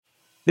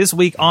This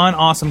week on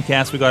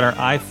AwesomeCast, we got our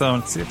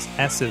iPhone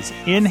 6S's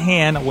in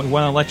hand. We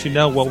want to let you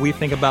know what we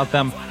think about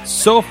them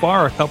so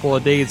far, a couple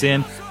of days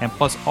in, and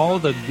plus all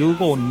the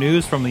Google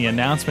news from the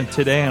announcement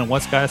today and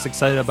what's got us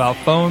excited about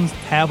phones,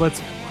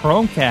 tablets,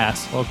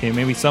 Chromecast, okay,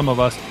 maybe some of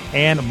us,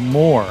 and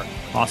more.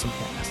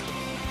 AwesomeCast.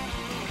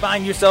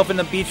 Find yourself in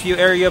the Beachview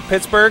area of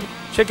Pittsburgh?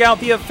 Check out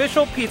the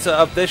official pizza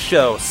of this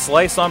show,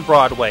 Slice on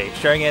Broadway,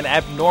 sharing an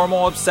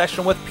abnormal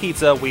obsession with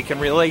pizza we can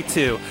relate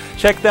to.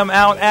 Check them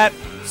out at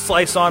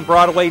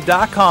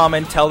sliceonbroadway.com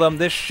and tell them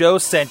this show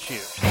sent you.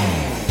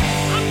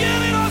 I'm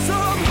getting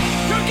awesome,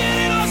 you're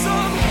getting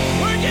awesome,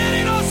 we're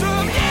getting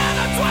awesome, yeah,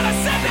 that's what I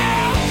said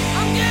now.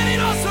 I'm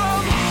getting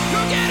awesome,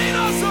 you're getting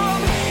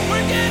awesome,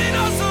 we're getting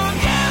awesome,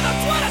 yeah,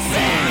 that's what I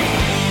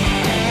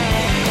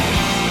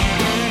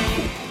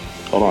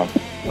said. Hold on.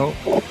 Oh,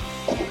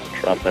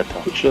 Drop that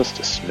down just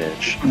a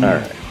smidge. All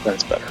right,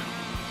 that's better.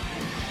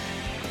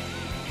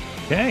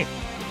 okay.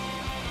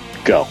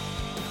 Go.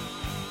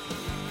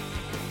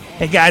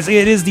 Hey guys,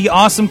 it is the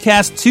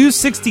AwesomeCast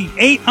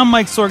 268. I'm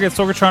Mike Sorg at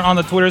Sorgatron on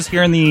the Twitters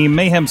here in the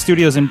Mayhem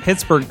Studios in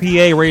Pittsburgh,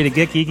 PA, ready to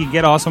get geeky,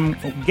 get awesome,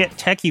 get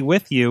techie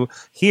with you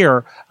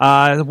here.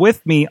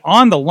 With me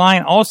on the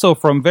line, also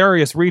from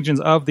various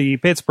regions of the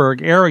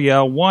Pittsburgh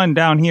area, one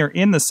down here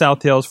in the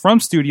South Hills from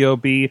Studio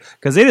B,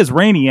 because it is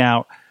rainy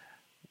out.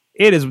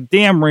 It is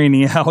damn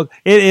rainy out.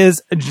 It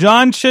is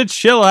John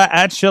Chichilla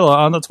at Chilla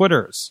on the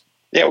Twitters.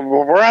 Yeah,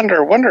 we're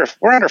under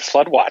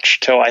flood watch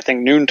till I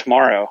think noon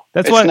tomorrow.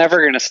 It's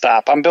never going to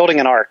stop. I'm building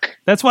an ark.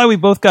 That's why we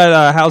both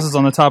got houses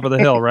on the top of the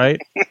hill,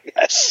 right?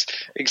 Yes,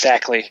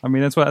 exactly. I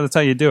mean, that's how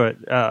you do it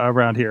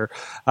around here.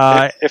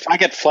 If I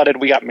get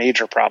flooded, we got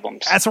major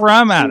problems. That's where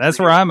I'm at.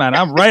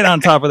 I'm right on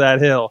top of that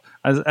hill.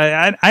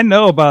 I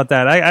know about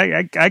that.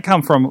 I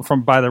come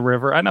from by the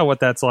river. I know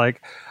what that's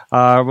like.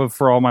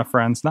 For all my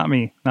friends, not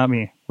me.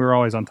 We're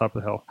always on top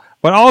of the hill.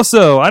 But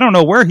also, I don't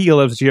know where he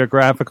lives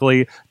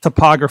geographically,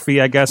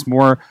 topography, I guess,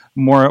 more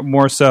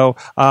so.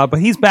 But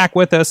he's back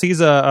with us. He's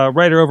a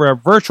writer over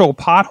at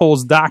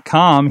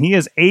virtualpotholes.com. He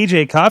is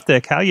AJ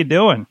Koptic. How you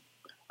doing?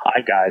 Hi,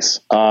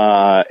 guys.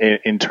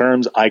 In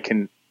terms,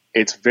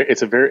 if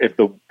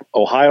the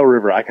Ohio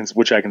River,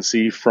 which I can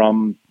see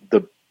from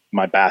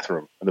my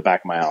bathroom in the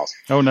back of my house.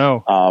 Oh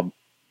no.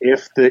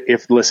 If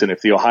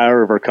the Ohio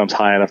River comes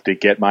high enough to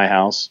get my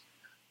house,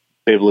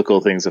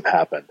 biblical things have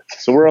happened.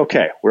 So we're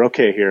okay. We're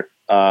okay here.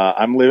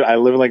 I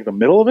live in like the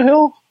middle of a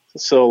hill,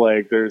 so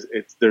like there's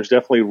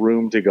definitely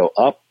room to go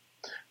up,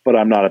 but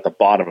I'm not at the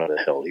bottom of the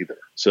hill either.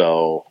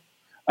 So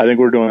I think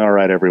we're doing all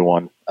right,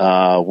 everyone.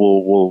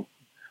 We'll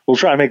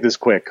try to make this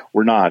quick.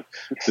 We're not.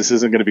 This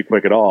isn't going to be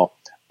quick at all,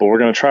 but we're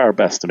going to try our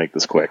best to make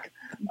this quick,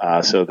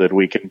 so that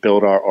we can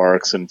build our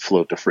arcs and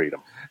float to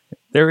freedom.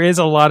 There is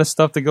a lot of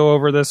stuff to go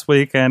over this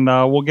week, and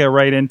we'll get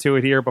right into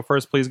it here. But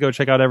first, please go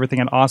check out everything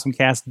at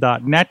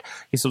awesomecast.net.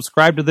 You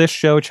subscribe to this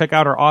show. Check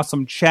out our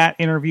awesome chat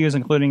interviews,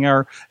 including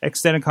our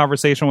extended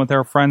conversation with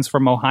our friends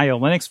from Ohio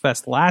Linux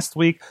Fest last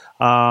week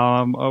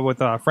with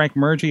Frank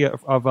Murgy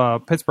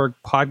of Pittsburgh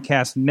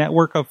Podcast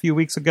Network a few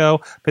weeks ago.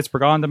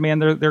 Pittsburgh On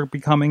Demand, they're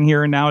becoming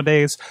here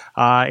nowadays,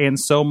 and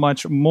so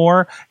much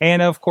more.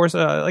 And, of course,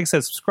 like I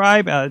said,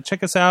 subscribe,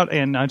 check us out,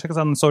 and check us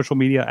out on social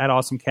media at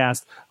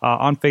AwesomeCast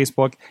on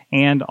Facebook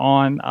and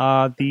on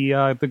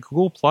the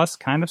Google Plus,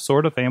 kind of,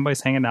 sort of.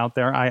 Anybody's hanging out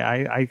there,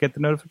 I get the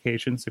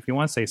notifications if you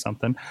want to say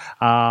something.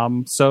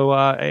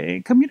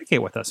 So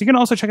communicate with us. You can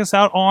also check us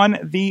out on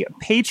the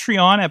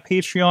Patreon at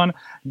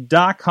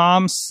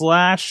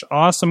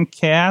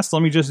patreon.com/awesomecast.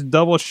 Let me just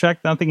double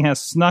check nothing has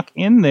snuck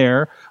in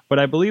there, but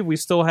I believe we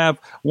still have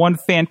one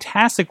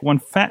fantastic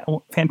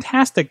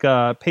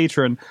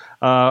patron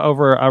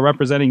over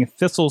representing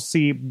Thistle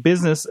Sea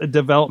Business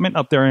Development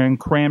up there in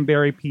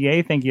Cranberry,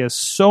 PA. Thank you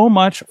so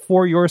much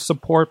for your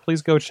support.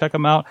 Please go check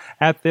them out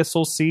at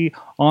Thistle Sea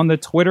on the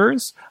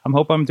Twitters. I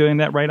hope I'm doing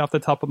that right off the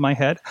top of my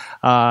head.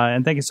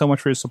 And thank you so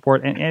much for your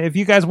support. And if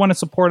you guys want to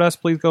support us,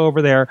 please go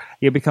over there.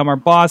 You become our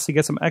boss. You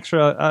get some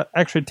extra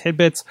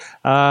tidbits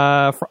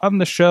from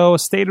the show.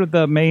 State of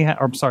the Mayhem.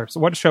 Or, I'm sorry.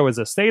 What show is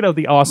this? State of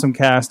the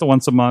AwesomeCast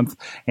once a month.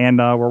 And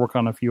we're working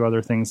on a few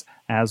other things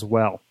as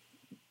well.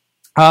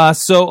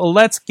 So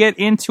let's get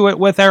into it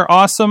with our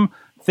awesome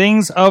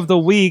things of the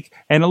week.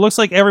 And it looks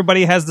like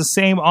everybody has the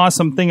same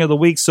awesome thing of the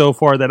week so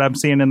far that I'm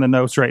seeing in the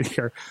notes right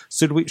here.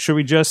 Should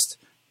we just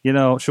go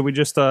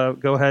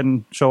ahead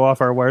and show off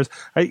our wares?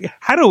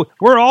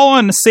 We're all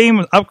on the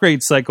same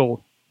upgrade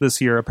cycle this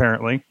year,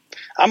 apparently.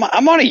 I'm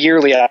on a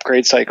yearly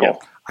upgrade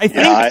cycle.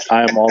 Yeah.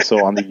 I am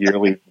also on the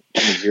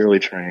yearly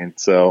train.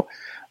 So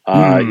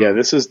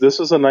this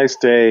is a nice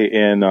day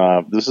in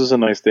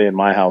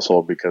my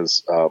household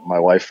because my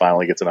wife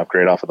finally gets an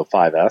upgrade off of the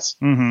 5S.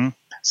 Mm-hmm.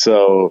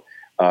 So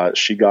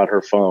she got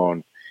her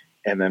phone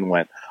and then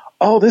went,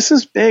 "Oh, this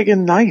is big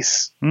and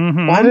nice.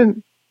 Mm-hmm. Why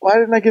didn't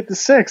I get the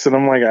 6?" And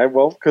I'm like,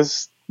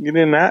 because you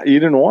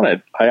didn't want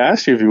it. I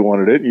asked you if you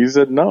wanted it. You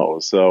said no.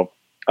 So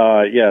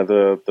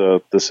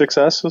the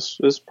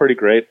 6S is pretty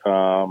great.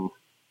 I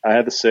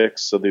had the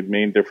 6, so the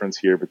main difference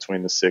here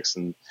between the 6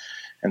 and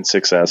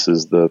 6S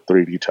is the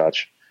 3D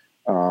touch.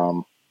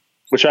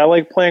 which I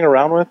like playing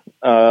around with,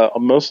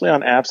 mostly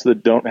on apps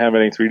that don't have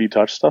any 3D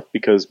touch stuff,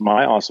 because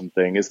my awesome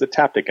thing is the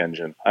Taptic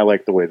engine. I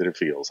like the way that it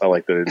feels. I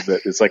like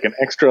that it's like an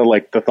extra,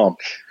 like the thumb.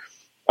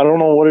 I don't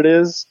know what it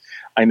is.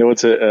 I know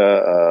it's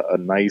a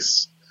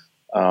nice,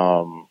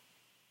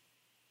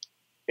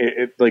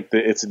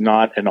 it's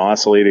not an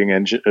oscillating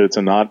engine. It's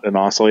not an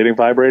oscillating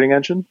vibrating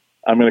engine.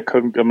 I'm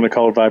gonna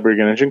call it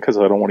vibrating engine because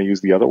I don't want to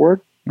use the other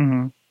word.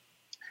 Mm-hmm.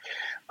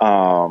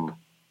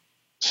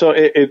 So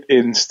it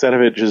instead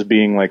of it just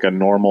being like a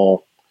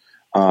normal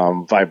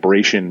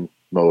vibration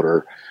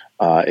motor,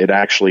 it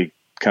actually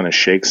kind of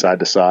shakes side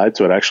to side,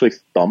 so it actually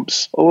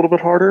thumps a little bit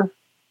harder.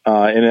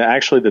 And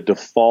the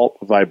default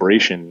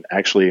vibration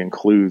actually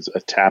includes a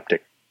taptic,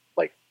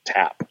 like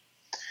tap,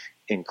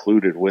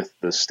 included with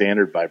the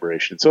standard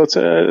vibration. So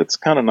it's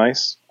kind of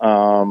nice.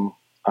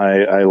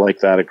 I like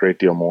that a great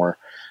deal more.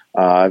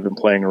 I've been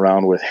playing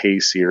around with Hey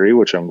Siri,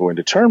 which I'm going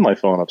to turn my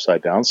phone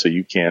upside down so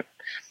you can't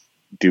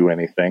do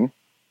anything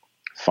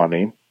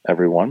funny,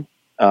 everyone.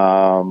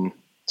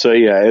 So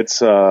yeah,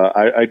 it's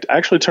I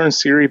actually turned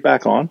Siri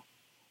back on.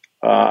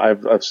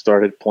 I've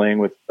started playing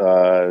with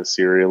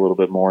Siri a little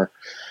bit more,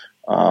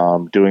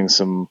 doing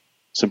some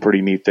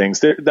pretty neat things.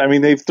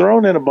 They've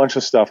thrown in a bunch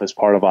of stuff as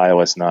part of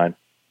iOS 9.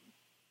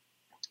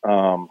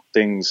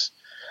 Things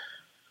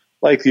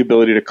like the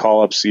ability to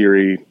call up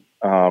Siri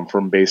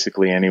from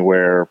basically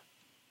anywhere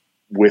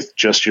with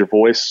just your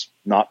voice,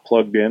 not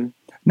plugged in.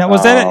 Now,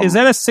 is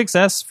that a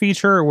 6S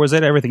feature, or was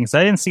it everything? Because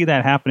I didn't see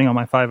that happening on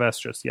my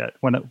 5S just yet.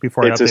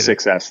 Before it's a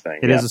 6S thing.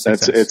 It is a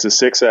 6S. It's a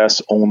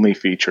 6S only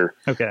feature.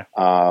 Okay.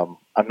 I'm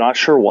not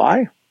sure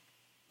why,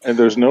 and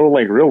there's no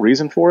like real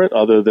reason for it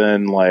other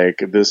than like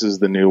this is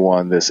the new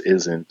one. This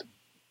isn't.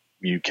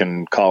 You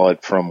can call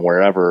it from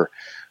wherever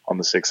on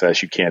the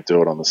 6S. You can't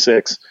do it on the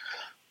 6.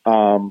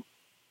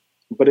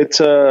 But it's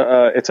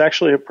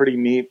actually a pretty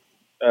neat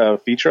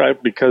feature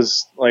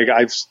because like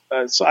I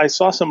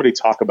saw somebody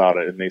talk about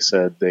it, and they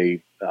said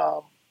they've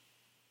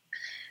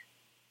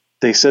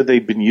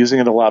been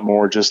using it a lot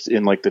more just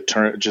in like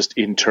just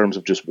in terms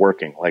of just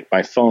working. Like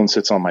my phone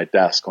sits on my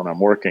desk when I'm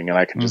working, and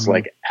I can just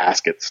like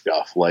ask it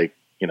stuff like,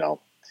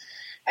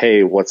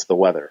 hey, what's the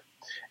weather?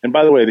 And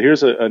by the way,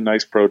 here's a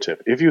nice pro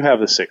tip. If you have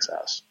the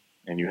 6S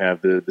and you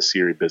have the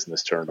Siri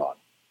business turned on,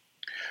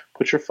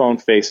 put your phone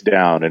face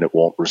down and it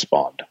won't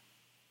respond.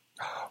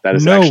 That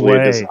is actually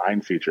a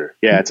design feature.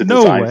 Yeah, it's a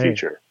design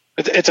feature.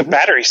 It's a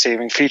battery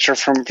saving feature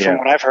from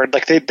what I've heard.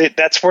 Like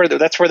that's where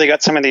they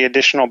got some of the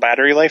additional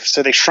battery life.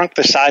 So they shrunk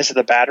the size of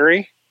the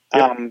battery,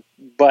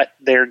 but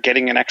they're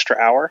getting an extra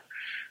hour.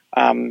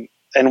 And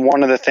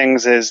one of the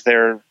things is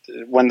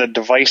when the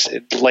device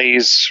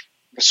lays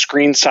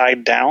screen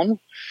side down,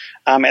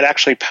 it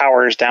actually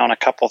powers down a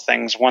couple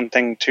things. One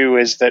thing too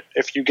is that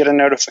if you get a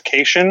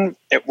notification,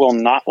 it will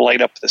not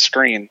light up the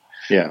screen.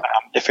 Yeah.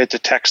 If it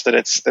detects that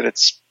it's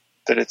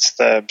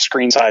the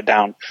screen side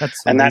down.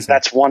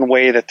 That's one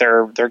way that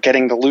they're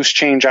getting the loose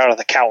change out of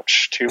the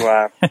couch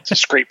to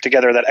scrape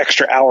together that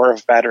extra hour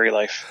of battery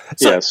life.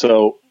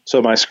 So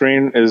my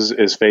screen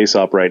is face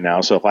up right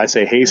now. So if I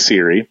say, hey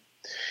Siri,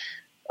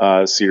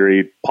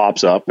 Siri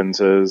pops up and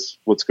says,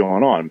 what's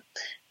going on?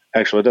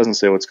 Actually, it doesn't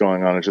say what's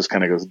going on. It just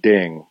kind of goes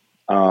ding.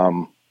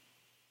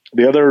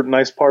 The other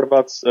nice part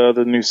about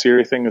the new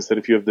Siri thing is that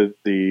if you have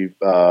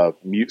the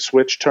mute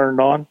switch turned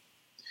on,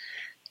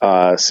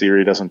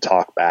 Siri doesn't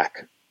talk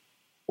back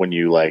when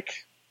you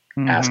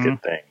ask it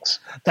things.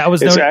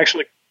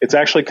 It's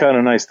actually kind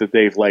of nice that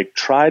they've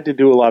tried to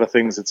do a lot of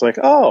things. It's like,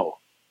 oh,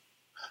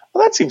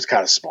 well, that seems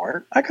kind of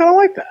smart. I kind of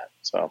like that.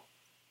 So,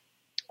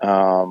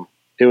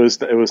 it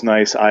was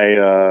nice.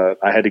 I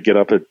had to get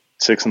up at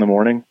 6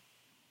 a.m.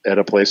 at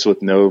a place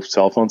with no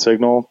cell phone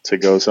signal to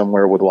go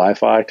somewhere with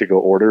Wi-Fi to go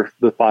order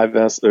the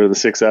 5S or the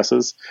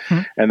 6Ss,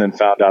 and then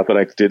found out that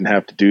I didn't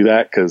have to do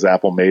that because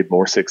Apple made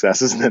more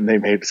 6Ss than they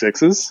made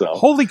 6s. So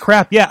holy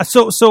crap! Yeah.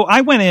 So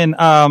I went in.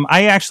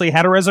 I actually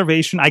had a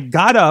reservation. I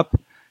got up,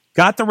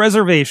 got the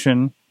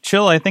reservation.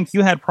 Chill. I think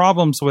you had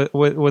problems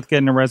with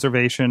getting a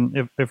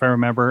reservation, if I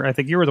remember. I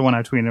think you were the one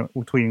I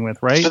tweeting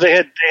with, right? So they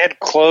had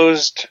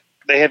closed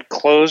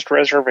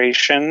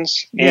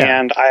reservations,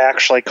 and I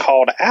actually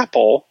called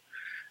Apple.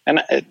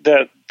 And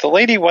the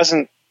lady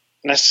wasn't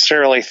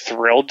necessarily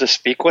thrilled to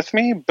speak with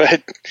me,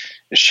 but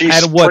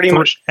she's pretty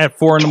much at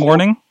 4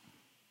 a.m.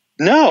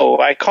 No,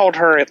 I called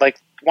her at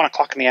 1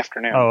 o'clock in the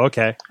afternoon. Oh,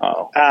 okay.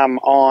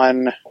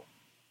 On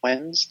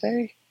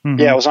Wednesday. Mm-hmm.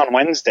 Yeah, it was on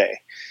Wednesday,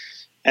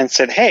 and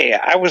said, "Hey,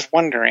 I was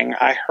wondering.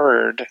 I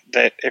heard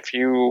that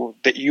you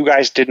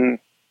guys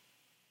didn't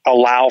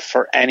allow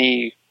for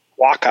any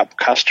walk-up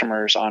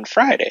customers on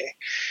Friday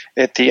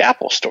at the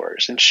Apple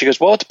stores." And she goes,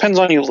 "Well, it depends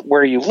on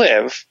where you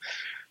live."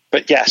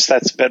 But yes,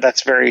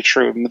 that's very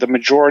true. The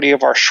majority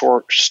of our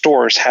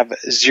stores have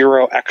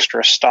 0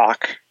 extra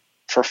stock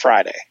for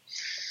Friday.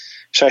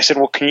 So I said,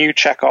 well, can you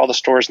check all the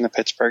stores in the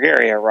Pittsburgh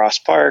area, Ross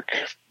Park,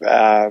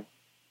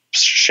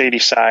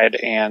 Shadyside,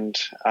 and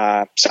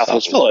South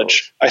Hills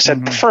Village? I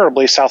said,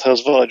 preferably South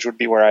Hills Village would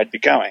be where I'd be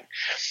going.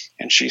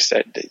 And she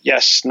said,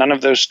 yes, none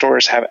of those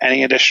stores have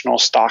any additional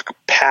stock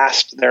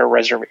past their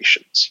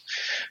reservations.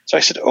 So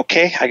I said,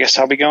 okay, I guess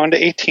I'll be going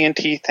to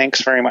AT&T.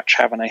 Thanks very much.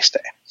 Have a nice day.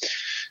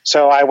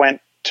 So I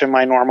went to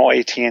my normal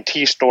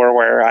AT&T store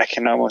where I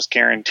can almost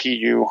guarantee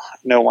you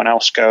no one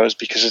else goes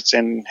because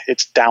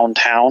it's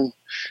downtown.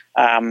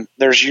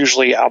 There's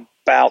usually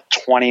about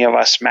 20 of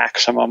us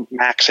max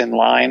in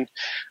line.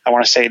 I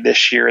want to say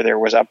this year there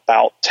was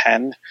about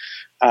 10.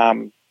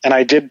 And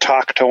I did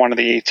talk to one of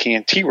the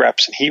AT&T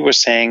reps, and he was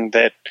saying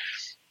that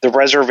the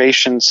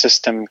reservation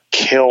system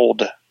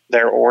killed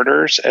their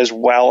orders, as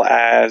well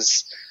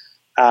as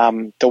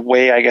the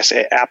way, I guess,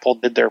 Apple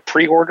did their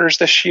pre-orders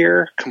this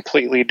year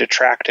completely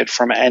detracted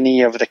from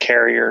any of the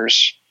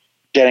carriers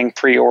getting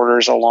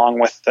pre-orders along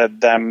with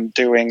them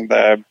doing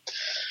the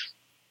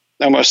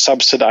almost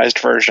subsidized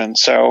version.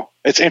 So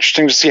it's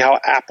interesting to see how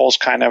Apple's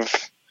kind of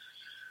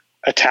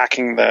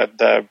attacking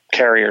the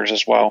carriers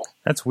as well.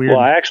 That's weird. Well,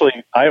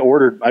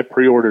 I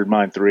pre-ordered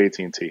mine through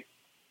AT&T.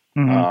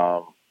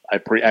 Mhm.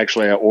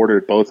 I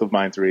ordered both of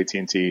mine through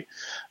AT&T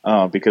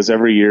because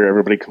every year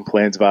everybody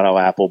complains about how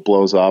Apple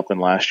blows up. And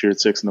last year at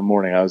 6 a.m,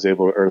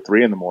 or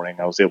 3 a.m,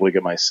 I was able to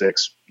get my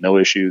 6, no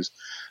issues.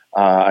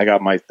 I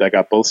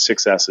got both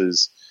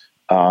 6S's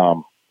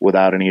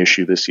without any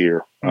issue this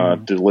year.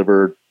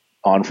 Delivered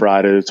on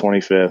Friday the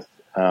 25th.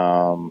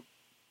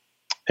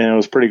 And it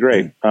was pretty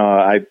great.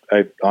 I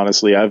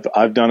honestly,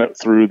 I've done it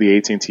through the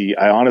AT&T.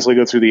 I honestly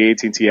go through the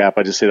AT&T app.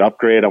 I just hit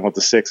upgrade. I want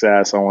the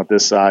 6S. I want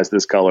this size,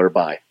 this color,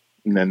 buy.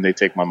 And then they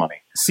take my money.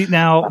 See,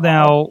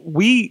 now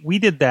we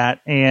did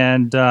that,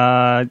 and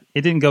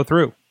it didn't go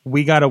through.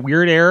 We got a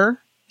weird error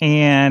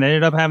and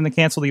ended up having to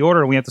cancel the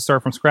order, and we have to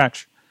start from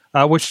scratch,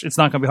 which it's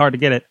not going to be hard to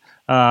get it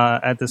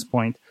at this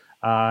point.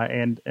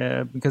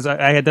 Because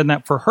I had done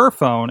that for her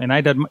phone, and I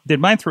did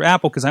mine through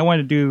Apple because I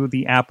wanted to do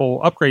the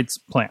Apple upgrades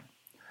plan.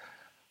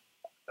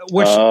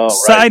 Which,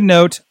 side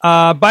note,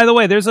 by the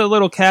way, there's a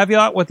little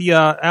caveat with the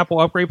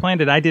Apple upgrade plan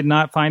that I did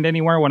not find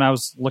anywhere when I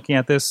was looking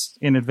at this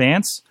in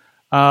advance.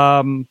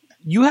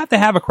 You have to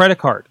have a credit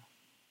card,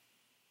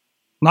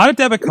 not a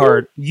debit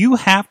card. You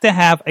have to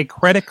have a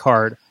credit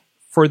card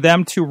for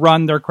them to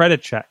run their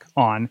credit check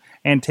on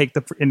and take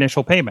the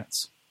initial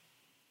payments.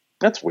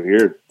 That's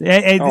weird.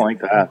 I don't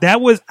like that.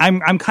 That was,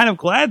 I'm kind of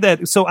glad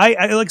that, so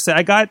I like I said,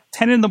 I got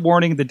 10 in the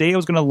morning, the day I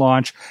was going to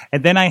launch,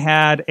 and then I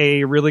had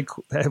a really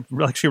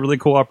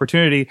cool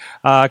opportunity.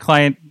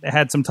 Client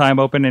had some time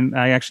open, and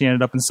I actually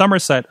ended up in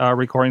Somerset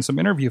recording some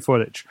interview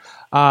footage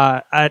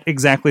at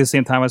exactly the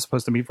same time I was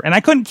supposed to be. And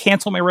I couldn't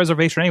cancel my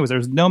reservation anyways.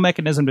 There's no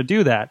mechanism to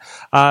do that.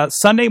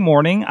 Sunday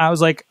morning, I was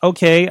like,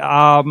 okay,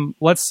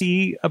 let's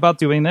see about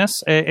doing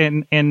this.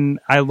 And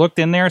I looked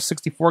in there,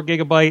 64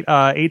 gigabyte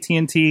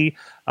AT&T,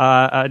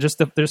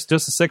 just a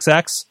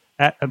 6X.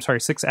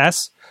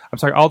 6S. I'm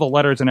sorry, all the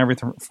letters and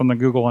everything from the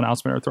Google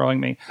announcement are throwing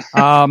me.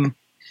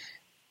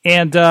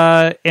 And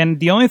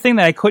the only thing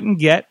that I couldn't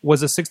get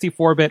was a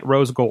 64-bit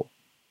rose gold.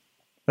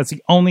 That's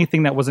the only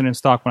thing that wasn't in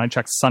stock when I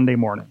checked Sunday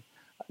morning.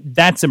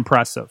 That's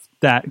impressive.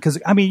 That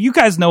because I mean, you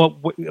guys know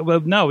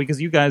because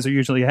you guys are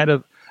usually ahead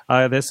of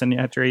this and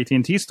at your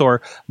AT&T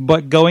store.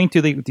 But going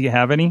to the, do you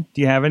have any?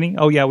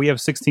 Oh yeah, we have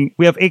 8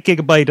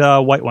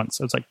 gigabyte white ones.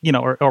 So it's like,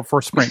 or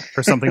for Sprint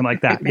or something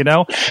like that.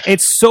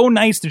 It's so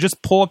nice to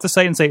just pull up the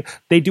site and say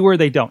they do or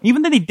they don't.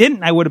 Even if they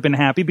didn't, I would have been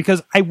happy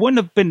because I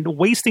wouldn't have been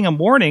wasting a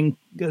morning,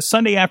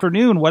 Sunday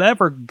afternoon,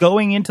 whatever,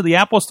 going into the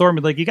Apple store and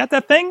be like, you got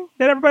that thing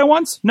that everybody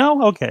wants?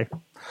 No, okay.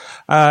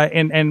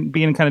 And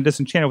being kind of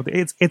disenchanted with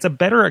it. It's a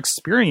better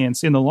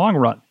experience in the long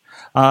run,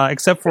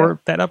 except for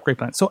that upgrade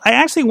plan. So I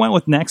actually went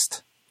with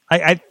Next.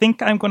 I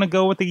think I'm going to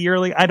go with the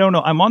yearly. I don't know.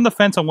 I'm on the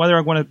fence on whether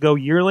I'm going to go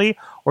yearly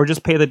or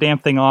just pay the damn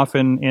thing off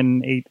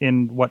in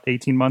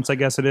 18 months, I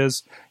guess it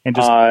is, and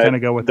just kind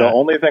of go with that. The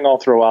only thing I'll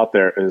throw out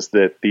there is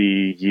that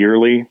the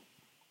yearly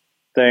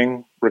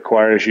thing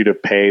requires you to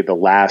pay the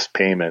last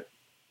payment.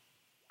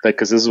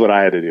 Because this is what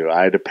I had to do.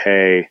 I had to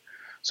pay.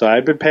 So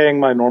I've been paying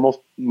my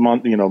normal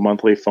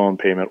monthly phone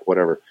payment,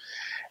 whatever.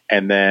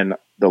 And then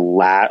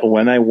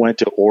when I went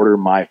to order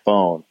my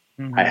phone,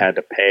 I had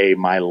to pay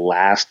my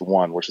last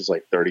one, which is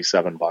like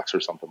 $37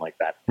 or something like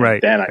that. Right.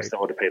 And then I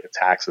still had to pay the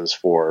taxes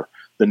for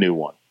the new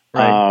one.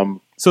 Right.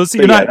 So it's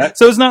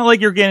not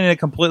like you're getting a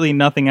completely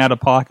nothing out of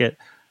pocket.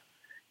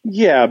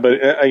 Yeah, but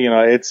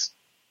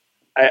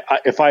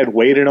if I had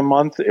waited a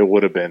month, it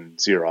would have been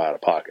 $0 out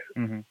of pocket.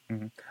 Mm-hmm,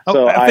 mm-hmm.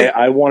 So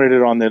I wanted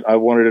it on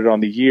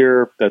the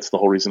year. That's the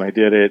whole reason I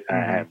did it.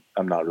 Mm-hmm. And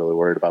I'm not really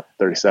worried about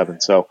the 37.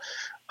 So,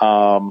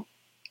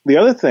 the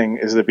other thing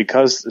is that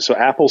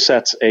Apple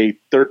sets they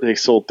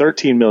sold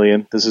 13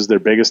 million. This is their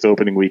biggest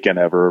opening weekend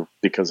ever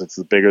because it's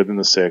bigger than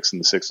the 6 and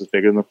the 6 is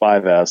bigger than the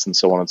 5S and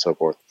so on and so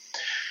forth.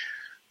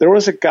 There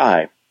was a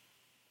guy,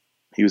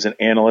 he was an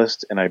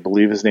analyst and I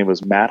believe his name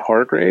was Matt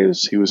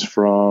Hargraves. He was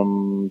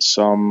from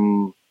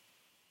some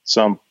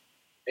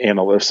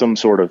analyst, some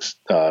sort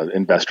of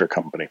investor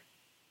company.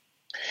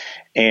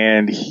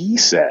 And he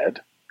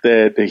said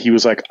that he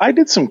was like, I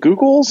did some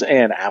Googles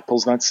and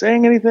Apple's not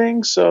saying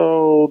anything,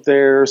 so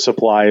their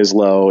supply is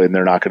low and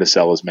they're not going to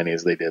sell as many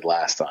as they did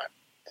last time.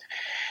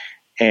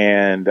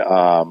 And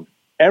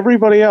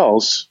everybody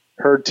else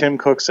heard Tim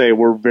Cook say,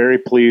 we're very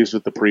pleased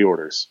with the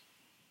pre-orders.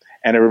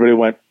 And everybody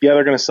went, yeah,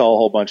 they're going to sell a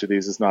whole bunch of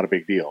these. It's not a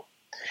big deal.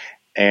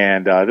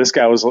 And this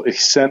guy he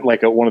sent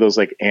like one of those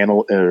like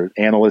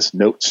analyst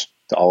notes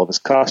to all of his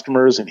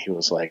customers. And he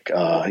was like,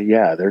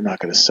 yeah, they're not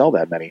going to sell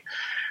that many.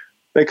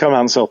 They come out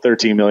and sell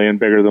 13 million,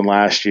 bigger than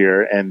last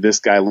year. And this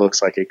guy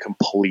looks like a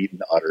complete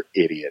and utter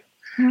idiot.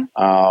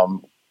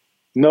 Mm-hmm.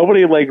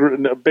 Nobody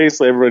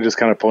basically everybody just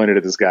kind of pointed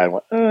at this guy and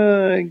went,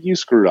 you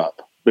screwed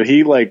up. But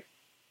he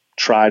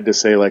tried to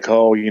say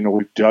oh,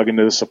 we've dug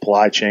into the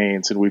supply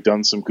chains and we've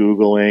done some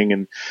Googling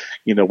and,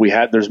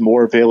 there's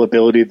more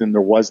availability than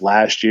there was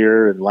last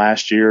year. And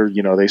last year,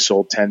 they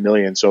sold 10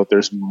 million. So if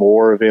there's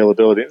more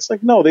availability, it's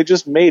like, no, they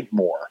just made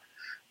more.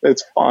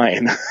 It's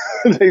fine.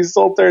 They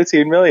sold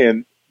 13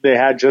 million. They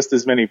had just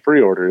as many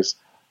pre-orders.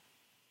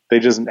 They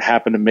just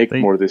happened to make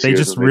more this year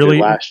than they did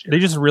last year. They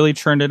just really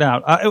churned it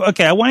out.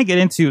 Okay, I want to get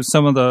into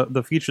some of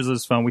the features of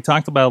this phone. We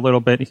talked about a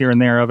little bit here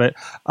and there of it.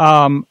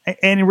 And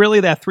really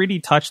that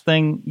 3D touch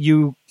thing,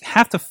 you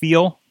have to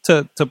feel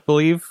to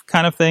believe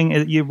kind of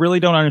thing. You really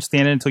don't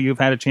understand it until you've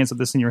had a chance of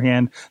this in your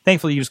hand.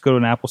 Thankfully, you just go to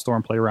an Apple store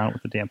and play around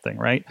with the damn thing,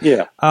 right?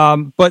 Yeah.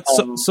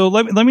 So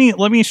let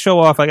me show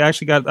off. I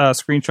actually got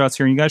screenshots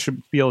here, and you guys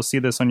should be able to see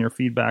this on your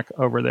feedback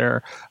over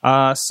there.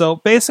 So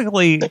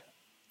basically,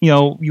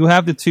 you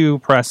have the two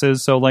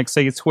presses. So like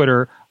say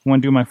Twitter, I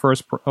want to do my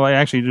first,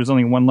 actually there's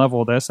only one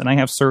level of this, and I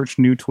have search,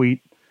 new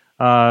tweet,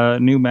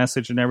 new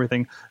message and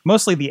everything.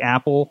 Mostly the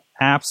Apple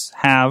apps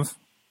have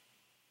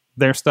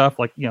their stuff,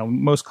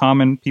 most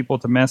common people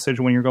to message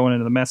when you're going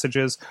into the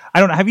messages. I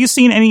don't know. Have you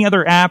seen any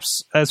other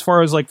apps as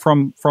far as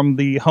from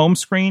the home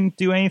screen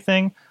do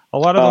anything? A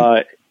lot of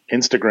them.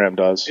 Instagram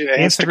does. Yeah,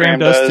 Instagram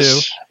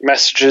does too.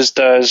 Messages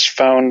does.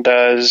 Phone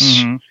does.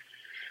 Mm-hmm.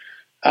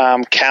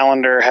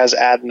 Calendar has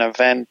add an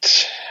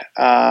event.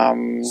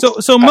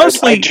 So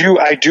mostly,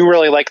 I do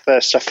really like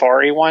the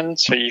Safari one.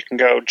 So you can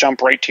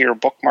jump right to your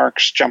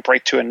bookmarks, jump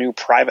right to a new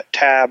private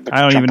tab.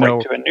 I don't even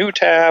know to a new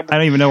tab. I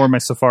don't even know where my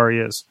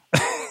Safari is.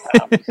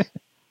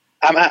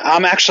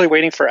 I'm actually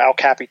waiting for El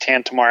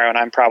Capitan tomorrow, and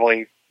I'm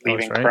probably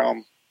leaving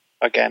Chrome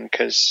again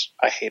because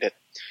I hate it.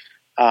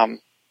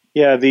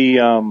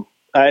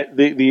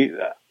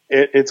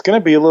 It's going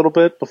to be a little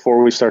bit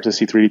before we start to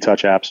see 3D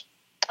touch apps.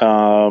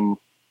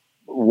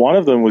 One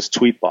of them was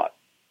Tweetbot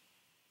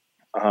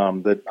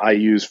that I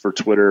use for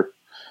Twitter.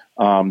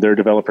 Their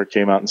developer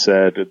came out and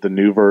said the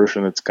new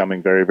version that's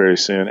coming very, very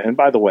soon. And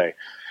by the way,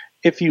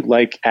 if you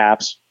like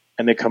apps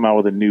and they come out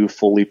with a new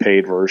fully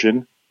paid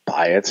version,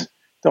 buy it.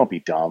 Don't be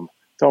dumb.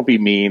 Don't be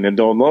mean and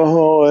don't,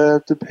 I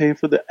have to pay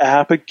for the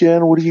app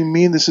again. What do you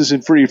mean this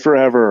isn't free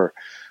forever?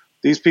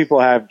 These people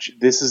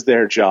this is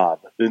their job.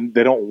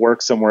 They don't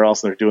work somewhere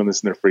else and they're doing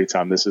this in their free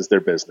time. This is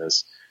their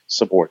business.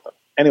 Support them.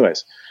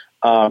 Anyways.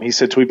 He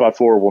said Tweetbot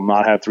 4 will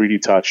not have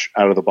 3D touch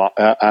out of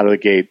the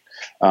gate.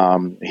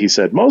 He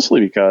said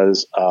mostly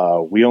because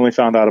we only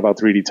found out about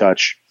 3D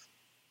touch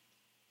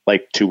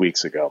 2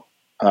 weeks ago.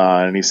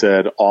 And he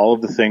said all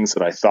of the things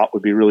that I thought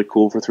would be really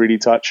cool for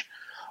 3D touch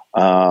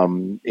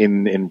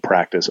in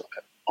practice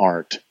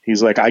aren't.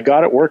 He's like, I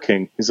got it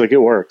working. He's like, it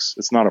works.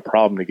 It's not a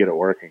problem to get it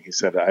working. He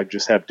said, I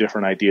just have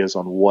different ideas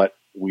on what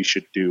we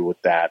should do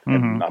with that.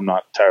 Mm-hmm. And I'm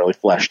not entirely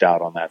fleshed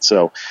out on that.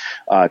 So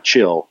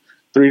chill.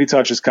 3D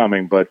touch is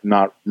coming, but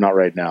not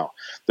right now.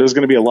 There's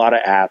going to be a lot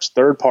of apps.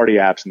 Third-party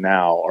apps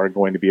now are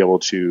going to be able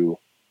to,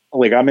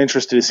 I'm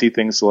interested to see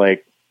things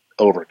like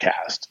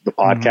Overcast, the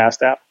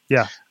podcast app.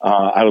 Yeah.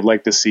 I would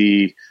like to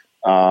see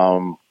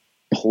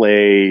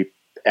Play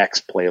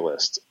X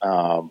playlist.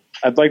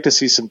 I'd like to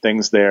see some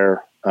things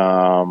there,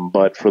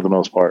 but for the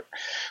most part,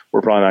 we're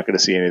probably not going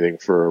to see anything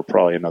for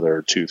probably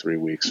another 2, 3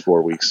 weeks,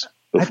 4 weeks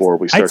before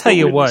we start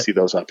to see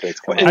those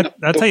updates come out.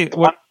 I'll tell you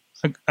what.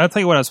 I'll tell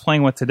you what I was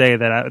playing with today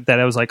that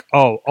I was like,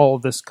 oh, all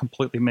of this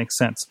completely makes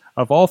sense.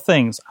 Of all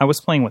things, I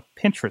was playing with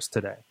Pinterest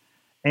today.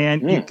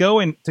 And you go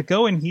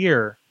in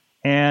here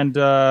and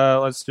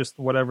let's just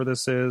whatever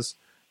this is,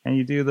 and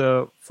you do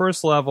the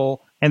first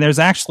level, and there's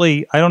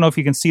actually, I don't know if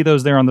you can see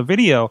those there on the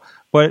video,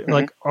 but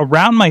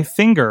around my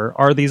finger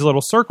are these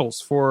little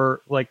circles for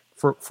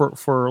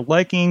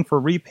liking,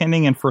 for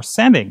repinning, and for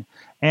sending.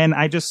 And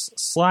I just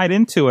slide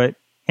into it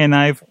and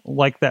I've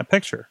liked that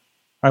picture.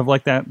 I've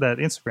liked that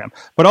Instagram.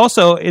 But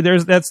also,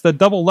 that's the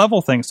double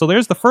level thing. So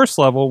there's the first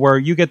level where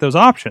you get those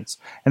options.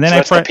 And then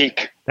that's the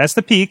peak. That's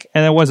the peak.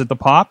 And then was it the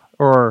pop?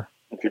 Or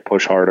if you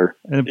push harder.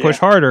 And push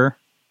harder,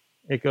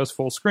 it goes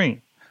full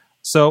screen.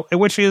 So,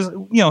 which is,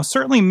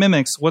 certainly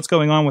mimics what's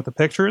going on with the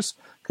pictures.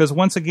 Because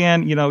once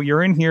again,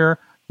 you're in here,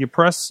 you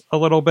press a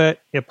little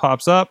bit, it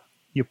pops up,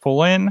 you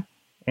pull in,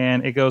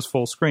 and it goes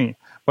full screen.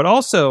 But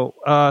also,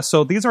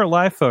 so these are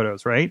live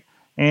photos, right?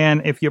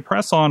 And if you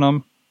press on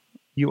them,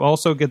 you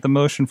also get the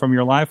motion from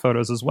your live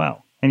photos as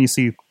well. And you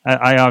see,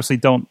 I obviously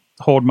don't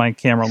hold my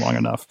camera long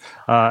enough,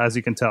 as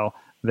you can tell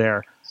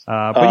there.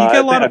 But you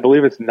get a lot I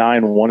believe it's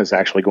 9.1 is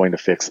actually going to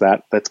fix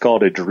that. That's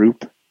called a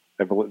droop.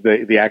 I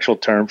believe the actual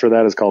term for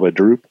that is called a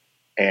droop.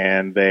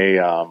 And they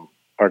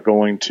are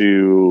going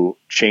to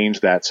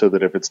change that so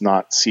that if it's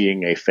not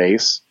seeing a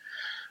face,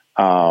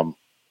 or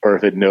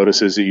if it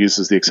notices, it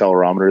uses the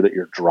accelerometer that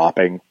you're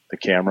dropping the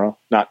camera,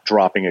 not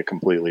dropping it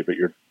completely, but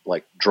you're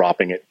like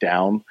dropping it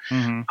down,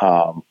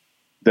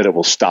 that it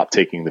will stop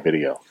taking the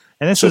video.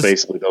 And this so is,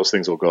 basically those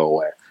things will go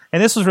away.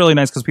 And this was really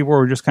nice because people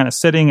were just kind of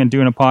sitting and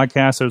doing a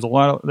podcast. There's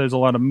a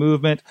lot of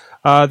movement.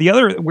 The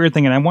other weird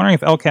thing, and I'm wondering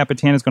if El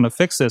Capitan is going to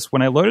fix this.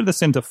 When I loaded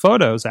this into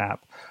Photos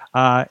app,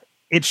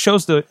 it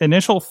shows the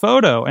initial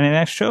photo and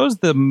it shows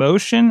the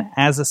motion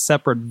as a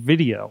separate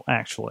video.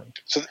 Actually,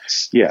 So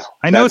Yeah,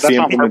 I know that's it's the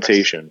on purpose.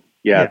 implementation.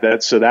 Yeah,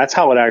 that's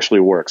how it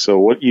actually works. So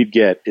what you'd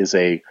get is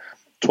a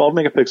 12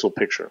 megapixel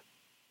picture.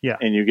 Yeah.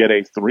 and you get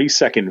a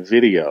 3-second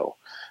video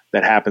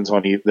that happens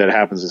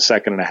a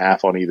second and a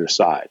half on either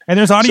side. and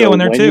there's audio So in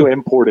there when too. you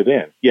import it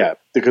in,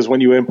 because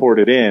when you import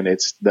it in,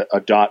 it's a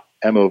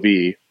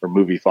 .mov or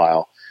movie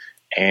file,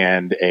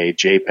 and a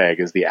JPEG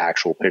is the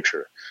actual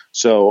picture.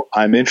 So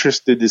I'm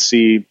interested to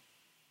see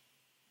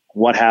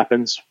what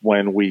happens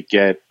when we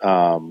get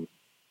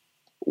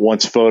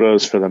once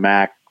Photos for the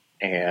Mac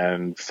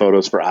and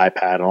Photos for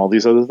iPad and all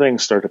these other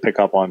things start to pick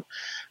up on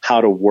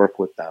how to work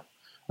with them,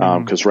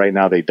 because right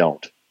now they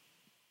don't.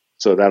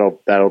 So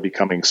that'll be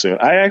coming soon.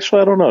 I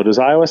don't know. Does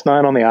iOS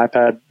 9 on the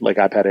iPad, like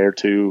iPad Air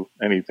 2,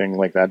 anything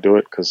like that, do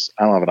it? Because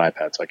I don't have an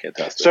iPad, so I can't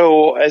test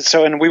it.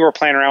 So, and we were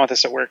playing around with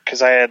this at work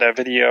because I had a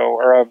video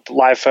or a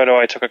live photo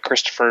I took of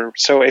Christopher.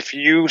 So if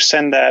you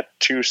send that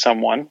to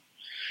someone,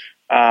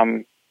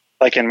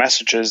 like in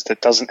messages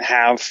that doesn't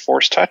have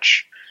Force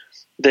Touch,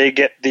 they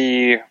get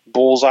the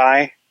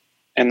bullseye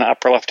in the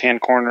upper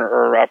left-hand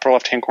corner of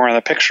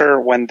the picture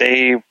when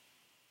they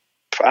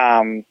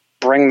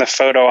bring the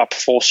photo up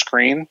full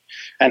screen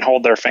and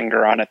hold their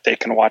finger on it. They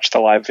can watch the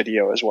live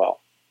video as well.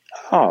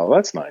 Oh,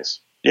 that's nice.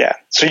 Yeah.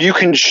 So you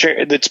can share,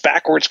 it's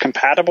backwards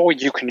compatible.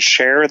 You can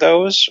share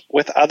those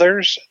with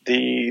others.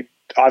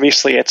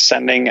 Obviously it's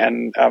sending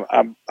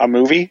a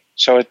movie,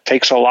 so it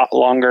takes a lot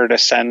longer to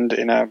send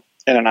in an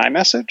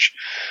iMessage.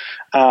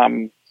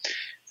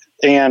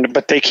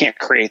 But they can't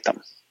create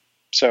them.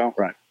 So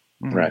Right.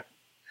 Right.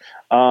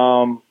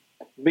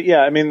 But yeah,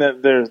 I mean,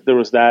 there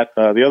was that.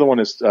 The other one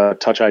is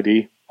Touch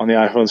ID on the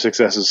iPhone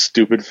 6s is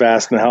stupid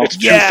fast now. It's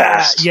too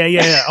fast.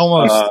 Yeah,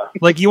 almost.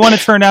 Like you want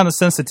to turn down the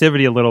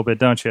sensitivity a little bit,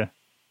 don't you?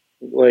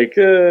 Like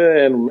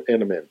in a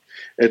minute.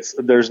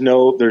 There's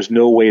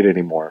no wait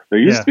anymore. There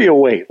used to be a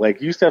wait.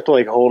 Like you used to have to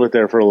like hold it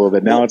there for a little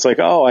bit. Now it's like,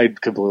 oh, I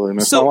completely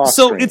missed my lock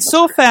So screen. it's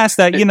so fast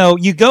that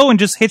you go and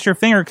just hit your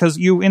finger because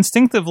you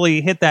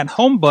instinctively hit that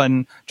home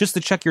button just to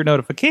check your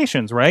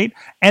notifications, right?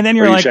 And then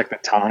you're Or you like, check the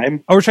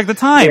time. or check the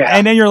time, Yeah.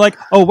 and then you're like,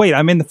 oh wait,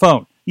 I'm in the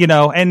phone.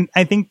 And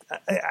I think,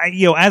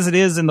 as it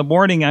is in the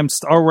morning, I'm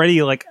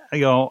already like,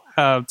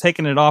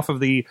 taking it off of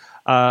the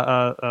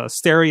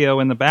stereo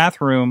in the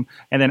bathroom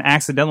and then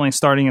accidentally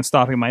starting and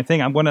stopping my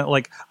thing.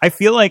 I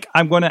feel like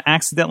I'm going to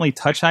accidentally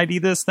Touch ID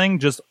this thing,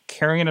 just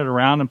carrying it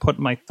around and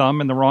putting my thumb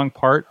in the wrong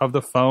part of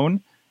the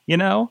phone,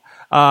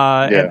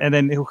 and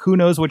then who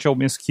knows what you'll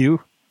miscue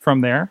from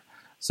there.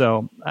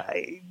 So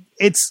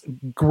it's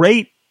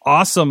great.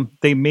 Awesome.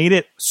 They made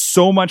it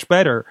so much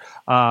better.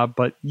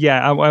 But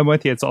yeah, I'm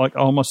with you. It's like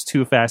almost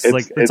too fast.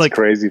 It's like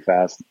crazy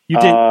fast. You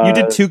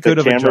did too good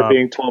of a The camera job.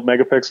 being 12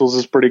 megapixels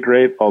is pretty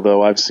great,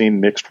 although I've seen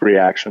mixed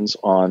reactions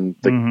on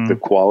the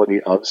quality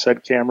of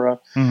said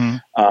camera.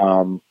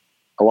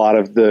 A lot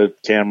of the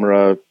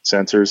camera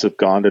sensors have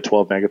gone to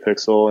 12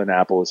 megapixel, and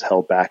Apple has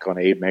held back on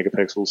 8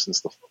 megapixels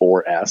since the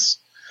 4S.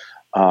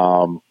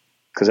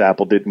 Because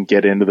Apple didn't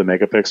get into the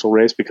megapixel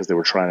race because they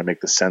were trying to make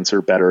the sensor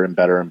better and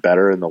better and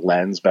better and the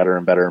lens better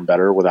and better and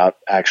better without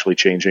actually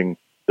changing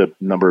the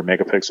number of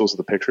megapixels of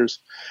the pictures.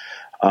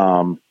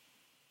 There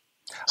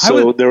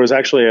was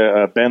actually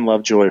a Ben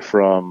Lovejoy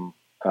from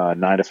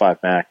 9 to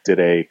 5 Mac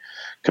did a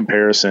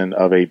comparison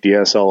of a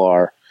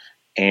DSLR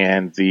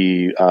and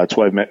the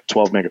 12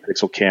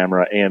 megapixel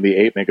camera and the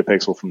 8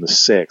 megapixel from the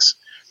 6.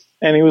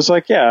 And he was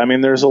like, yeah, I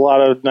mean, there's a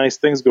lot of nice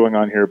things going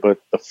on here, but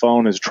the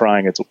phone is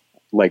trying its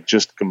like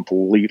just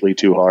completely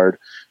too hard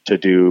to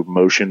do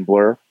motion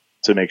blur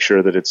to make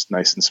sure that it's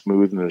nice and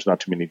smooth and there's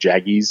not too many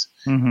jaggies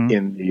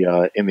in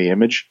the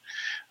image.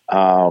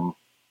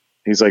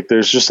 He's like,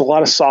 there's just a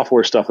lot of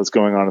software stuff that's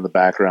going on in the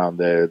background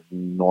that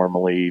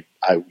normally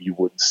you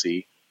wouldn't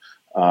see.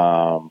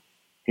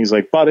 He's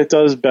like, but it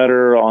does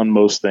better on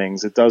most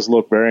things. It does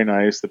look very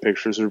nice. The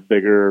pictures are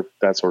bigger,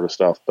 that sort of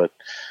stuff. But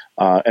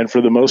and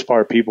for the most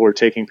part, people are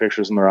taking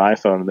pictures on their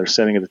iPhone and they're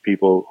sending it to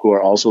people who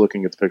are also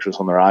looking at the pictures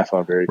on their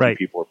iPhone. Very few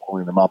people are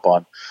pulling them up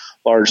on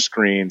large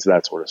screens,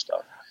 that sort of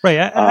stuff. Right.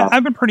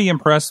 I've been pretty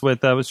impressed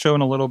with, I was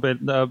showing a little bit,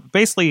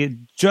 basically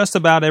just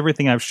about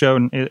everything I've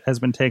shown has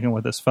been taken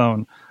with this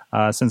phone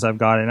since I've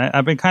got it. And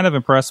I've been kind of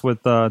impressed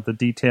with the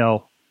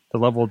detail, the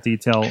level of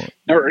detail.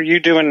 Now, are you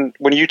doing,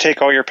 when you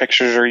take all your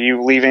pictures, are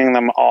you leaving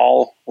them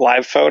all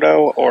live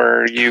photo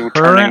or are you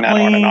turning that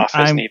on and off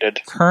as needed?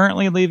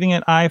 Currently leaving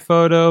it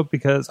iPhoto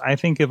because I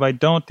think if I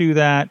don't do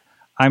that,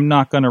 I'm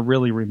not going to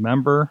really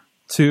remember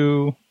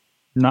to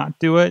not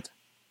do it.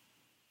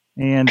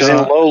 And because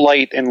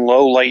in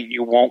low light,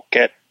 you won't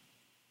get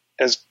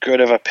as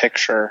good of a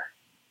picture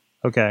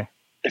Okay.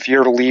 if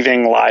you're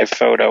leaving live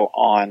photo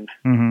on.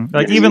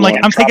 Like Yeah, even you like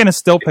can't I'm taking a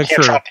still You can't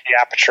picture. drop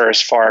the aperture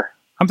as far.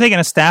 I'm taking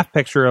a staff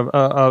picture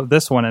of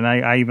this one, and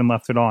I even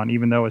left it on,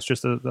 even though it's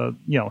just a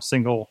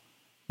single,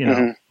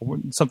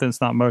 something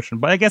that's not motion.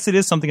 But I guess it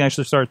is something I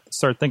should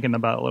start thinking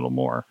about a little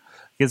more,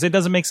 because it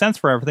doesn't make sense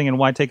for everything, and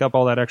why take up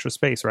all that extra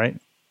space, right?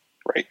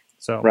 Right.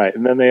 So Right,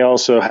 and then they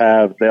also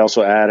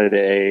added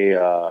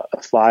a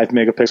 5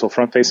 megapixel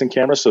front facing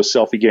camera, so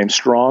selfie game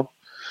strong.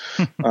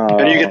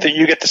 And you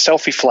get the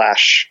selfie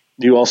flash.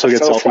 You also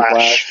get Photo selfie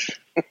flash.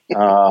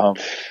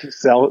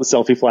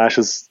 Selfie flash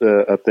is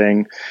a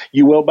thing.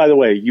 By the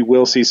way, you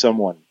will see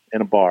someone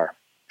in a bar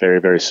very,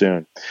 very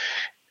soon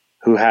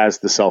who has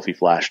the selfie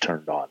flash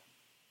turned on.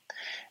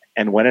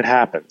 And when it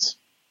happens,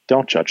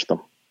 don't judge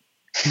them.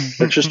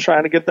 They're just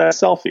trying to get that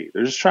selfie.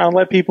 They're just trying to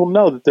let people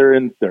know that they're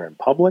in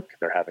public,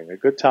 they're having a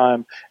good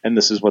time, and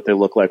this is what they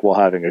look like while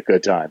having a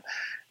good time.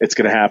 It's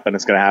going to happen.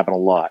 It's going to happen a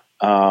lot.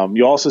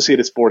 You also see it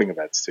at sporting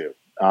events too.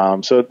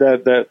 So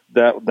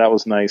that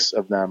was nice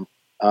of them.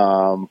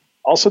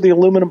 Also, the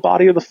aluminum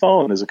body of the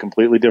phone is a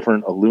completely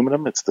different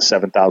aluminum. It's the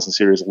 7000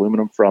 series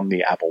aluminum from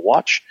the Apple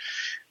Watch.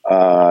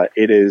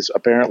 It is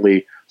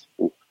apparently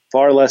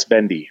far less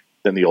bendy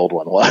than the old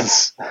one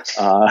was.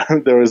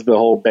 There was the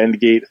whole bend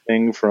gate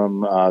thing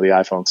from the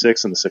iPhone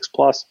 6 and the 6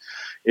 Plus.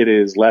 It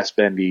is less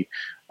bendy.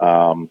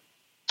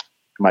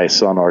 My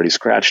son already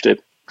scratched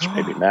it, which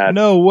made me mad.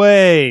 no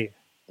way.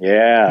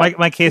 Yeah.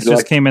 My case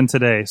just came in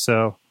today,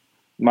 so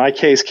My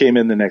case came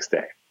in the next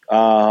day.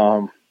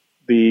 My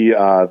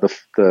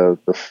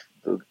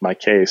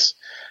case,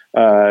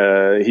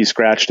 he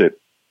scratched it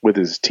with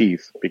his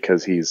teeth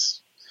because he's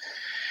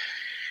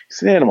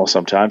an animal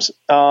sometimes.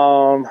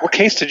 What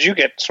case did you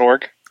get,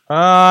 Sorg?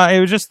 it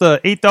was just the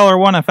 $8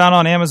 one I found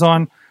on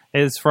Amazon.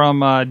 Is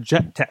from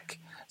Jet Tech.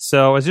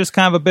 So it's just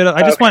kind of a bit of,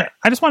 I just want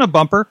a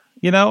bumper,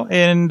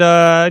 and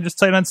I just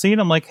sight unseen.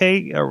 I'm like,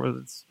 hey, maybe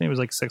it was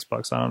like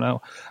 $6. I don't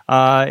know.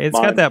 It's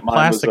got that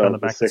plastic on the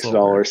back. The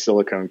 $6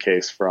 silicone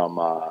case from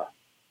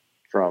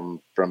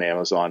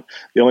Amazon.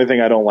 The only thing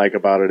I don't like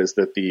about it is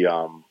that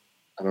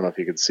I don't know if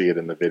you can see it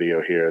in the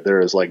video here. There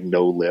is like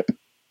no lip.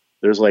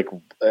 There's like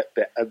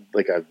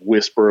a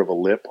whisper of a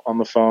lip on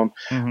the phone.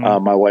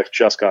 Mm-hmm. My wife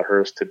just got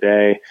hers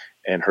today,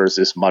 and hers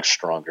is much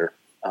stronger.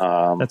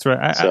 That's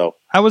right.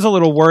 I was a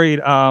little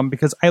worried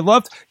because I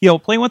loved,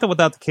 playing with it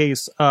without the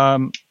case. I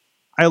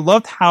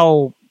loved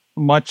how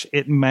much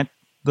it meant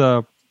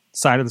the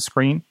side of the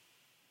screen.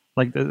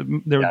 Like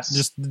there was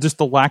just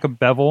the lack of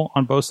bevel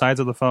on both sides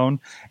of the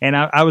phone. And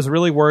I was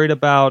really worried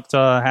about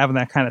having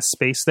that kind of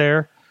space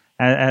there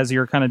as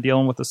you're kind of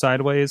dealing with the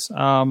sideways,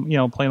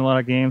 playing a lot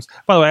of games.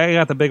 By the way, I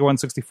got the big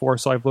 164,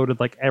 so I've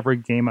loaded like every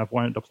game I've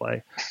wanted to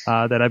play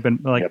that I've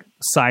been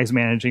size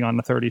managing on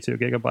the 32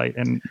 gigabyte,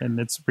 and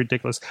it's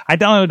ridiculous. I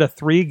downloaded a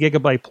 3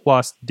 gigabyte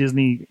plus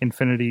Disney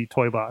Infinity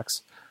toy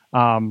box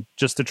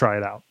just to try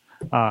it out.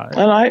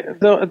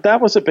 And that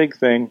was a big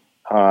thing.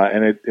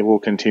 And it will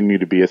continue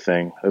to be a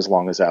thing as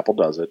long as Apple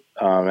does it.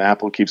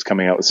 Apple keeps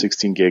coming out with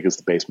 16 gig as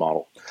the base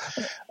model.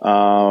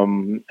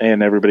 And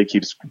everybody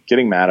keeps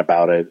getting mad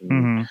about it.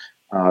 And,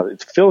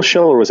 Phil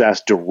Schiller was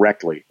asked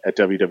directly at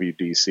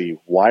WWDC,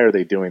 why are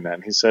they doing that?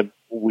 And he said,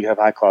 we have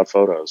iCloud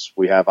Photos.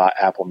 We have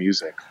Apple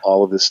Music.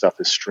 All of this stuff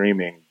is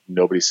streaming.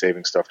 Nobody's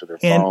saving stuff to their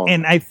phone.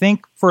 And I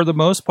think for the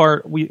most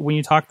part, when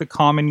you talk the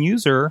common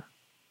user,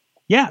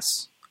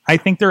 yes, I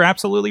think they're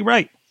absolutely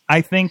right.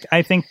 I think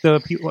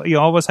the people,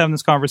 all of us having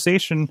this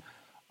conversation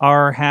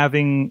are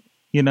having,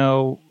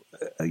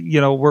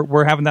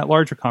 we're having that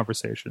larger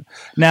conversation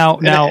now.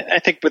 I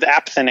think with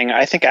app thinning,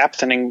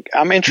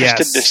 I'm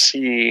interested to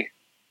see,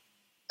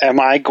 am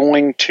I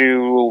going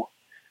to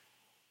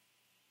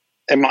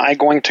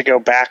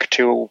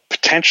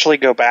potentially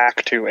go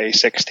back to a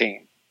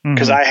 16?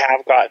 Because I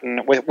have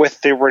gotten with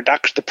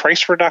the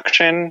price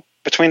reduction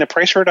between the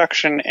price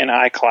reduction in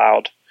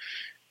iCloud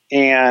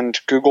and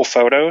Google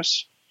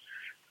Photos.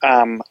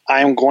 I'm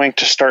going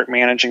to start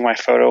managing my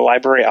photo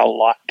library a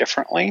lot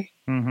differently.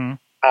 And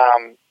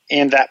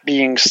that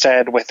being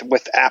said,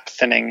 with app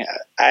thinning,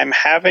 I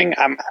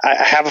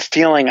have a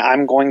feeling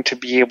I'm going to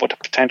be able to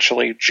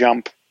potentially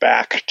jump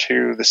back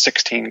to the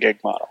 16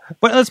 gig model.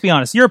 But let's be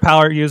honest, you're a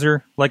power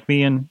user like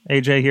me and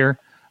AJ here.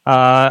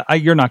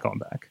 You're not going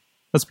back.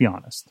 Let's be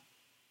honest.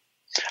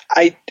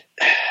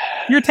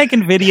 You're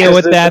taking video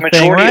with that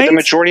thing, right? The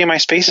majority of my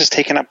space is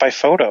taken up by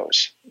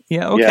photos.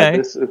 Yeah, okay.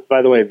 Yeah,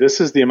 by the way,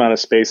 this is the amount of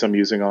space I'm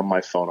using on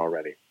my phone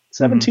already.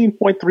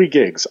 17.3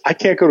 gigs. I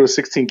can't go to a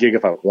 16 gig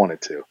if I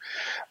wanted to.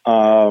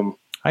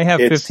 I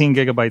have 15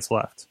 gigabytes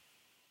left.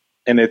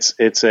 And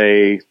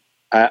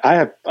I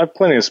have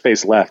plenty of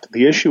space left.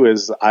 The issue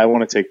is I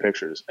want to take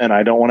pictures, and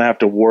I don't want to have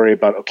to worry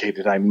about, okay,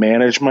 did I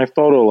manage my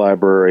photo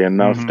library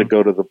enough to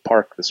go to the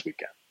park this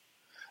weekend?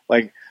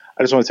 Like,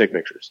 I just want to take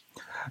pictures.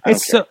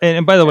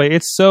 And by the way,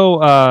 it's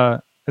so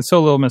a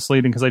little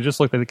misleading because I just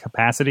looked at the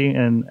capacity,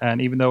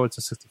 and even though it's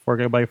a 64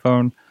 gigabyte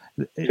phone,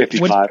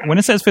 55. When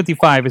it says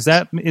 55,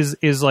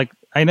 is like,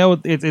 I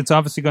know it's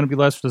obviously going to be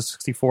less for the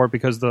 64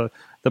 because the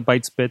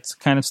bytes bits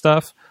kind of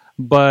stuff,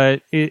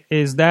 but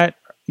is that,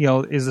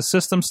 is the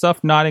system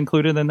stuff not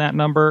included in that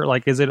number?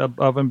 Like, is it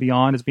above and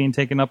beyond is being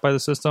taken up by the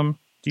system?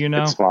 Do you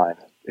know? It's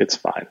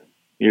fine.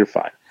 You're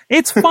fine.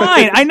 It's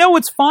fine. I know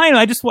it's fine.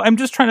 I'm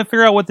just trying to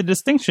figure out what the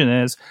distinction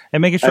is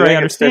and making sure I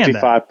understand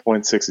that.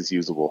 55.6 is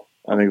usable.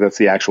 I think that's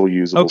the actual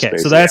usable space. Okay,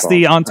 so that's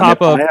the on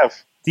top of I have,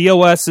 the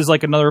OS is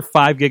like another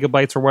 5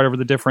 gigabytes or whatever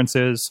the difference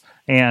is.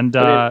 And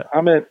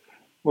I'm at,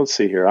 let's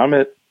see here. I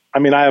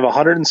have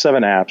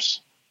 107 apps.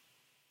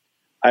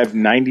 I have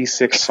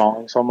 96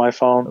 songs on my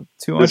phone.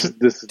 This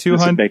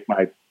would make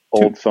my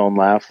old phone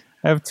laugh.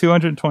 I have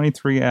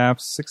 223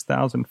 apps,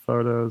 6,000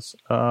 photos.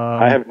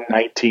 I have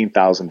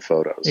 19,000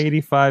 photos.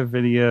 85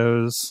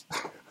 videos.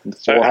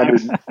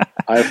 400.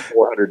 I have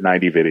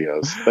 490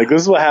 videos. Like,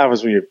 this is what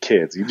happens when you have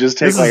kids. You just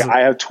take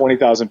I have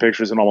 20,000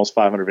 pictures and almost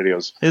 500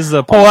 videos. This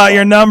is pull out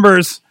your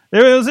numbers.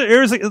 There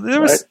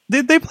was.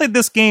 They played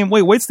this game.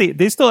 Wait,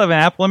 they still have an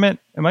app limit?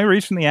 Am I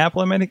reaching the app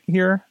limit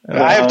here?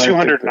 I have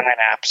 209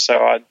 apps,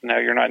 so no,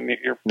 you're not.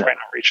 You're probably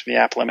not reaching the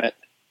app limit.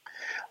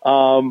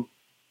 So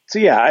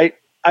yeah,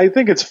 I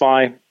think it's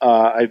fine.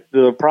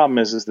 The problem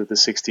is that the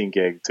 16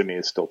 gig to me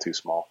is still too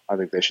small. I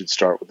think they should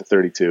start with the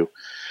 32.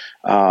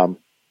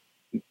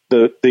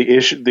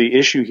 The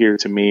issue here,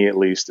 to me at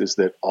least, is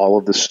that all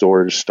of the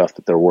storage stuff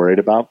that they're worried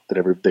about,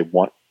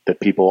 that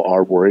people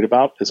are worried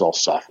about, is all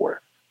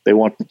software. They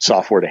want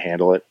software to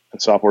handle it,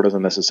 and software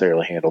doesn't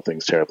necessarily handle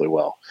things terribly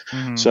well.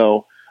 Mm-hmm.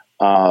 So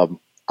I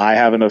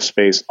have enough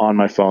space on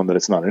my phone that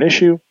it's not an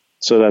issue.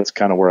 So that's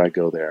kind of where I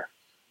go there.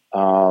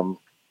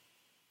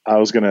 I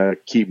was going to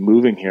keep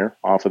moving here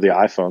off of the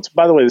iPhones.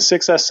 By the way, the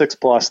 6S, 6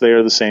 Plus, they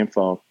are the same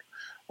phone.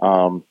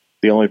 By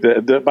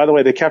the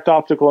way, they kept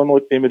optical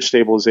image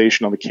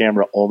stabilization on the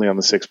camera only on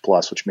the 6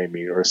 Plus, or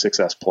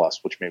 6S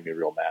Plus, which made me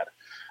real mad.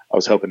 I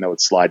was hoping that would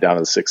slide down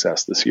to the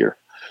 6S this year.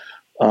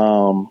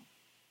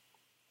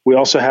 We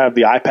also have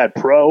the iPad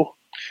Pro,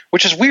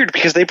 which is weird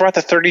because they brought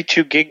the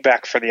 32 gig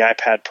back for the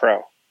iPad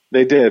Pro.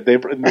 They did.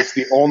 It's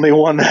the only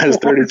one that has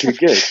 32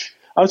 gigs.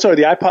 I'm sorry,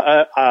 the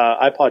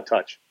iPod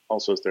Touch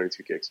also has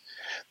 32 gigs.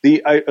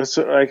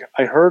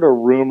 I heard a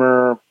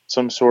rumor,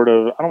 some sort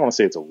of, I don't want to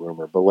say it's a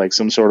rumor, but like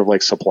some sort of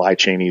like supply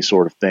chain-y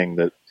sort of thing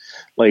that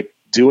like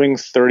doing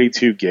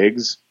 32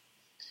 gigs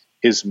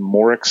is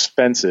more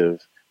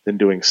expensive than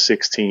doing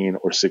 16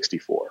 or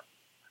 64.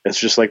 It's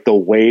just like the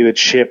way the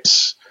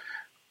chips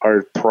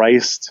are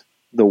priced,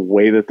 the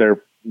way that they're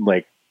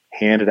like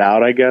handed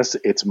out, I guess,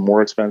 it's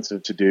more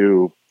expensive to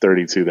do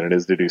 32 than it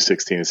is to do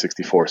 16 and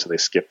 64. So they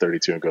skip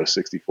 32 and go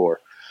 64.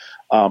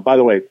 By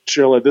the way,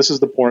 Shirley, this is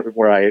the point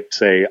where I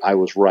say I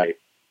was right.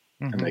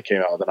 Mm-hmm. And they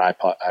came out with an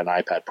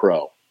iPad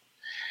Pro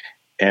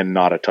and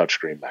not a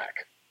touchscreen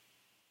Mac.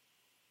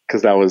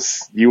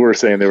 Because you were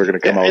saying they were going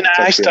to come out with a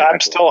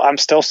touchscreen. I'm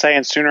still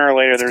saying sooner or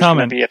later there's going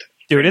to be a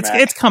dude.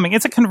 It's coming.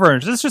 It's a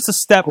convergence. It's just a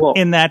step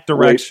in that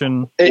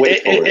direction.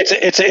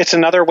 It's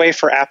another way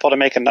for Apple to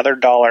make another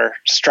dollar,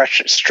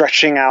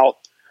 stretching out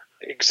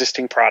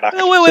existing products.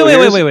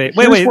 Wait.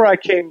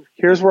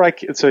 Here's where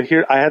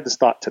I had this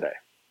thought today.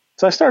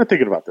 So I started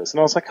thinking about this, and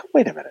I was like,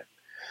 wait a minute.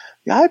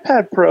 The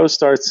iPad Pro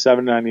starts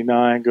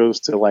 $799,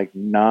 goes to like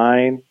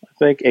 $9, I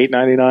think,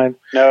 $899.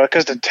 No, it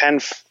goes to 10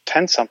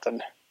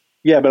 something.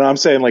 Yeah, but I'm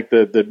saying like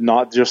the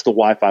not just the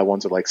Wi-Fi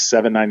ones are like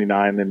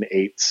 $799 and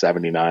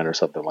 $879 or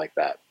something like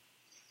that.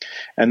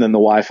 And then the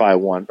Wi-Fi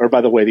one, or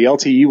by the way, the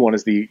LTE one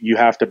is you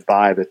have to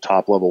buy the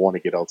top level one to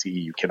get LTE.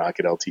 You cannot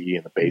get LTE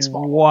in the base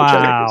model. Wow, which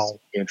I think is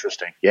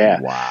interesting.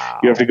 Yeah, wow.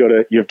 You have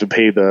to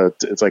pay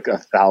it's like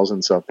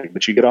 1,000 something,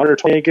 but you get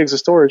 128 gigs of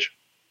storage,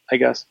 I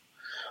guess.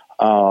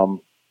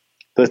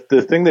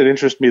 The thing that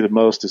interests me the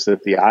most is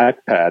that the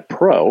iPad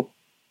Pro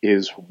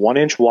is 1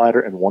 inch wider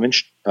and 1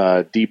 inch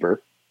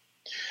deeper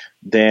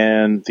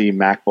than the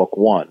MacBook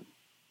One,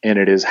 and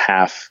it is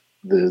half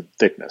the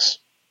thickness.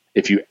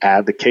 If you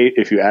add the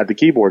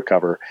keyboard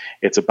cover,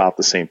 it's about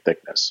the same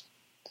thickness.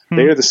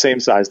 They are the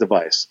same size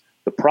device.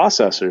 The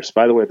processors,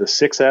 by the way, the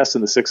 6S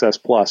and the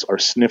 6S Plus are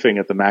sniffing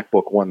at the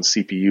MacBook One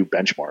CPU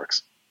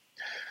benchmarks.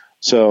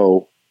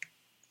 So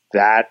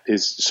that's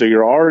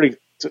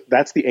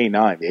the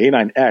A9. The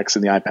A9X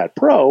and the iPad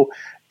Pro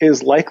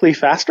is likely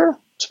faster.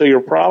 So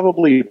you're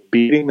probably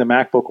beating the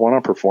MacBook One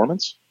on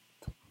performance.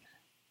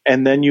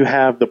 And then you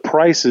have the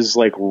prices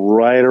like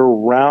right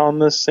around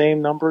the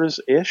same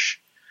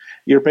numbers-ish.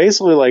 You're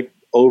basically like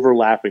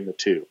overlapping the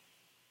two.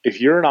 If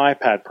you're an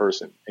iPad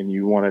person and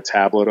you want a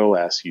tablet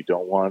OS, you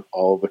don't want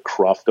all the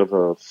cruft of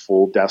a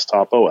full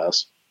desktop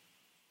OS,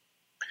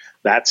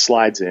 that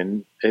slides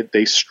in.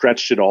 They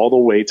stretched it all the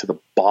way to the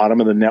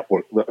bottom of the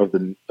network of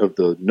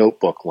the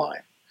notebook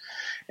line.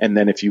 And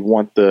then if you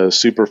want the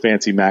super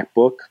fancy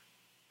MacBook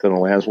that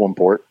only has one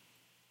port,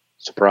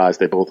 surprise,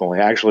 they both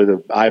actually the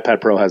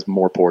iPad Pro has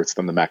more ports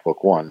than the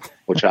MacBook One,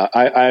 which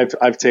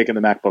I've taken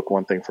the MacBook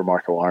One thing from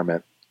Marco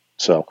Arment.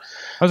 So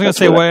I was going to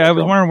say, I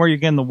was wondering where you're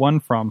getting the one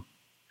from.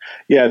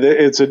 Yeah,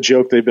 it's a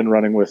joke they've been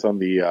running with on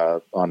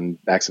the on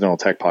Accidental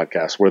Tech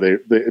podcast, where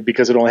they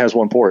because it only has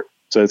one port,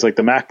 so it's like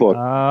the MacBook,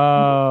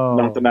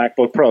 not the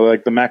MacBook Pro.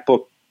 Like the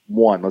MacBook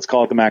One. Let's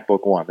call it the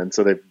MacBook One. And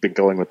so they've been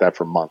going with that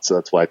for months. So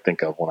that's what I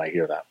think of when I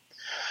hear that.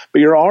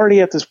 But you're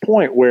already at this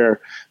point where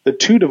the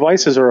two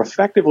devices are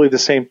effectively the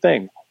same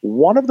thing.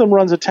 One of them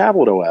runs a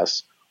tablet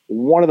OS.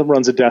 One of them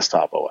runs a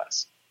desktop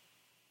OS.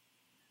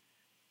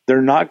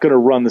 They're not going to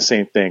run the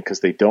same thing because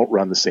they don't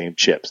run the same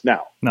chips.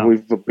 Now,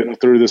 we've been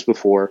through this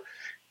before.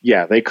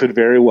 Yeah, they could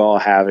very well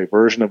have a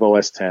version of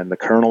OS X. The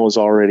kernel is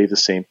already the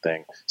same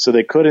thing. So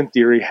they could, in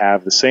theory,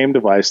 have the same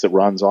device that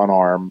runs on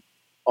ARM.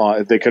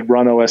 They could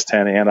run OS X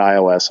and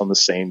iOS on the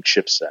same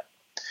chipset.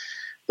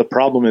 The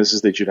problem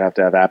is that you'd have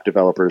to have app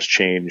developers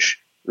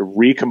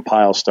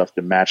recompile stuff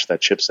to match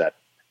that chipset.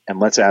 And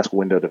let's ask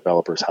Windows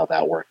developers how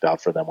that worked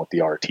out for them with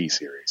the RT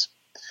series.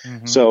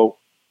 Mm-hmm. So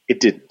it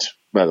didn't,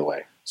 by the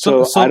way.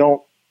 So I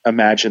don't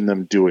imagine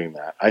them doing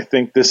that. I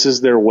think this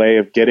is their way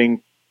of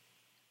getting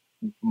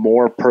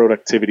more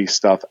productivity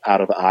stuff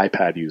out of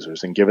iPad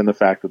users. And given the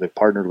fact that they've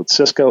partnered with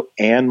Cisco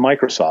and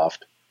Microsoft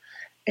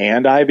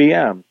and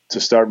IBM to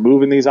start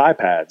moving these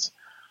iPads,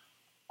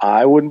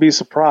 I wouldn't be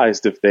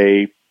surprised if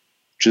they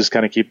just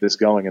kind of keep this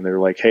going and they're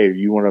like, hey,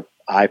 you want an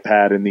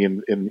iPad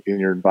in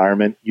your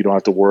environment? You don't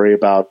have to worry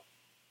about,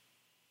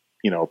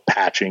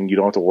 patching. You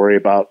don't have to worry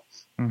about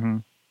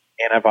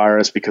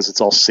antivirus because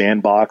it's all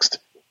sandboxed.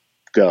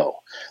 Go.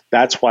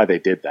 That's why they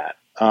did that.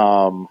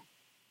 I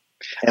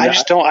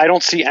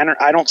don't see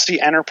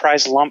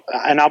enterprise lump,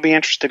 and I'll be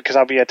interested because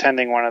I'll be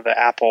attending one of the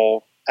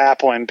Apple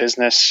and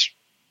business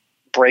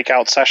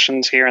breakout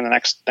sessions here in the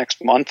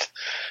next month.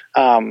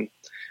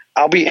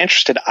 I'll be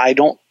interested. I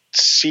don't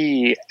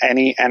see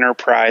any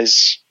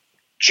enterprise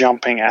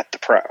jumping at the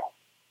Pro.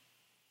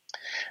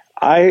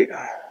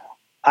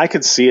 I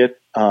could see it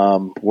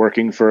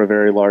working for a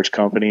very large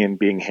company and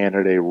being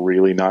handed a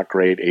really not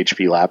great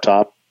HP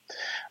laptop.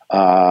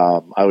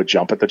 I would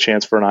jump at the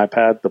chance for an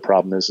iPad. The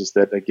problem is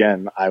that,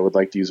 again, I would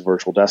like to use a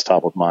virtual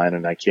desktop with mine,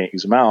 and I can't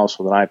use a mouse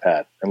with an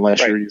iPad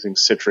unless you're using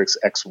Citrix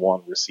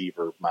X1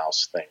 receiver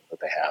mouse thing that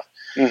they have.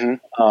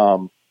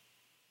 Mm-hmm.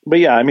 But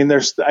yeah, I mean,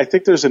 I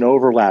think there's an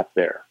overlap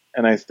there,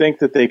 and I think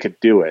that they could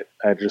do it.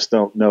 I just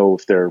don't know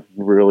if they're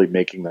really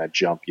making that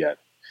jump yet.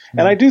 Mm-hmm.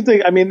 And I do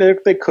think,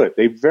 they could.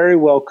 They very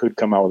well could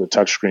come out with a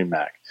touchscreen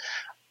Mac.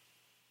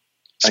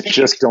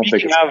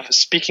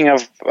 Speaking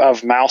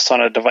of mouse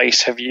on a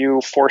device, have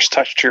you force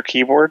touched your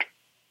keyboard?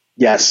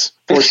 Yes,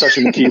 force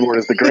touching the keyboard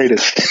is the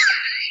greatest.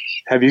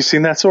 Have you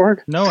seen that,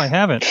 Sorg? No, I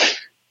haven't.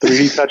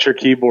 3D touch your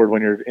keyboard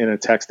when you're in a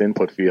text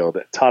input field.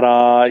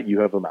 Ta-da! You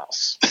have a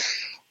mouse.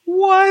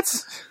 What?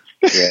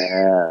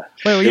 Yeah.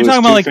 Wait, were you talking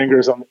about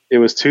fingers it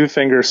was 2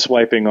 fingers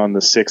swiping on the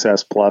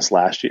 6S Plus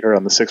last year, or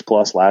on the 6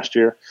 Plus last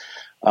year.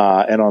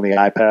 And on the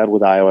iPad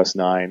with iOS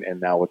 9,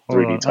 and now with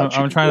 3D Touch.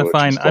 I'm trying to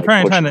find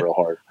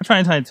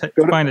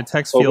a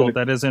text field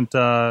that isn't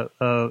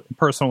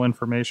personal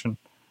information.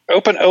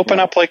 Open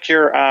up like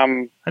your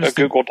a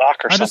Google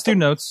Doc or something.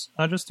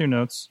 I'll just do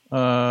notes.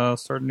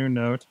 Start a new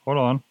note. Hold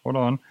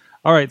on.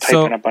 All right.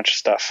 Type in a bunch of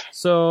stuff.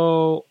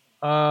 So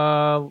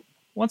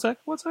one sec.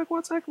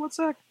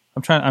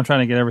 I'm trying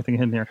to get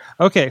everything in here.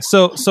 Okay.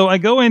 So I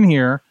go in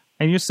here.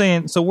 And you're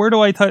saying, so where do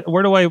I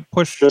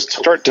push? Just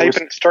start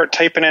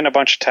typing in a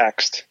bunch of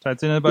text.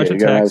 Type in a bunch of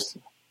text.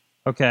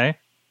 Okay.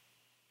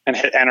 And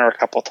hit enter a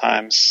couple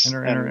times.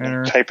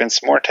 Enter. Type in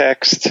some more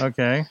text.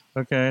 Okay.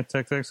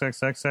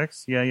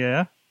 Text.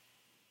 Yeah.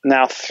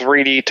 Now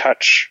 3D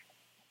touch.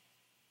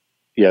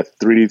 Yeah,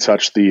 3D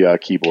touch the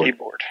keyboard.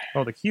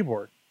 Oh, the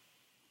keyboard.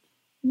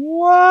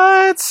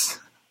 What?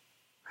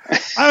 I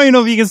don't even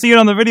know if you can see it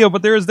on the video,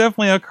 but there is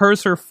definitely a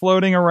cursor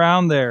floating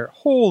around there.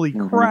 Holy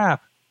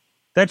crap.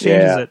 That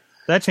changes it.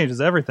 That changes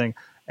everything.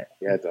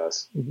 Yeah, it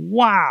does.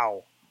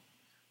 Wow.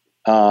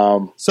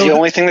 So the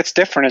only thing that's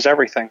different is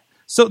everything.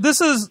 So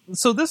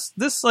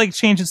this like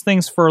changes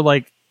things for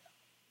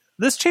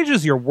this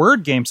changes your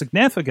word game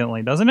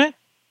significantly, doesn't it?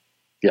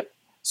 Yep.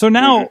 So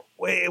now,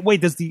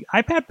 wait, does the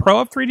iPad Pro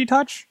have 3D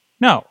touch?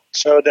 No.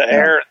 So the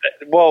Air,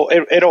 it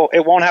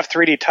won't have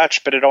 3D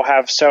touch, but it'll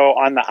have, so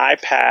on the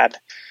iPad,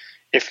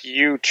 if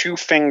you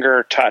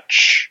 2-finger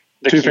touch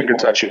the keyboard, 2-finger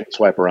touch, you can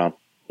swipe around.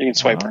 You can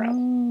swipe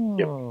around.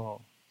 Yep.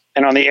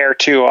 And on the Air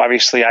 2,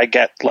 obviously, I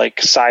get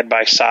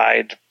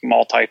side-by-side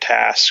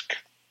multitask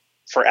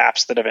for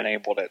apps that have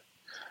enabled it.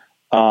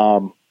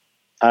 I'm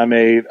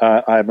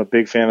a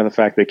big fan of the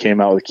fact they came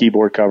out with a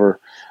keyboard cover.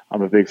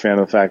 I'm a big fan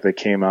of the fact they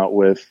came out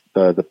with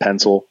the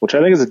pencil, which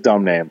I think is a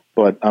dumb name,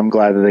 but I'm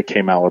glad that they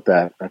came out with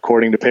that.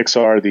 According to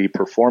Pixar, the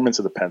performance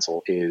of the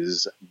pencil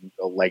is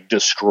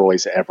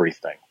destroys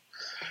everything.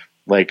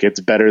 It's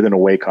better than a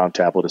Wacom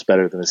tablet. It's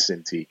better than a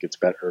Cintiq. It's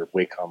better.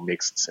 Wacom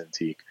makes the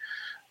Cintiq.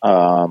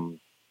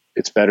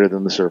 It's better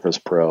than the Surface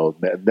Pro.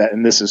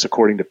 And this is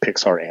according to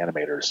Pixar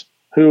animators,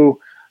 who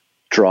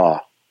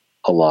draw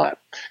a lot.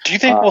 Do you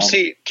think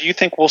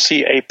we'll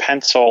see a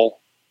pencil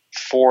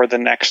for the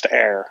next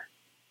Air?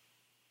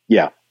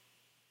 Yeah.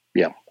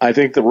 I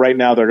think that right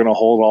now they're going to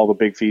hold all the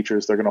big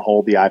features. They're going to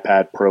hold the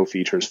iPad Pro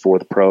features for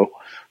the Pro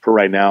for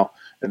right now.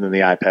 and then the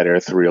iPad Air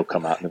 3 will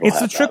come out. And It's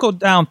the trickle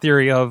down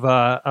theory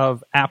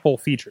of Apple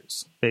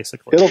features,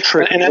 basically. It'll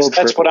trickle.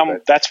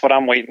 And that's what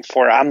I'm waiting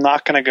for. I'm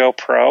not going to go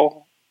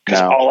Pro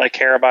because all I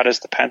care about is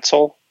the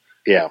Pencil.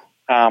 Yeah.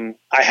 I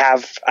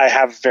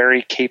have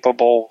very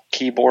capable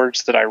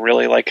keyboards that I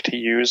really like to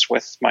use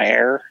with my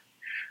Air,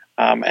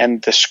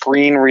 and the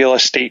screen real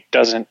estate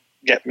doesn't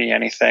get me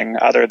anything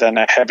other than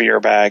a heavier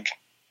bag.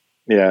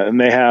 Yeah,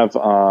 and they have.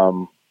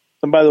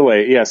 And by the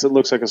way, yes, it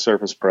looks like a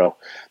Surface Pro.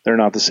 They're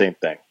not the same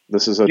thing.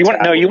 This is you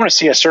want to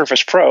see a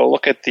Surface Pro?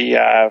 Look at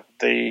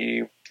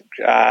the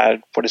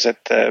what is it,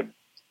 the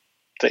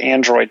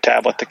Android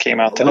tablet that came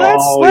out today.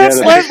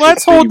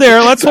 Let's hold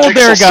there. Let's hold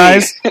there,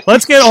 guys.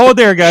 Let's get hold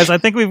there, guys. I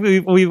think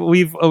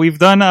we've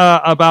done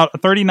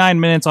about 39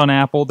 minutes on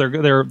Apple.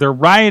 They're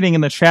rioting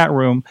in the chat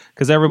room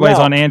because everybody's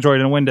on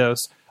Android and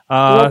Windows.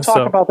 We'll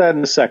talk about that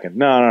in a second.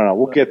 No.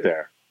 We'll get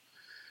there.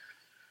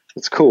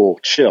 It's cool.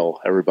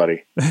 Chill,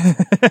 everybody.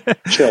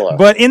 Chill out.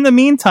 But in the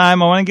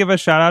meantime, I want to give a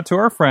shout out to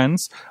our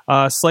friends,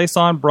 Slice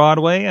on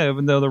Broadway.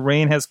 Even though the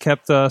rain has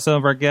kept some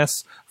of our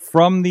guests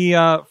from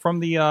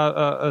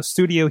the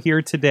studio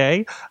here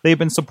today, they've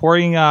been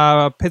supporting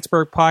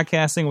Pittsburgh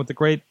podcasting with the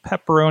great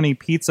pepperoni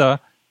pizza.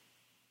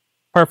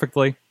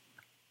 Perfectly.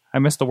 I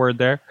missed a word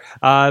there.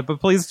 But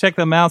please check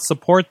them out.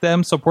 Support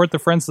them. Support the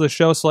friends of the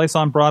show,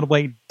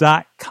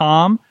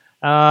 sliceonbroadway.com.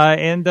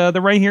 And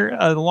they're right here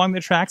along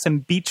the tracks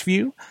in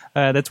Beachview.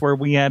 That's where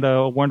we had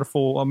a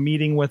wonderful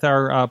meeting with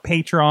our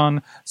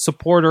Patreon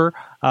supporter.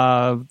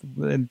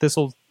 And this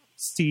will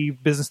see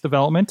business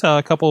development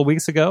a couple of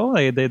weeks ago.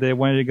 They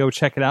wanted to go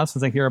check it out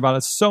since they hear about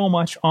it so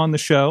much on the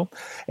show.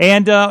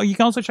 And you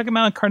can also check them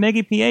out at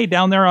Carnegie, PA,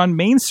 down there on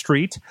Main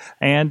Street.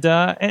 And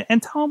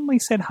tell them we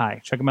said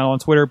hi. Check them out on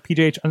Twitter,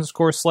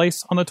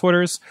 PJH_Slice on the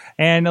Twitters.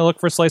 And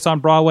look for Slice on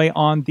Broadway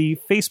on the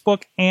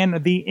Facebook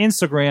and the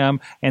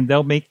Instagram. And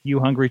they'll make you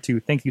hungry too.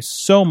 Thank you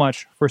so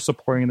much for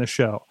supporting the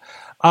show.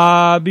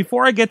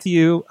 Before I get to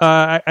you,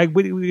 I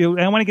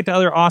want to get to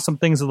other awesome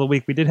things of the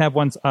week. We did have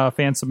one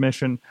fan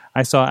submission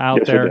I saw out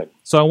there.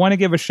 So I want to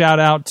give a shout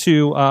out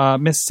to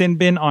Miss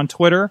Sinbin on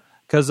Twitter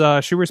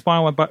because she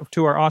responded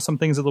to our awesome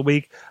things of the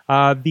week.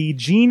 The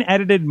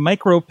gene-edited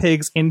micro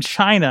pigs in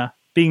China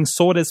being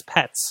sold as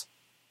pets.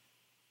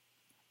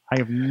 I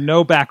have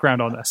no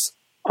background on this.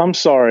 I'm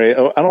sorry.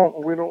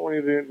 We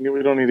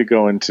don't need to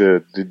go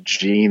into the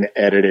gene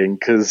editing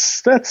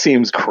because that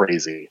seems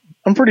crazy.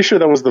 I'm pretty sure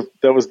that was the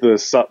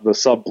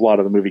subplot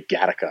of the movie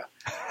Gattaca.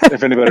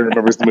 If anybody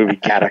remembers the movie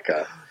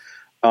Gattaca.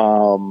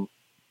 I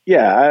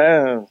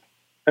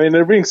mean,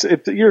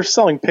 you're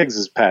selling pigs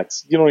as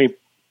pets. You don't eat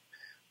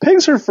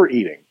pigs are for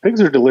eating.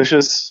 Pigs are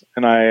delicious,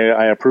 and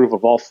I approve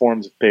of all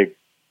forms of pig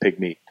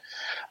meat.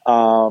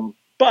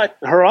 But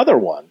her other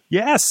one,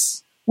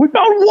 yes, we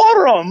found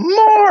water on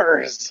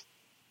Mars.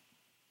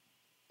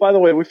 By the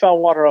way, we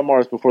found water on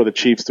Mars before the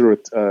Chiefs threw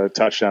a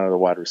touchdown to the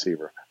wide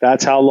receiver.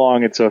 That's how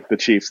long it took the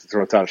Chiefs to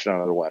throw a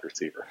touchdown to the wide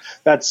receiver.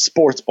 That's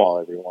sports ball,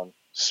 everyone.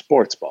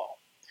 Sports ball.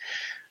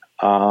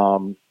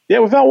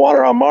 We found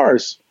water on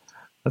Mars.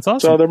 That's awesome.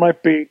 So there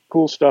might be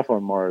cool stuff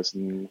on Mars,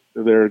 and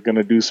they're going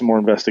to do some more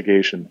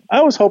investigation.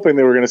 I was hoping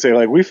they were going to say,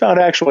 we found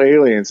actual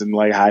aliens and,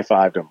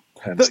 high-fived them.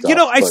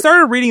 I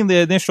started reading the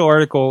initial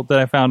article that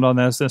I found on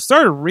this, and I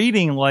started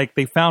reading,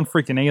 they found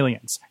freaking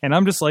aliens. And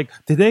I'm just like,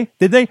 did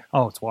they?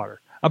 Oh, it's water.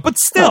 But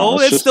still,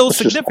 it's still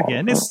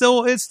significant.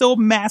 It's still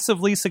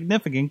massively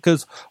significant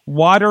because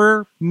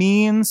water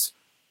means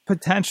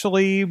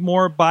potentially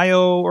more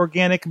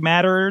bioorganic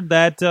matter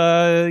that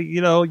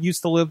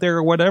used to live there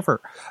or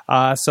whatever.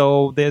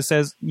 So this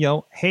says,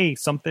 hey,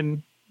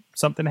 something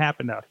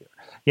happened out here,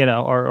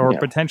 or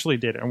potentially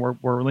did, and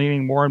we're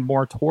leaning more and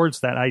more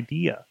towards that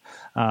idea.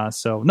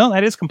 So no,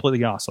 that is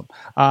completely awesome.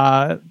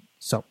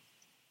 So,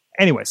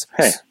 anyways,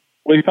 hey.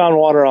 We found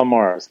water on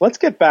Mars. Let's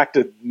get back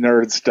to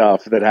nerd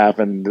stuff that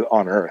happened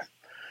on Earth.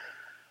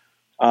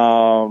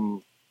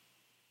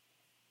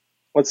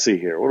 Let's see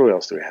here. What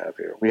else do we have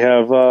here? We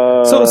have.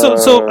 Let's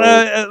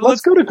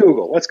go to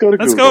Google. Let's go.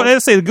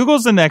 Let's say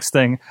Google's the next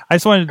thing. I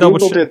just wanted to double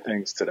check. Google did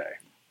things today.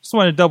 Just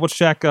wanted to double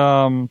check. Just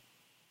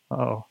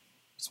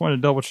wanted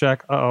to double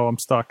check. I'm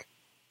stuck.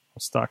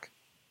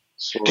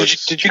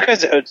 Did you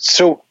guys?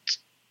 So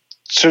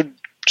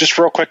just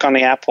real quick on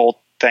the Apple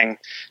thing.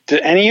 Did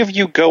any of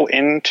you go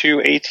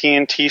into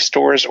AT&T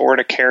stores or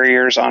to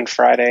carriers on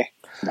Friday?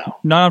 No.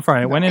 Not on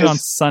Friday. I went in on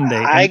Sunday.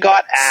 I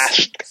got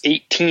asked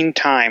 18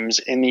 times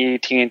in the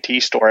AT&T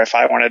store if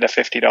I wanted a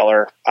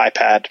 $50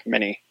 iPad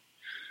mini.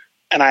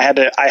 And I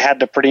had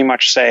to pretty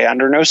much say,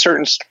 under no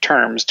certain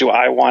terms do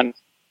I want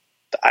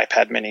the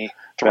iPad mini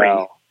 3.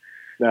 No.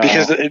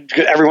 Because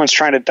everyone's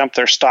trying to dump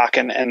their stock,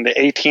 and the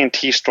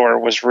AT&T store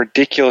was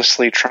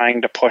ridiculously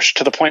trying to push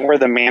to the point where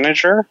the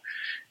manager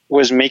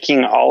was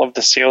making all of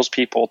the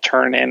salespeople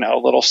turn in a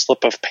little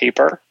slip of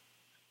paper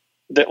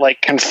that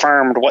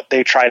confirmed what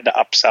they tried to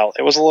upsell.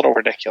 It was a little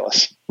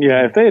ridiculous.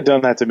 Yeah, if they had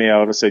done that to me, I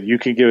would have said, you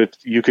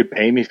could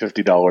pay me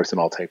 $50 and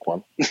I'll take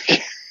one.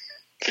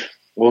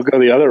 We'll go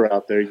the other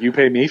route there. You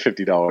pay me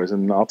 $50,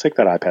 and I'll take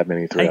that iPad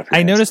Mini 3.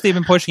 I noticed they've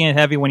been pushing it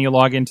heavy when you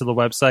log into the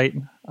website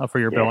for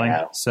your billing.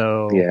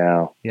 So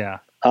yeah.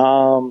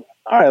 All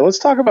right, let's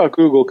talk about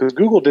Google, because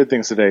Google did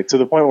things today to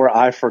the point where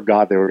I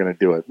forgot they were going to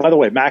do it. By the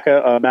way, Mac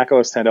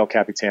OS X El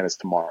Capitan is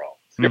tomorrow.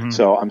 Mhm.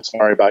 So I'm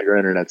sorry about your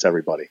internets,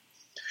 everybody.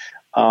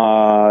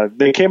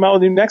 They came out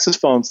with new Nexus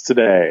phones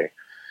today.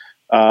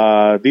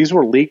 These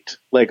were leaked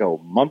like a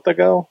month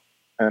ago,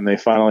 and they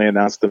finally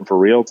announced them for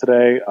real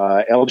today.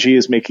 LG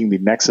is making the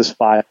Nexus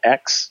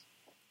 5X.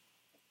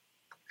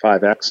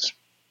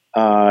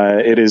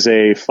 It is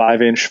a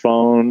 5-inch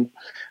phone.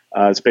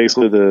 It's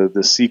basically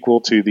the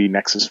sequel to the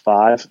Nexus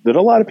 5 that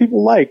a lot of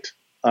people liked.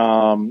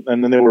 And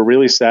then they were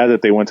really sad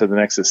that they went to the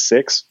Nexus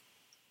 6.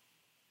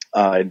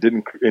 It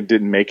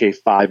didn't make a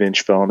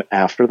 5-inch phone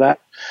after that.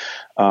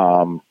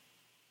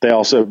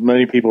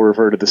 Many people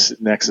refer to the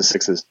Nexus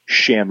 6 as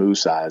Shamu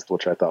sized,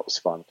 which I thought was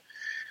fun.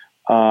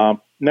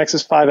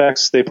 Nexus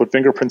 5X, they put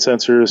fingerprint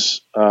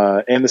sensors,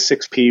 and the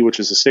 6P, which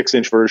is a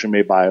 6-inch version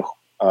made by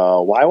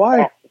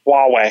Huawei.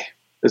 Huawei.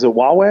 Is it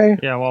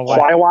Huawei? Yeah,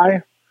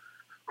 Huawei.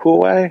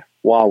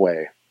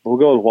 Huawei. We'll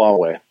go with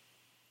Huawei.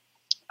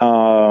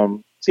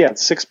 So yeah,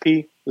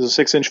 6P is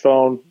a 6-inch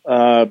phone.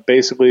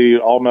 Basically,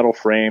 all metal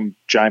frame,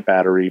 giant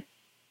battery.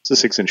 It's a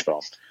 6-inch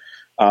phone.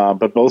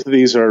 But both of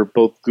these are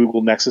both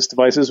Google Nexus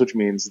devices, which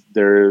means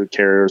their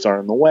carriers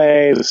aren't in the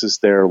way. This is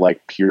their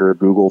like pure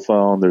Google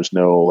phone. There's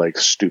no like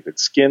stupid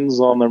skins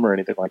on them or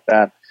anything like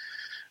that.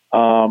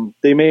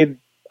 They made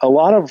a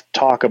lot of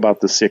talk about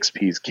the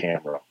 6P's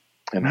camera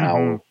and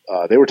how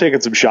they were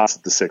taking some shots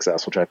at the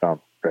 6S, which I found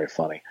very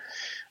funny.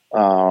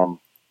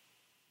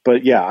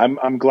 But yeah,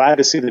 I'm glad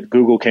to see that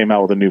Google came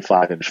out with a new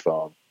 5-inch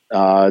phone.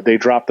 They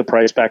dropped the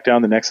price back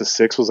down. The Nexus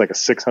 6 was like a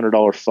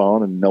 $600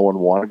 phone, and no one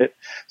wanted it,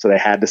 so they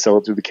had to sell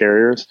it through the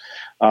carriers.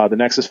 The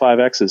Nexus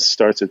 5X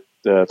starts at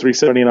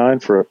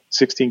 $379 for a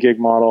 16 gig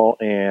model,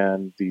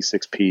 and the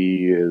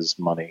 6P is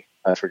money.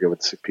 I forget what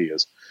the 6P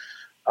is.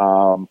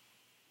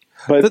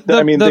 But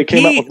they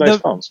came out with nice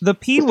phones. The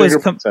P was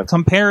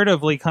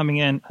comparatively coming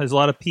in. There's a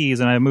lot of Ps,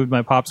 and I moved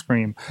my pop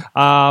screen.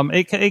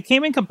 It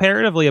came in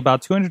comparatively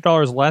about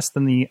 $200 less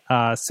than the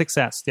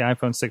 6S, the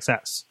iPhone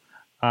 6S.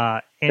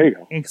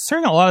 And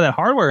considering a lot of that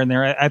hardware in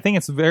there, I think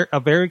it's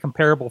a very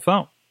comparable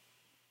phone.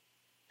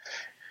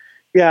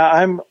 Yeah,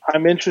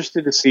 I'm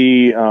interested to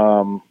see.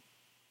 And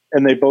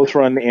they both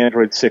run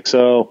Android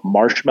 6.0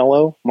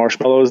 Marshmallow.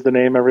 Marshmallow is the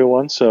name,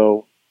 everyone.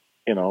 So,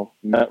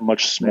 not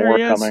much more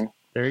coming.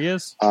 There he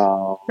is. He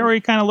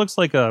already kind of looks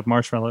like a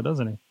marshmallow,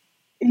 doesn't he?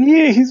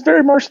 Yeah, he's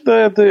very much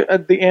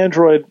the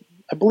Android.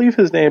 I believe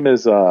his name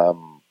is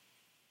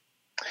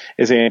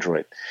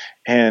Android,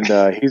 and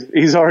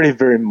he's already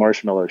very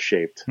marshmallow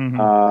shaped.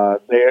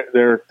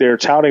 Mm-hmm. They're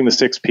touting the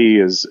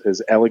 6P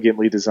as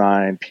elegantly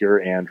designed,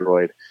 pure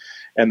Android,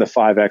 and the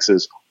 5X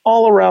is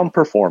all around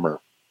performer.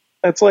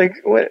 It's like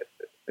what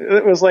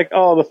it was like.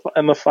 Oh,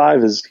 the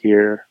 5 is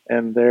here,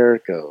 and there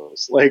it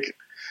goes. Like.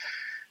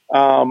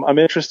 I'm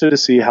interested to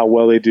see how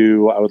well they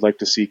do. I would like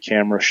to see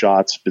camera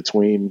shots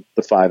between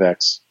the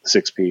 5X,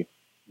 the 6P,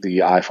 the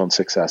iPhone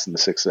 6S, and the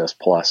 6S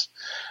Plus.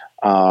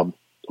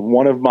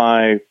 One of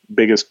my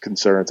biggest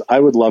concerns, I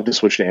would love to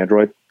switch to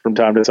Android from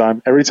time to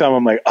time. Every time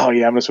I'm like, oh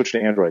yeah, I'm going to switch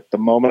to Android. The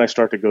moment I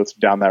start to go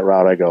down that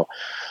route, I go,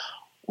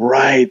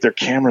 right, their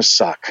cameras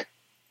suck.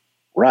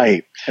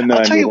 Right. And then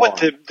I'll tell you what,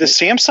 the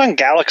Samsung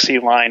Galaxy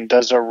line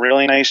does a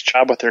really nice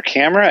job with their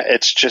camera.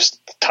 It's just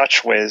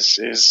TouchWiz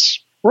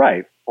is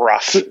right.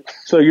 Rough.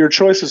 So your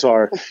choices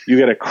are you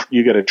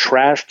get a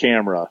trash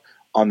camera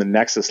on the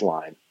Nexus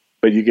line,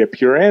 but you get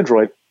pure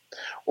Android,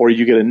 or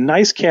you get a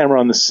nice camera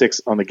on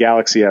the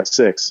Galaxy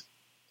S6,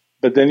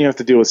 but then you have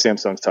to deal with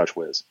Samsung's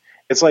TouchWiz.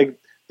 It's like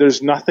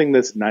there's nothing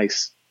that's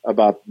nice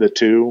about the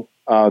two.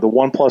 The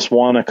OnePlus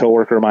One, a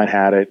coworker of mine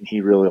had it, and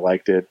he really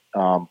liked it,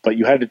 but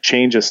you had to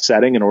change a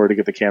setting in order to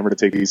get the camera to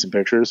take decent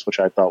pictures, which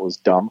I thought was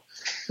dumb.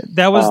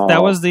 That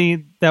was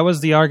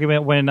the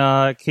argument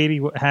when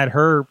Katie had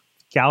her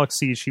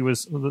Galaxy. She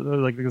was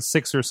like a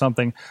 6 or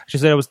something. She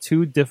said it was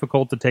too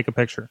difficult to take a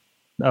picture.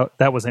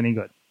 That was any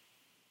good.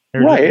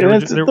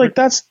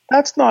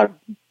 That's not.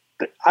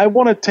 I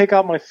want to take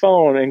out my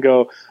phone and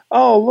go,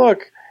 oh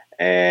look,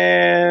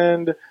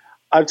 and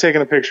I've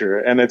taken a picture,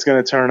 and it's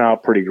going to turn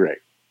out pretty great.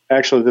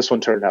 Actually, this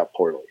one turned out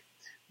poorly,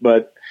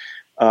 but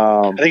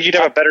I think you'd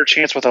have a better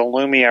chance with a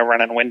Lumia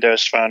running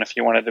Windows Phone if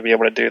you wanted to be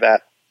able to do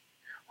that.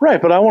 Right,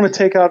 but I want to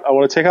take out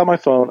my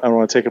phone, I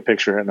want to take a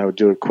picture, and I would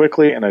do it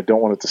quickly, and I don't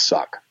want it to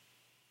suck.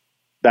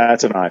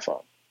 That's an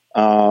iPhone.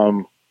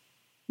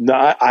 No,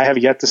 I have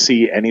yet to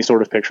see any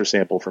sort of picture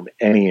sample from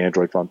any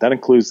Android phone. That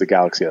includes the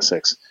Galaxy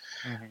S6.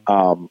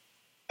 Mm-hmm.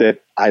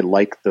 That I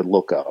like the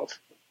look of.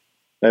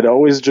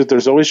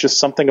 There's always just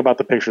something about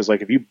the pictures.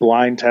 Like if you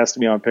blind test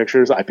me on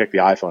pictures, I pick the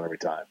iPhone every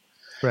time.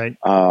 Right.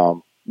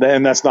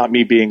 And that's not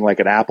me being like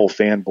an Apple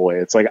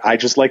fanboy. It's like I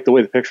just like the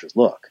way the pictures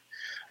look.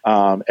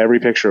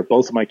 Every picture of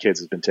both of my kids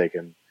has been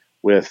taken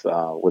with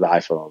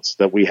iPhones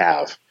that we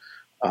have.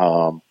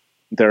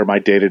 They're my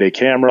day-to-day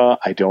camera.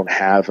 I don't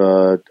have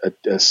a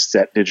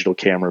set digital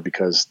camera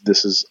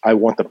because I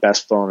want the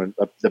best phone and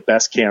the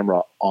best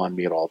camera on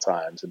me at all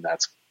times, and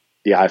that's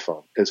the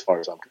iPhone as far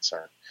as I'm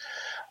concerned.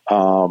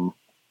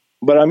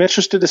 But I'm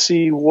interested to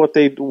see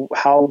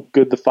how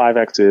good the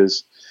 5X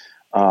is.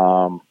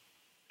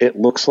 It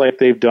looks like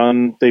they've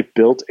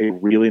built a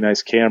really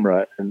nice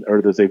camera,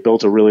 or that they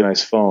built a really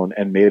nice phone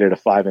and made it a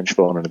 5-inch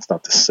phone, and it's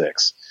not the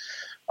 6.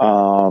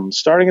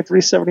 Starting at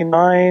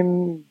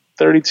 $379,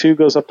 32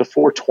 goes up to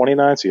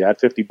 $429, so you add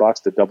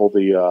 $50 to double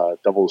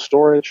the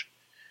storage.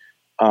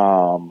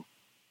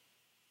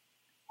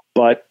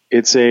 But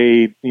it's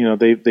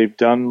they've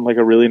done like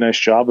a really nice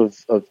job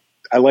of.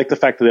 I like the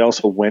fact that they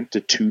also went to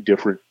two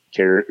different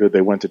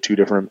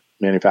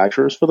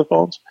manufacturers for the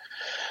phones.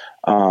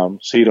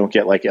 So you don't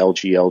get like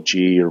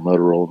LG or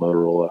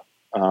Motorola.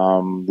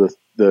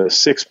 The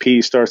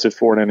 6P starts at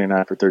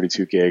 $499 for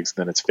 32 gigs.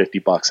 Then it's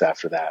 $50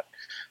 after that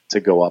to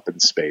go up in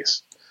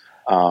space.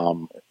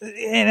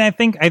 And I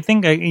think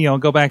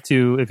go back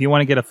to, if you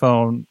want to get a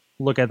phone,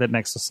 look at the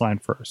Nexus line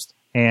first.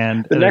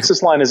 And the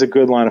Nexus line is a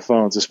good line of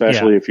phones,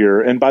 especially if you're.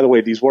 And by the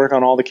way, these work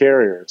on all the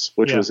carriers,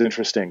 which was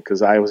interesting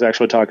because I was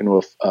actually talking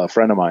to a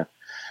friend of mine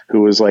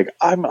who was like,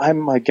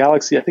 "I'm my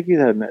Galaxy. I think he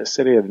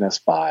said he had an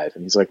S5,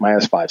 and he's like, my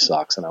S5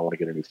 sucks, and I want to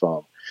get a new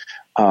phone."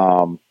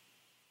 And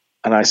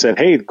I said,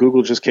 "Hey,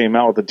 Google just came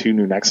out with the 2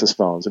 new Nexus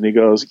phones," and he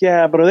goes,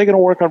 "Yeah, but are they going to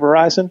work on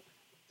Verizon?"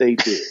 They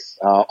do.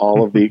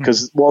 All of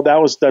because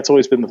that's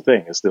always been the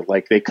thing, is that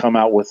like they come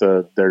out with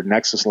their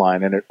Nexus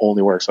line and it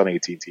only works on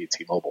AT&T and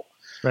T-Mobile.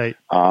 Right.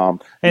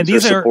 And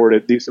these support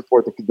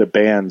the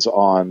bands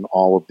on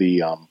all of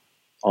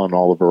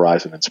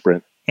Verizon and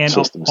Sprint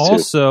systems and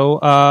also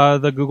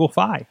the Google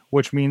Fi,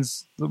 which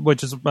is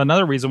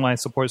another reason why I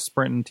support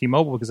Sprint and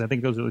T-Mobile, because I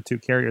think those are the two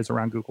carriers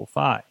around Google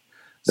Fi.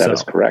 That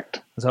is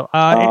correct. So,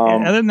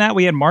 other than that,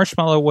 we had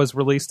Marshmallow was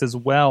released as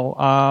well.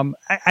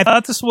 I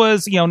thought this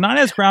was, not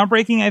as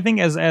groundbreaking, I think,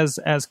 as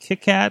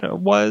KitKat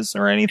was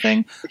or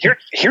anything.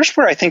 Here's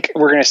where I think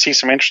we're going to see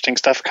some interesting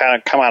stuff kind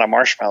of come out of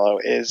Marshmallow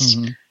is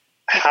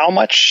how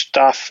much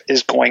stuff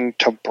is going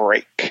to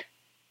break.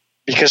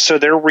 Because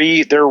they're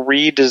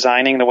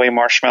redesigning the way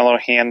Marshmallow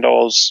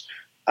handles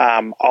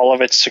all of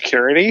its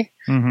security,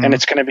 and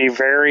it's going to be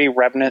very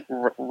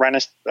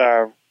reminiscent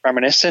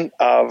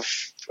of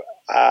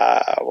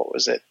what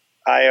was it,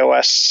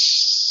 iOS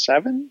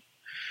 7?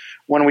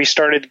 When we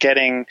started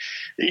getting,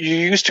 you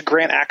used to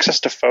grant access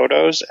to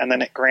photos, and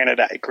then it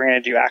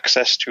granted you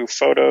access to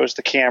photos,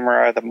 the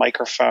camera, the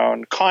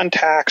microphone,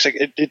 contacts.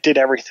 It did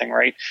everything,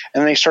 right?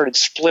 And then they started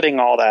splitting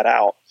all that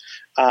out.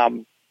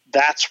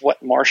 That's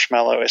what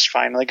Marshmallow is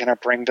finally going to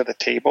bring to the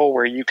table,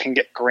 where you can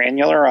get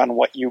granular on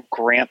what you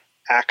grant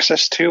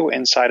access to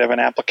inside of an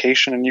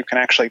application, and you can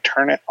actually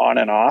turn it on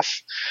and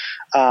off.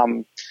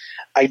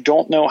 I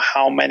don't know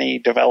how many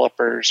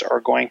developers are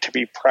going to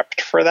be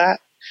prepped for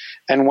that.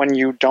 And when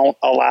you don't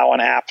allow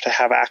an app to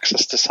have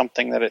access to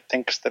something that it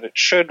thinks that it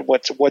should,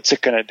 what's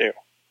it going to do?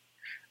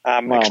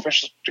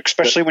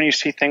 Especially when you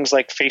see things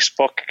like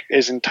Facebook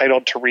is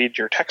entitled to read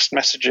your text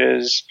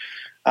messages,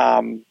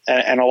 and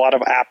a lot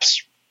of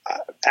apps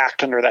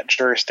act under that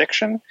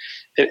jurisdiction.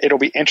 It'll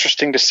be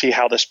interesting to see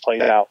how this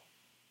plays out.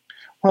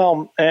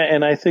 Well,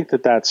 and I think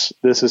this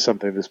is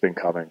something that's been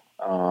coming,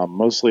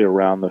 mostly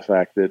around the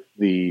fact that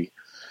the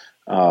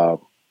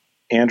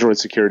Android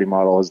security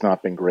model has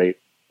not been great.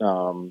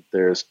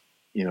 There's,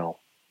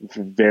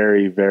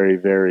 very, very,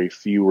 very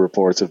few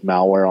reports of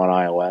malware on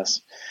iOS,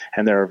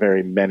 and there are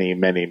very many,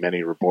 many,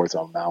 many reports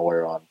on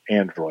malware on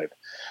Android.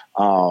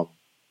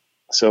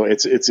 So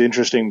it's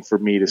interesting for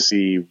me to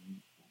see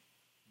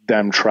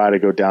them try to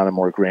go down a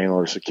more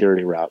granular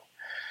security route.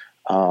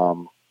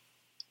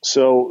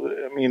 So,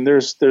 I mean,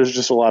 there's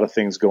just a lot of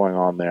things going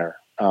on there.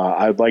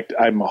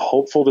 I'm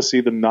hopeful to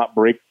see them not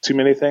break too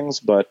many things,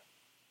 but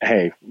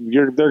hey,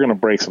 they're going to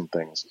break some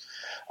things.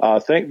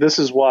 This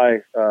is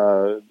why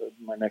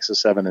my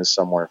Nexus 7 is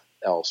somewhere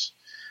else.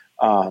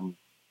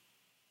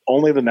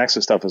 Only the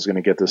Nexus stuff is going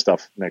to get this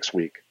stuff next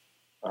week.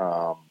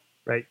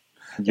 Right.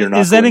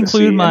 Does that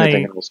include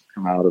anything else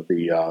come out of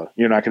the?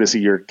 You're not going to see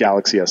your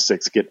Galaxy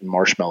S6 getting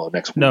Marshmallow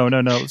next week. No.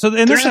 So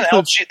there's an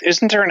LG.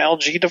 Isn't there an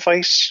LG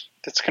device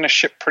that's going to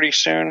ship pretty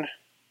soon?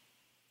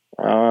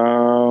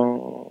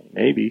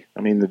 Maybe.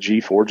 I mean, the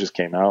G4 just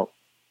came out.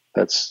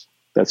 That's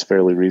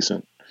fairly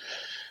recent.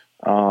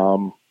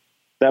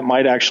 That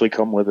might actually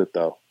come with it,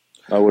 though.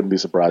 I wouldn't be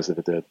surprised if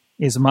it did.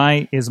 Is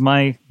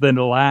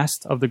the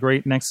last of the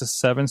great Nexus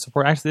 7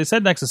 support? Actually, they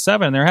said Nexus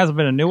 7, and there hasn't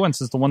been a new one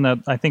since the one that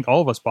I think all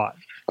of us bought.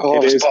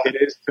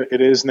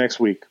 It is next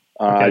week.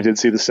 Okay. I did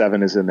see the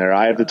 7 is in there.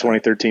 I have the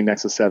 2013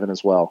 Nexus 7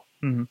 as well.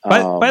 Mm-hmm.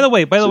 By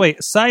the way,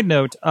 side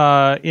note,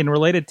 in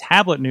related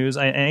tablet news,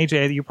 and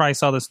AJ, you probably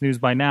saw this news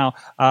by now,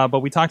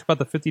 but we talked about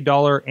the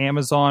 $50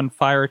 Amazon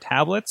Fire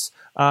tablets.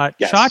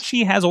 Yes.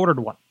 Chachi has ordered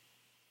one.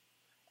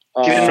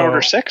 You didn't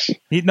order 6?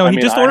 He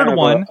just ordered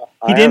one.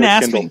 He didn't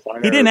ask me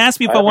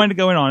if I wanted to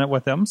go in on it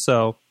with him.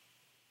 So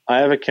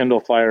I have a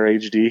Kindle Fire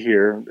HD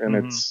here,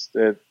 and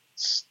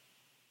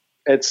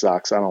it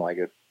sucks. I don't like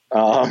it.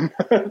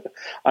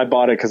 I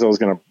bought it because I was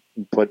going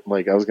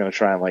to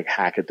try and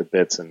hack it to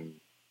bits, and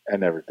I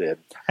never did.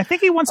 I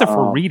think he wants it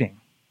for reading.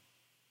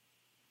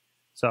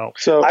 So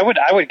I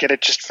would get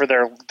it just for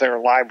their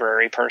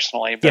library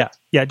personally. But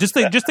yeah, just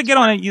to get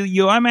on it,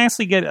 you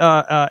automatically get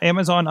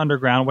Amazon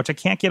Underground, which I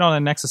can't get on a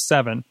Nexus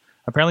 7.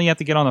 Apparently, you have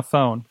to get on the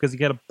phone because you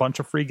get a bunch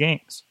of free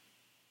games.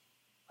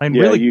 And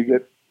yeah, really, you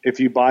get, if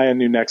you buy a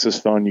new Nexus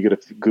phone, you get a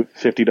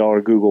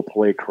 $50 Google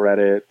Play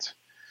credit.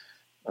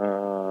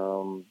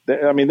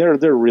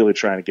 They're really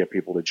trying to get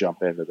people to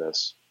jump into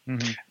this.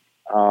 Mm-hmm.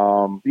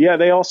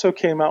 They also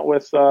came out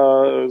with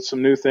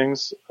some new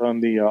things on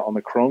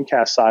the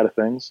Chromecast side of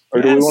things.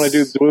 Or do we want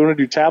to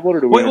do tablet, or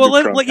do we want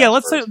to do Chromecast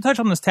let's touch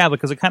on this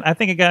tablet because I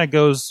think it kind of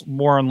goes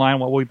more in line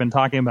with what we've been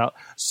talking about.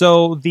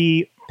 So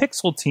the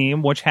Pixel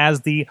team, which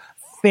has the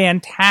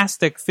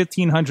fantastic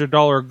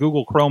 $1,500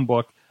 Google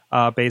Chromebook,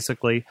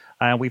 basically.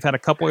 We've had a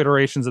couple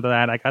iterations of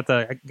that. I got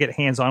to get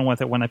hands-on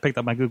with it when I picked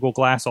up my Google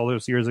Glass all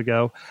those years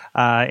ago.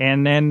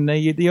 And then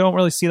you don't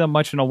really see them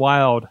much in the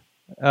wild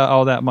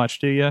all that much,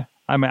 do you?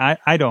 I mean,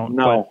 I don't.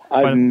 No,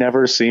 I've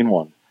never seen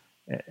one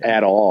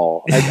at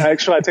all. I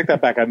take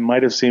that back. I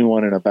might have seen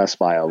one in a Best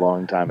Buy a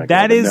long time ago.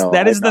 That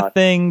is the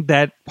thing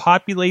that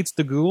populates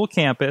the Google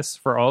campus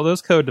for all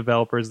those code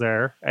developers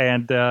there,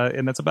 and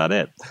that's about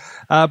it.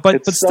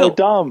 But still so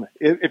dumb.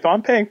 If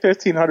I'm paying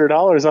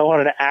 $1,500, I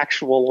want an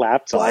actual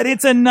laptop. But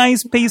it's a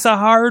nice piece of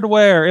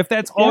hardware. If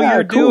that's all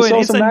you're doing, so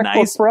it's a MacBook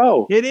nice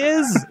Pro. It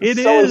is. It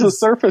so is. is a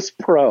Surface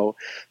Pro.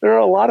 There are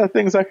a lot of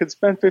things I could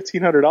spend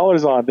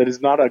 $1,500 on that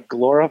is not a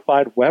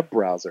glorified web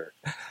browser.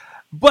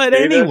 But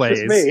Maybe anyways.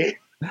 that's just me.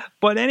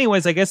 But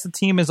anyways, I guess the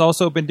team has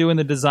also been doing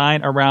the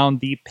design around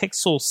the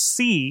Pixel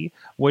C,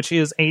 which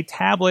is a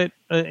tablet.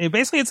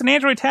 Basically, it's an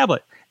Android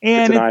tablet,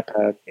 and it's an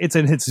iPad. It's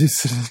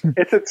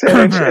a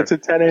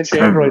 10-inch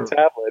Android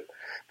tablet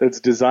that's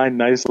designed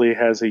nicely.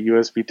 Has a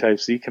USB Type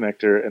C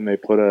connector, and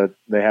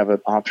they have an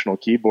optional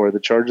keyboard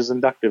that charges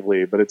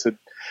inductively. But it's a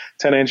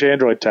 10-inch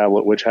Android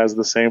tablet, which has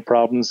the same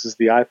problems as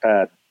the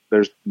iPad.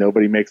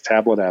 Nobody makes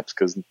tablet apps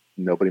because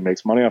nobody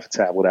makes money off of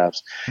tablet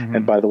apps. Mm-hmm.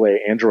 And by the way,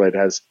 Android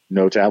has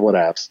no tablet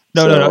apps.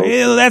 No.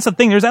 That's the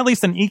thing. There's at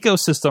least an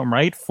ecosystem,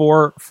 right,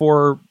 for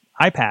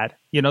iPad.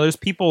 There's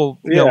people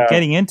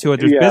getting into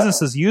it. There's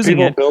businesses using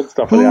people it. Build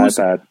stuff for the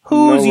iPad.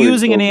 Who's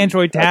using an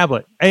Android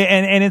tablet?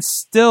 And it's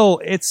still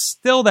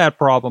that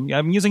problem.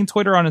 I'm using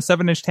Twitter on a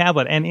 7-inch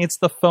tablet, and it's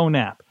the phone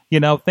app.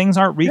 Things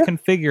aren't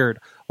reconfigured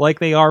like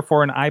they are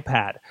for an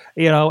iPad.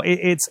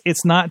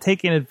 It's not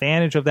taking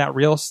advantage of that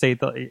real estate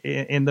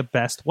in the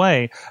best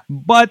way.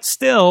 But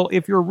still,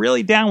 if you're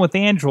really down with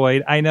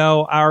Android, I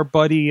know our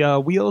buddy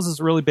Wheels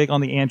is really big on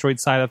the Android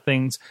side of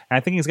things. And I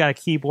think he's got a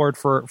keyboard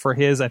for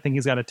his. I think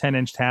he's got a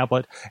 10-inch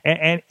tablet,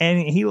 and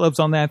he lives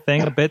on that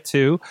thing a bit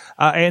too.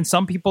 And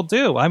some people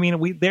do. I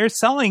mean, they're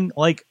selling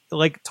like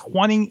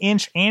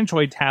 20-inch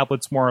Android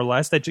tablets, more or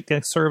less, that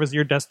can serve as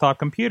your desktop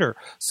computer.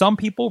 Some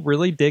people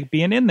really dig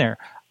being in there.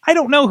 I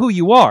don't know who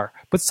you are,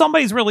 but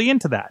somebody's really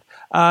into that.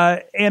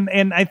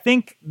 And I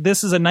think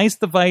this is a nice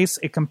device.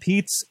 It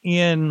competes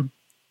in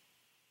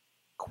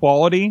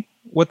quality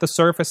with the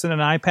Surface and an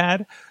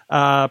iPad.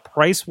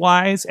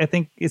 Price-wise, I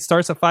think it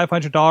starts at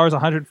 $500,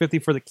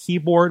 $150 for the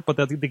keyboard, but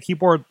the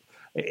keyboard,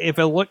 it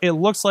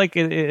looks like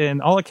it,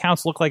 and all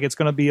accounts look like it's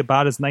going to be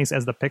about as nice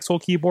as the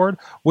Pixel keyboard,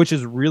 which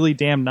is really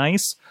damn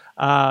nice,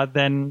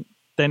 then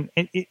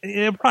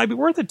it'll probably be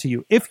worth it to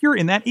you if you're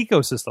in that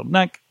ecosystem.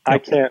 I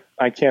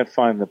can't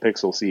find the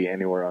Pixel C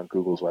anywhere on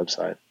Google's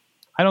website.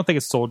 I don't think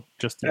it's sold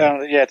just yet.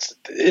 It's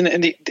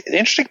and the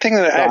interesting thing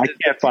that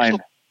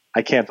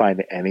I can't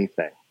find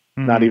anything.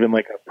 Mm-hmm. Not even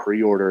like a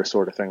pre-order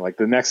sort of thing. Like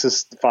the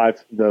Nexus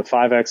 5, the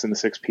 5X and the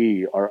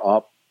 6P are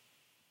up.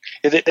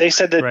 They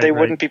said that they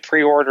wouldn't be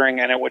pre-ordering,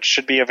 and it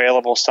should be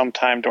available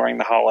sometime during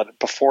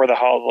before the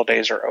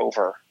holidays are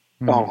over.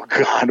 Mm-hmm. Oh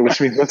God! Which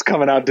means what's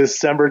coming out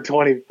December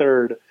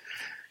 23rd.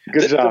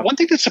 Good job. The one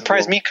thing that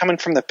surprised me coming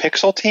from the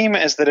Pixel team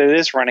is that it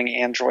is running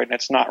Android and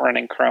it's not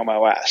running Chrome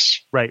OS.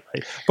 Right.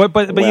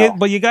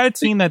 But you got a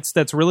team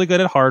that's really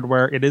good at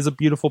hardware. It is a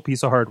beautiful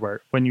piece of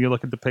hardware when you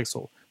look at the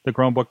Pixel, the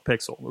Chromebook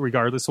Pixel,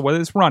 regardless of whether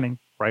it's running,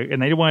 right?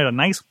 And they wanted a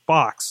nice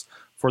box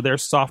for their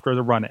software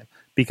to run in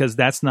because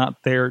that's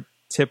not their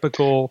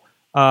typical.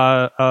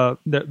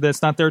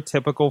 That's not their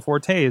typical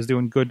forte, is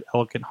doing good,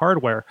 elegant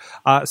hardware.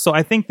 So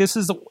I think this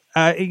is.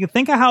 You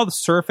think of how the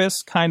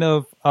Surface kind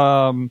of.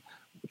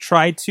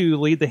 Tried to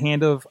lead the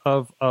hand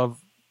of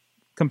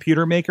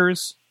computer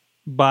makers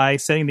by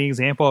setting the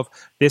example of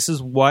this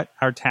is what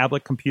our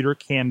tablet computer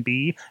can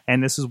be,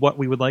 and this is what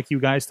we would like you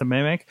guys to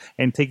mimic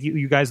and take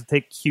you guys to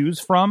take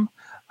cues from.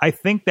 I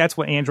think that's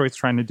what Android's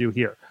trying to do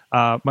here.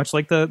 Much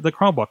like the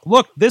Chromebook.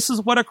 Look, this is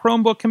what a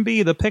Chromebook can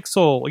be. The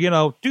Pixel,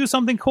 do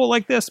something cool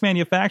like this,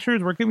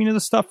 manufacturers. We're giving you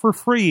the stuff for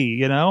free,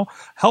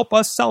 help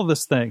us sell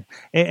this thing.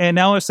 And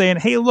now they're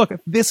saying, hey, look,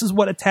 this is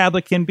what a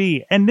tablet can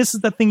be. And this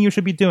is the thing you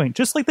should be doing.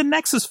 Just like the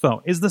Nexus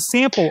phone is the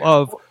sample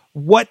of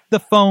what the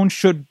phone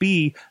should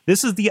be.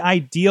 This is the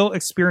ideal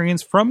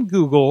experience from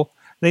Google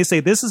They say,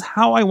 this is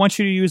how I want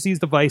you to use these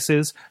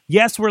devices.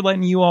 Yes, we're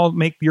letting you all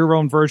make your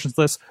own versions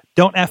of this.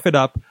 Don't F it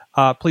up.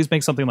 Please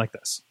make something like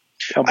this.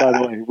 Oh, by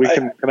the way,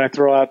 can I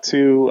throw out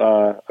too,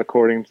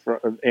 according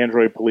to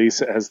Android Police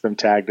has them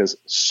tagged as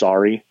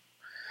sorry.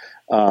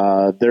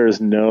 There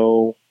is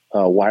no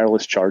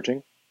wireless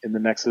charging in the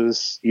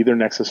Nexus, either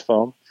Nexus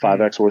phone,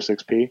 5X or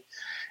 6P,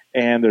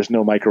 and there's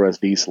no micro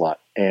SD slot.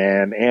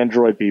 And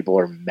Android people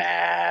are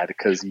mad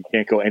because you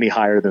can't go any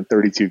higher than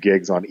 32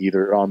 gigs on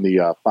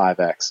the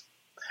 5X.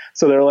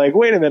 So they're like,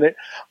 wait a minute,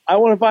 I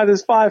want to buy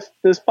this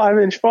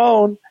 5-inch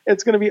phone.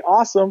 It's going to be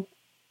awesome.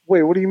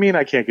 Wait, what do you mean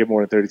I can't get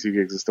more than 32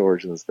 gigs of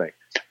storage in this thing?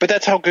 But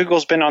that's how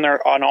Google's been on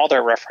all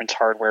their reference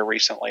hardware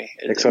recently.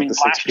 Except the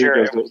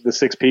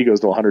 6P goes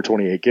to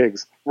 128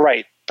 gigs.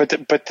 Right, but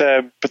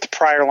the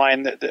prior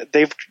line,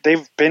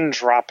 they've been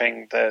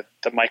dropping the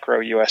micro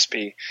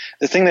USB.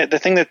 The thing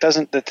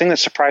that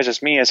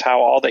surprises me is how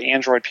all the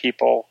Android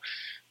people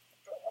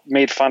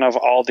made fun of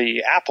all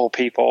the Apple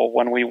people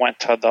when we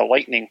went to the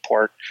Lightning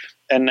port,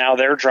 and now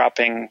they're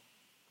dropping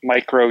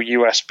micro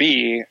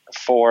USB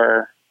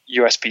for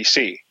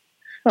USB-C.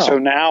 Oh. So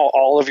now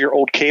all of your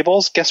old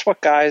cables, guess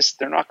what, guys?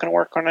 They're not going to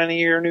work on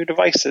any of your new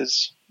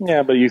devices.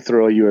 Yeah, but you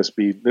throw a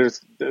USB. There's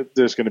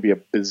going to be a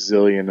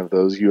bazillion of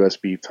those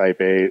USB Type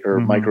A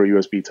or micro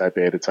USB Type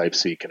A to Type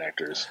C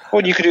connectors.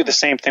 Well, you could do the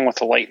same thing with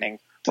the Lightning,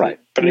 right?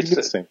 But it's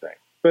the same thing.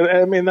 But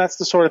I mean, that's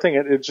the sort of thing.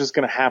 It's just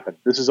going to happen.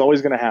 This is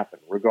always going to happen,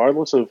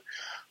 regardless of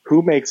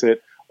who makes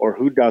it or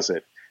who does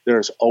it.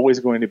 There's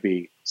always going to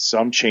be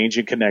some change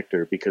in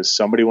connector because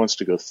somebody wants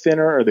to go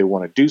thinner or they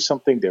want to do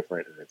something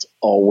different, and it's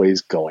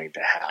always going to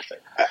happen.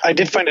 I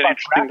did find it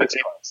interesting that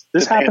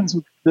this happens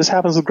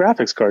with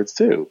graphics cards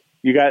too.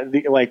 You got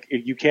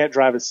you can't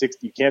drive a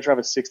 60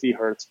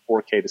 hertz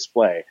 4K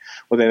display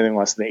with anything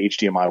less than the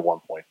HDMI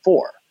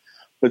 1.4.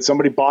 But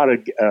somebody bought a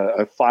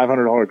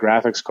 $500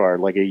 graphics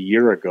card like a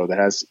year ago that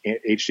has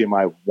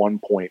HDMI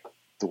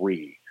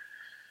 1.3,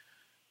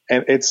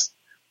 and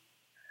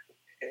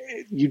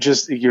you're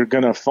just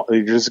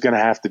gonna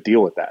have to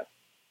deal with that.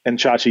 And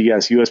Chachi,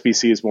 yes,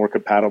 USB-C is more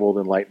compatible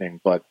than Lightning,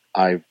 but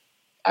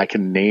I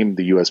can name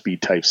the USB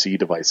Type-C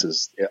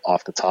devices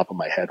off the top of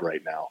my head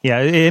right now.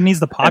 Yeah, it needs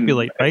to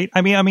populate, right?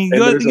 I mean,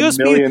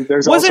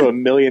 there's also a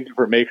million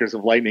different makers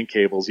of Lightning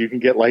cables. You can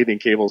get Lightning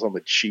cables on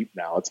the cheap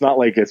now. It's not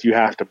like you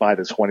have to buy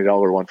this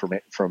 $20 one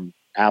from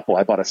Apple.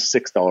 I bought a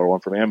 $6 one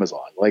from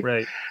Amazon.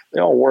 Right.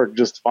 They all work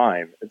just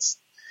fine.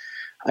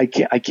 I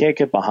can't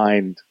get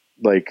behind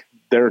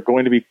there are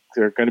going to be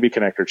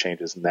connector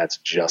changes, and that's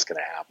just going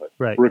to happen,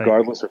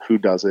 regardless of who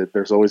does it.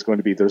 There's always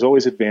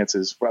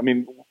advances. I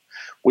mean,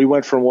 we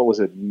went from what was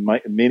it,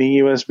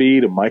 mini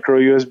USB to micro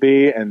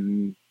USB,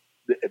 and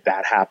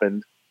that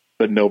happened.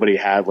 But nobody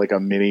had like a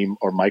mini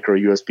or micro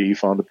USB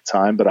phone at the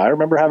time. But I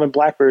remember having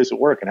Blackberries at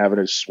work and having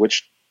to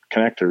switch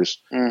connectors.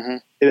 Mm-hmm.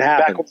 It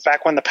happened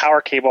back when the power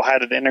cable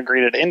had it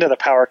integrated into the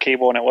power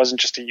cable, and it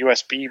wasn't just a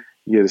USB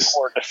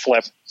cord to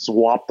flip.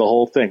 Swap the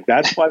whole thing.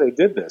 That's why they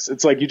did this.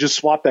 It's like you just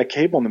swap that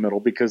cable in the middle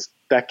because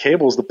that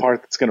cable is the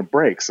part that's going to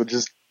break. So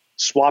just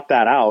swap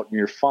that out and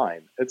you're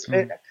fine.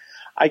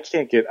 I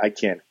can't get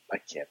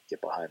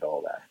behind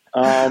all that.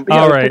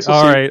 All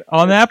right.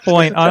 On that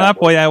point,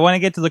 I want to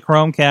get to the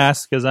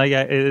Chromecast because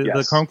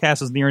the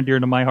Chromecast is near and dear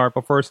to my heart.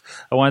 But first,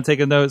 I want to take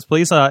a note.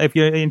 Please, if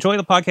you enjoy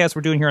the podcast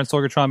we're doing here on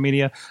Sorgatron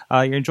Media,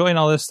 you're enjoying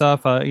all this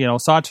stuff.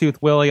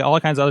 Sawtooth Willie, all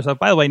kinds of other stuff.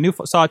 By the way, new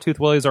Sawtooth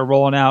Willies are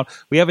rolling out.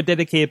 We have a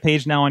dedicated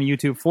page now on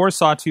YouTube for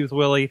Sawtooth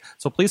Willie,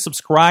 so please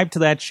subscribe to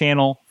that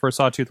channel for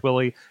Sawtooth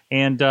Willie,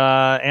 and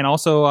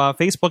also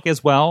Facebook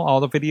as well. All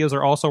the videos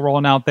are also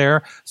rolling out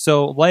there.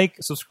 So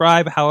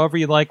subscribe, however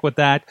you like with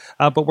that.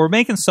 But we're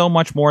making so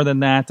much more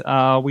than that.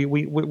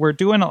 We're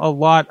doing a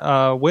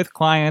lot with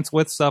clients,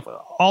 with stuff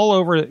all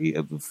over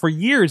for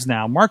years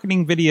now.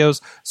 Marketing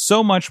videos,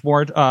 so much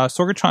more.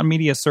 Sorgatron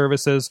Media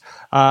Services.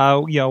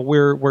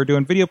 We're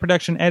doing video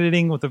production,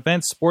 editing with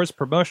events, sports,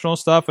 promotional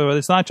stuff.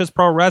 It's not just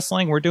pro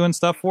wrestling. We're doing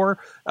stuff for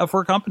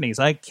companies.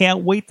 I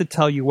can't wait to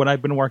tell you what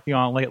I've been working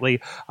on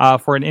lately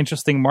for an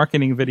interesting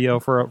marketing video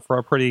for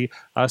a pretty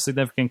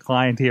significant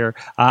client here.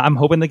 I'm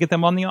hoping to get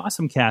them on the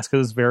Awesome Cast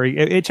because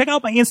it's check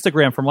out my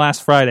Instagram from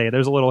last Friday.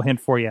 There's a little hint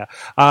for you.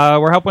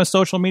 We're helping with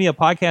social media,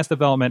 podcast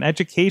development,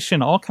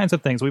 education, all kinds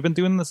of things. We've been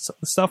doing this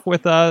stuff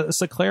with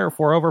Seclair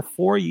for over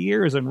 4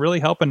 years and really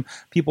helping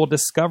people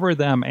discover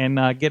them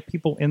and get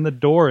people in the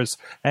doors.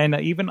 And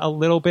even a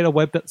little bit of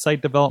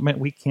website development,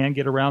 we can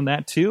get around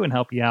that too and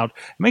help you out.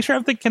 Make sure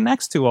everything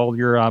connects to all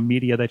your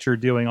media that you're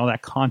doing, all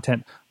that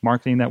content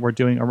marketing that we're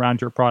doing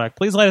around your product.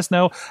 Please let us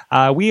know.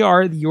 We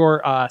are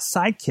your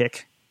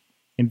sidekick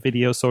in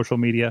video, social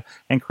media,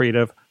 and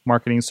creative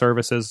marketing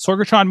services.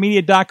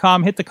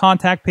 SorgatronMedia.com. Hit the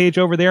contact page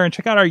over there and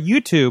check out our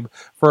YouTube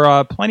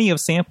for plenty of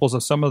samples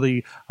of some of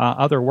the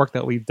other work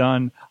that we've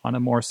done on a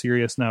more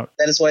serious note.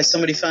 That is why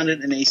somebody found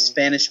it in a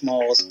Spanish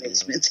mall's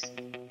basement.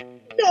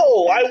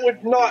 No, I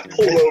would not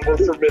pull over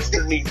for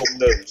Mr.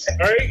 Needlenose,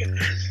 all right?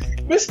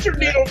 Mr.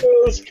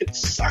 Needlenose can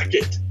suck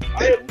it.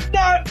 I am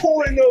not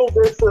pulling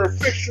over for a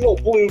fictional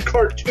blue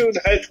cartoon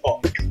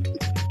hedgehog.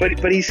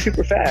 but he's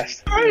super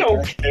fast. I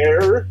don't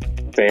care.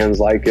 Fans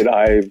like it.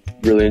 I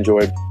really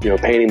enjoy,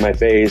 painting my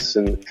face,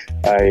 and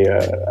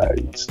I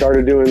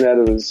started doing that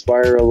at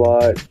Aspire a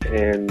lot.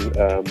 And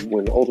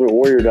when Ultimate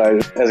Warrior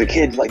died, as a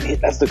kid, like, hey,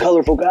 that's the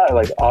colorful guy.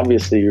 Like,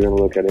 obviously, you're gonna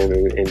look at him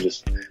and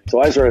just.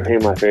 So I started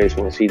painting my face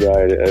once he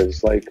died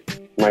as like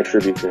my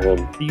tribute to him.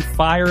 The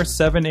Fire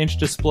 7-inch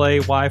display,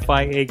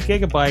 Wi-Fi 8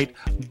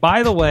 gigabyte.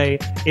 By the way,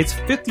 it's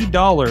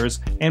 $50,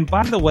 and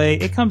by the way,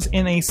 it comes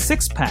in a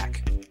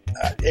 6-pack.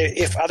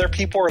 If other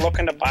people are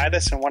looking to buy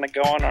this and want to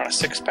go on a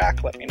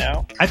 6-pack, let me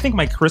know. I think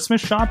my Christmas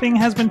shopping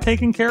has been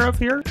taken care of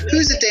here.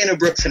 Who's a Dana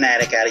Brooke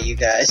fanatic out of you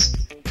guys?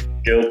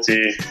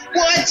 Guilty.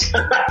 What?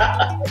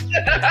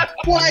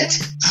 What?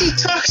 She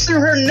talks through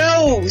her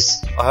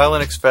nose. Ohio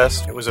Linux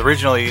Fest, it was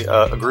originally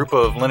a group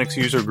of Linux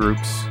user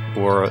groups,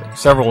 or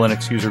several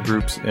Linux user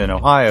groups in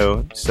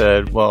Ohio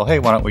said, well, hey,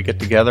 why don't we get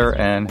together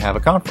and have a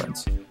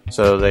conference?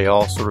 So they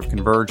all sort of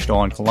converged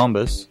on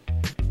Columbus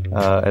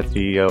at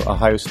the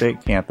Ohio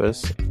State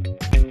campus.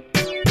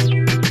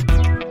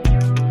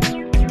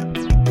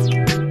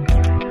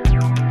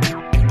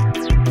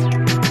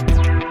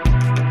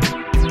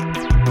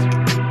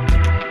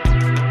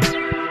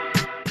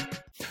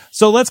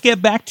 So let's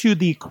get back to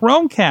the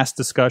Chromecast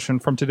discussion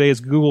from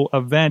today's Google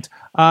event.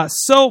 I'm a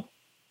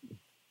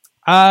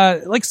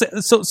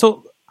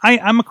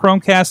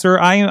Chromecaster.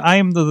 I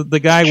am the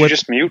guy Did with. you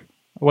just mute?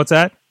 What's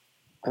that?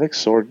 I think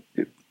Sword.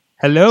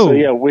 Hello. So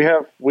yeah, we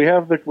have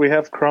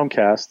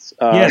Chromecasts.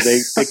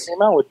 Yes. They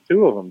came out with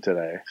 2 of them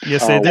today.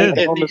 Yes, they did.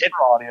 One of them is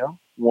for audio.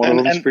 One of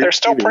them is And for they're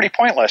still TV. pretty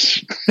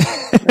pointless.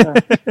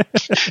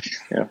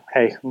 Yeah.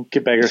 Hey,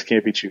 beggars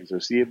can't be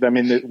choosers. I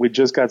mean, they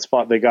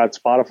got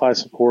Spotify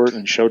support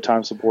and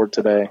Showtime support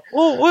today.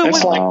 Wait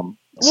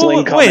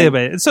Sling a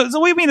minute. So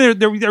what do you mean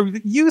they're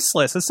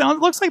useless? It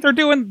looks like they're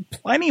doing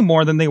plenty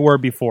more than they were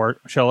before,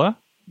 Sheila.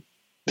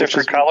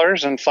 Different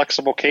colors and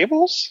flexible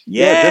cables.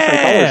 Yeah,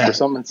 different colors for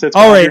something that sits.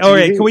 All behind right.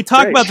 your TV. Can we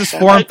talk Great. about this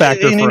form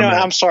factor for a minute?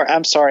 I'm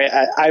sorry.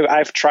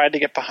 I've tried to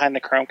get behind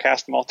the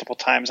Chromecast multiple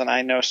times, and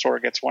I know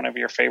Sorg, it's one of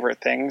your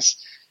favorite things.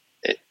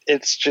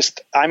 It's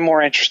just I'm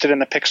more interested in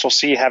the Pixel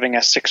C having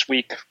a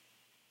 6-week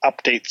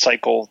update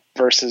cycle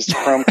versus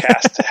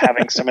Chromecast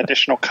having some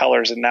additional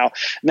colors, and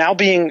now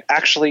being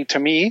actually to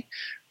me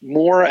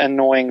more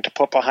annoying to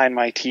put behind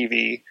my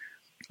TV.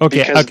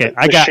 Okay.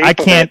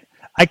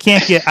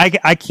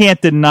 I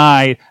can't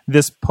deny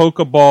this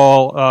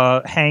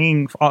Pokeball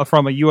hanging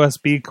from a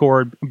USB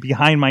cord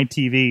behind my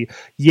TV.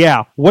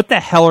 Yeah, what the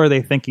hell are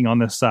they thinking on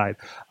this side?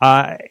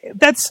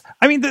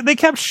 They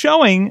kept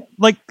showing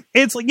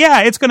it's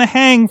going to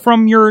hang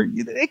from your.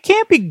 It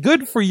can't be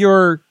good for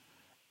your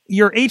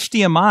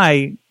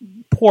HDMI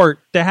port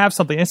to have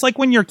something. It's like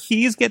when your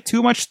keys get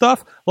too much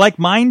stuff, like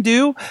mine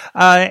do,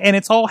 and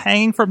it's all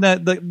hanging from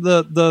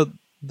the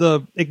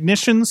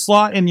ignition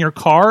slot in your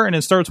car, and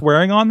it starts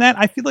wearing on that.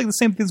 I feel like the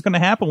same thing is going to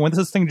happen when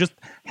this thing just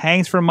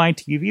hangs from my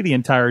TV the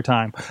entire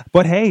time.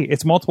 But hey,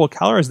 it's multiple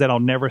colors that I'll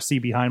never see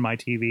behind my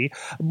TV.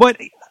 But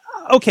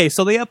okay,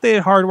 so they updated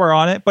hardware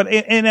on it,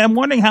 and I'm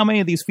wondering how many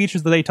of these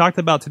features that they talked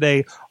about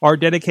today are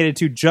dedicated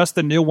to just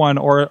the new one,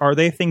 or are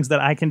they things that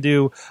I can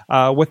do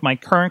with my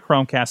current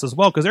Chromecast as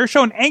well? Because they're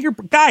showing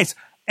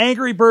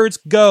Angry Birds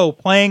Go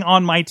playing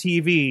on my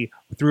TV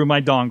through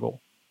my dongle.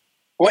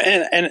 Well,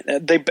 and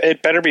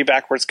it better be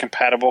backwards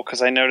compatible,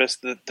 because I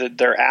noticed that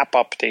their app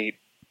update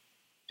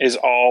is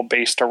all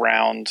based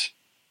around.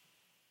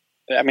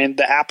 I mean,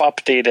 the app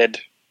updated,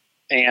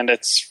 and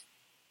it's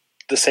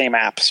the same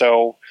app,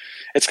 so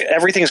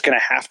everything's going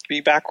to have to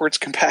be backwards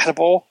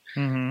compatible.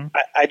 Mm-hmm.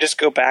 I just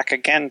go back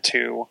again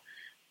to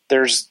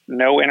there's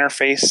no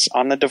interface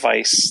on the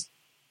device.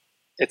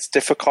 It's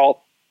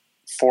difficult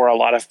for a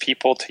lot of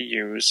people to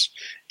use,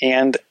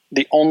 and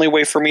the only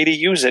way for me to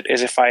use it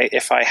is if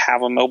I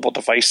have a mobile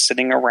device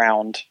sitting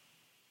around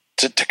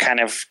to kind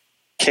of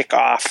kick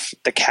off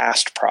the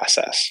cast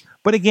process.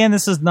 But again,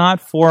 this is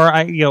not for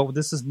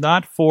this is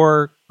not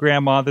for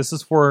grandma. This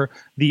is for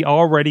the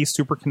already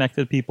super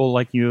connected people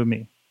like you and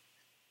me.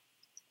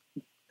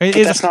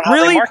 That's not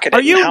how they market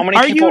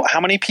it.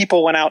 How many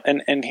people went out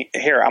and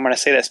here, I'm going to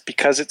say this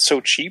because it's so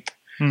cheap.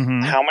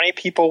 Mm-hmm. How many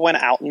people went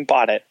out and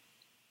bought it,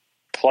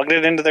 plugged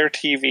it into their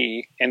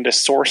TV, into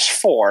Source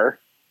 4,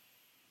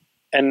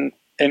 and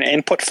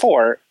input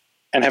 4,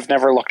 and have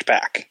never looked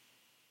back?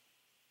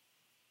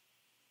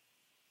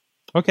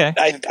 Okay.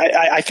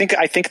 I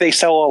think they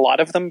sell a lot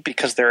of them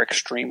because they're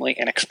extremely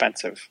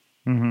inexpensive.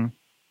 Mm-hmm.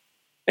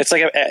 It's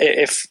like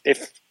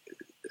if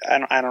I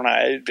don't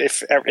know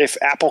if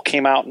Apple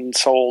came out and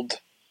sold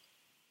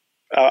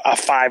a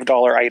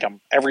 $5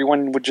 item,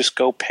 everyone would just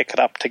go pick it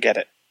up to get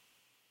it.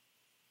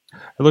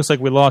 It looks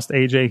like we lost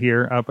AJ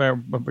here.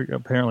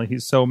 Apparently,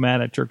 he's so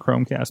mad at your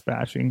Chromecast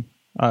bashing,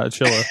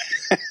 Chilla,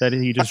 that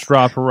he just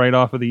dropped right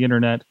off of the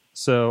internet.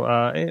 So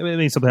it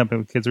means something happened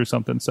with kids or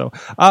something. So,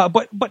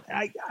 but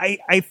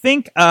I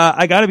think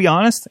I got to be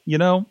honest.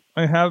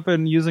 I have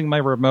been using my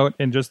remote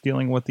and just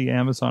dealing with the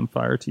Amazon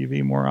Fire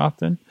TV more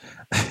often.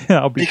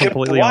 I'll be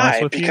completely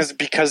honest with you.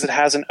 Because it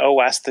has an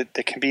OS that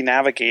can be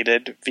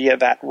navigated via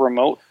that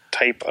remote.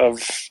 type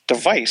of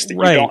device that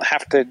Right. you don't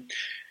have to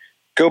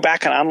go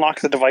back and unlock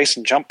the device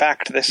and jump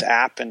back to this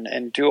app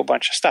and do a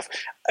bunch of stuff.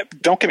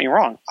 Don't get me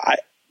wrong.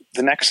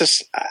 The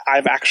Nexus,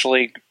 I've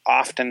actually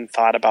often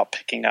thought about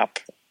picking up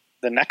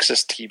the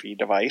Nexus TV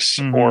device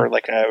or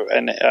like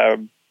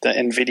the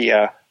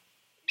NVIDIA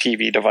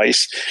TV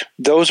device.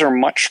 Those are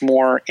much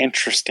more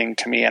interesting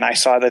to me. And I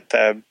saw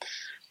that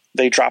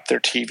they dropped their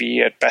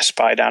TV at Best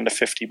Buy down to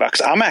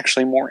 $50. I'm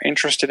actually more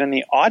interested in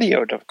the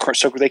audio.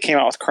 So they came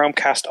out with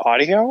Chromecast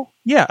audio.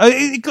 Yeah.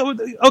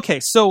 Okay.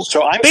 So I'm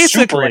super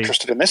basically,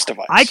 interested in this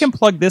device. I can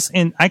plug this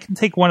in. I can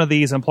take one of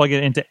these and plug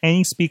it into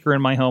any speaker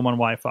in my home on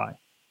Wi-Fi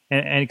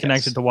and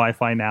connect it to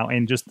Wi-Fi now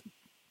and just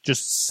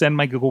send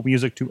my Google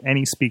Music to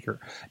any speaker.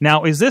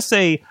 Now, is this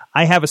I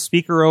have a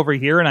speaker over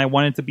here and I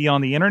want it to be on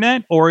the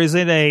internet, or is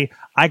it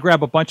I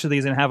grab a bunch of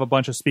these and have a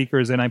bunch of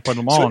speakers and I put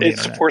them all on the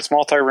internet? It supports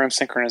multi-room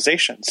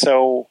synchronization.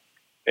 So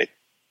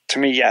to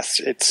me, yes,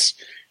 it's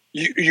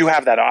you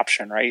have that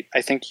option, right?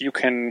 I think you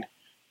can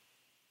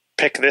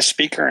pick this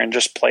speaker and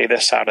just play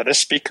this out of this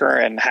speaker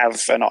and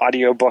have an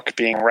audiobook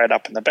being read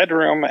up in the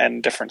bedroom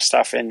and different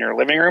stuff in your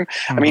living room.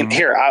 I mean,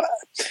 here,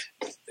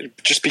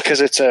 just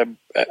because it's a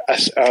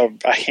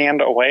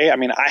hand away, I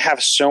mean, I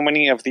have so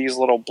many of these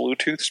little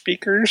Bluetooth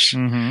speakers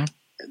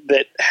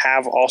that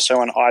have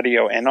also an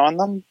audio in on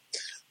them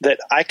that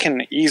I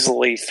can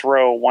easily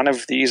throw one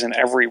of these in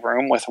every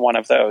room with one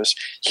of those.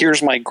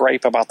 Here's my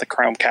gripe about the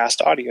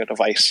Chromecast audio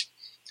device.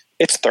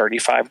 It's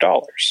 $35.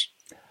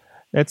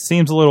 That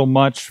seems a little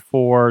much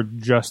for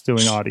just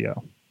doing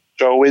audio.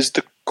 So is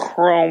the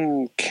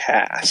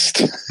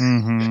Chromecast.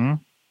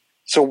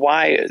 So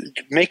why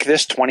make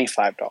this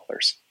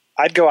 $25?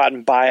 I'd go out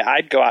and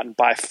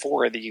buy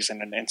 4 of these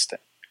in an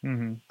instant.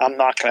 I'm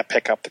not going to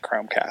pick up the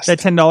Chromecast. That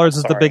 $10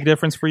 is the big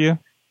difference for you?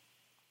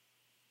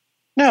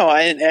 No,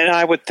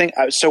 I would think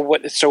so.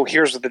 So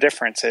here's what the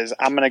difference is.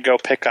 I'm going to go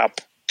pick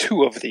up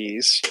 2 of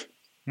these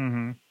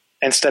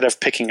instead of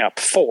picking up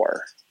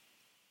 4.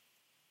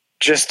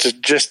 Just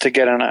to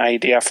get an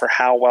idea for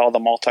how well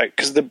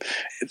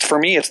for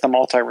me it's the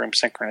multi-room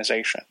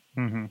synchronization.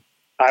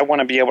 I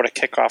want to be able to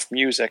kick off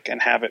music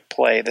and have it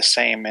play the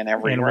same in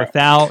every room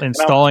without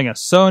installing a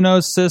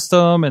Sonos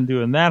system and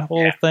doing that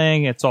whole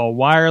thing. It's all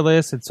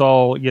wireless. It's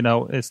all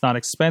it's not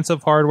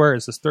expensive hardware.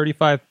 It's this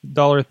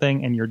 $35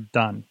 thing, and you're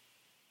done.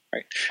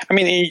 Right. I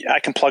mean,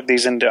 I can plug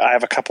these into. I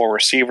have a couple of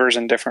receivers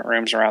in different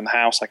rooms around the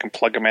house. I can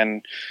plug them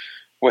in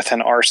with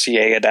an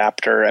RCA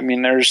adapter. I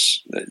mean,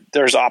 there's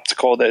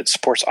optical that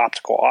supports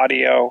optical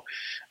audio.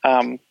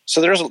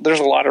 So there's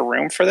a lot of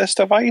room for this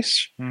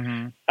device.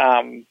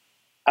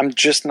 I'm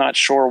just not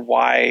sure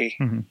why.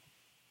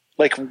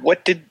 Like,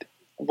 what did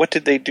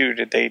they do?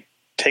 Did they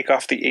take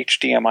off the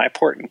HDMI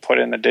port and put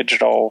in a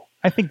digital?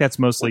 I think that's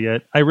mostly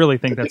it. I really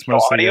think that's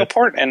mostly audio it.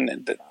 Port,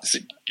 and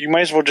you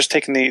might as well just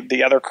take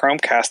the other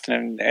Chromecast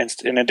and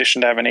in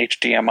addition to have an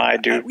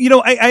HDMI,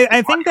 do.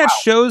 I think that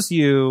shows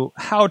you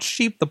how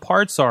cheap the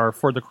parts are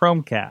for the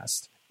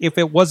Chromecast. If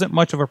it wasn't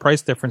much of a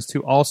price difference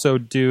to also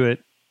do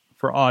it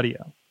for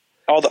audio.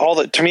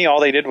 To me, all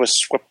they did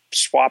was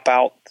swap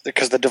out,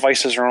 because the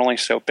devices are only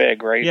so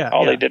big, right?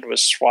 They did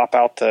was swap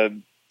out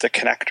the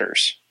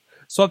connectors.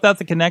 Swap out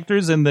the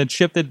connectors and the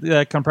chip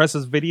that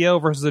compresses video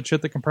versus the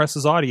chip that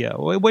compresses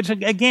audio. Which,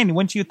 again,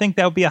 wouldn't you think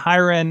that would be a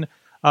higher-end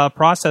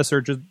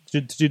processor to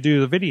do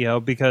the video,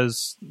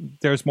 because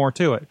there's more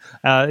to it.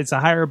 It's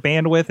a higher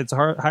bandwidth, it's a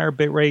higher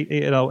bit rate,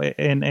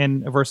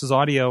 and versus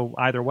audio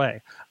either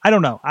way. I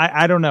don't know.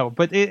 I don't know,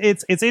 but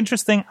it's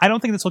interesting. I don't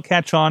think this will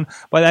catch on,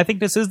 but I think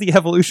this is the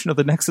evolution of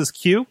the Nexus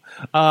Q,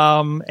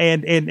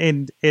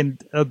 and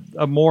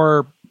a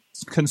more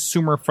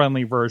consumer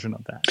friendly version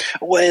of that.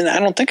 Well, and I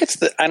don't think it's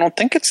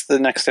the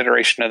next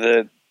iteration of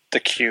the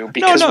Q,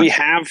 because we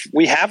have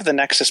the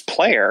Nexus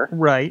player,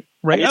 right.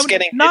 It's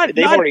getting.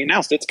 They've already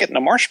announced it's getting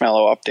a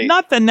Marshmallow update.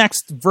 Not the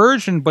next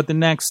version, but the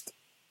next,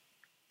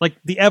 like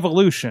the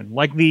evolution,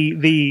 like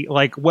the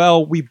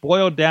we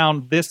boiled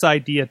down this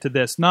idea to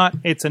this. Not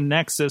it's a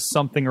Nexus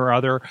something or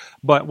other,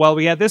 but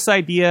we had this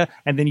idea,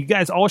 and then you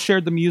guys all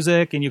shared the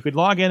music, and you could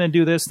log in and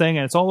do this thing,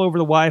 and it's all over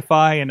the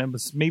Wi-Fi, and it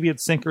was maybe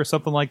it's sync or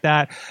something like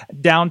that.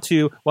 Down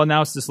to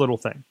now it's this little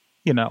thing.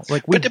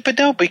 But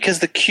no, because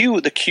the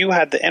Q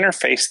had the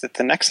interface that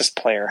the Nexus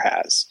player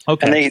has.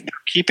 Okay. And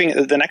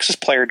the Nexus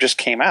player just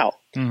came out.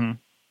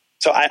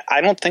 So I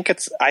don't think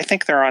I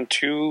think they're on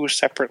 2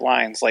 separate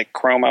lines, like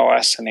Chrome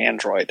OS and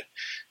Android.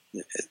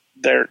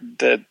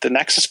 The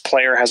Nexus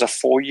player has a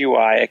full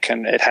UI.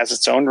 It has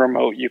its own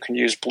remote. You can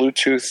use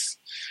Bluetooth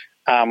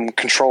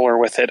controller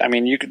with it. I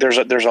mean, there's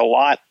a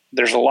lot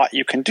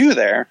you can do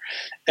there,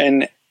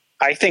 and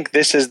I think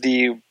this is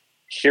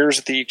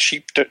here's the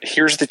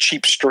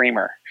cheap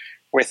streamer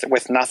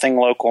with nothing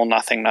local,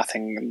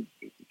 nothing,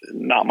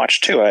 not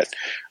much to it.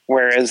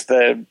 Whereas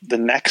the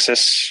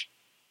Nexus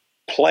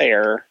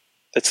player,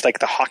 that's like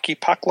the hockey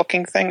puck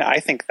looking thing, I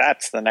think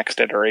that's the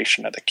next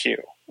iteration of the Q.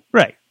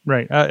 Right.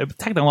 Right.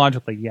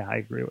 Technologically, yeah, I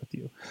agree with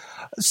you.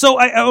 So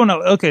I don't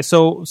know. Okay,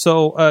 so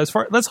as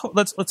far let's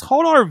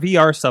hold our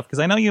VR stuff because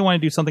I know you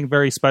want to do something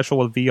very special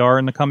with VR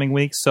in the coming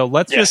weeks. So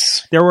let's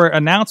just there were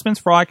announcements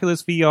for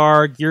Oculus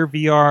VR, Gear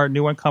VR,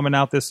 new one coming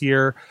out this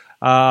year.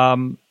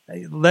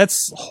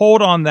 Let's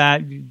hold on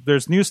that.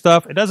 There's new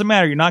stuff. It doesn't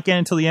matter. You're not getting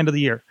until the end of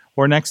the year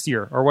or next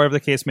year or whatever the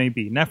case may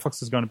be.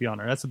 Netflix is going to be on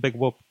there. That's a big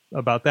whoop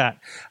about that.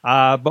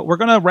 But we're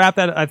going to wrap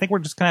that. I think we're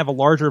just going to have a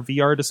larger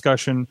VR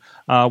discussion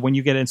when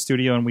you get in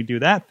studio and we do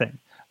that thing,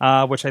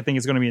 which I think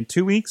is going to be in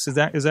 2 weeks. Is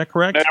that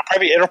correct?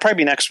 It'll probably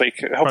be next week.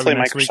 Hopefully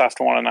next Microsoft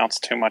won't announce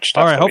too much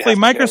stuff. All right. Hopefully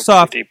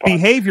Microsoft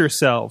behave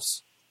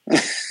yourselves.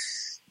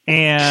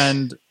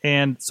 and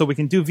so we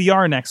can do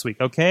VR next week,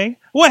 okay?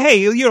 Well,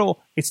 hey,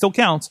 it still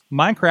counts.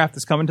 Minecraft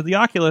is coming to the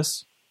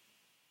Oculus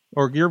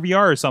or Gear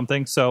VR or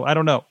something, so I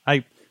don't know.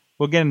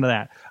 We'll get into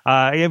that.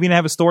 I even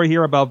have a story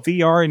here about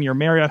VR in your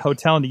Marriott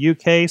hotel in the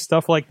UK,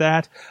 stuff like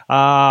that.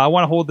 I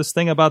want to hold this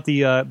thing about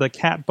the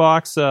cat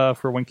box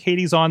for when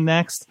Katie's on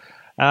next.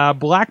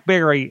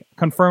 BlackBerry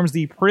confirms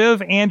the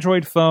Priv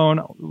Android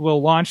phone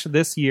will launch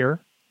this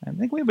year. I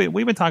think we've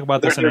been talking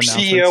about this. Their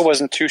CEO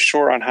wasn't too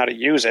sure on how to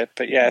use it,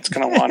 but yeah, it's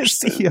going to launch.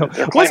 Didn't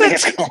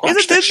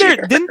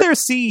their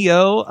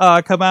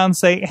CEO come out and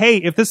say, "Hey,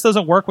 if this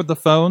doesn't work with the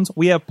phones,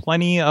 we have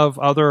plenty of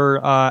other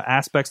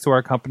aspects to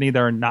our company that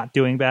are not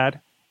doing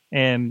bad,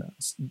 and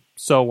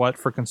so what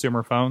for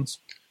consumer phones?"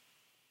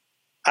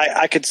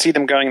 I could see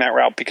them going that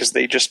route because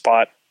they just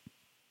bought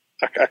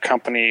a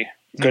company.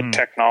 Good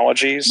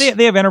technologies.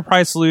 They have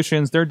enterprise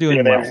solutions. They're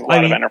doing well. Have a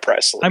lot of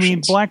enterprise solutions. I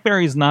mean,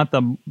 BlackBerry is not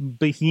the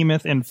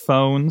behemoth in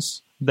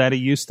phones that it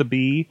used to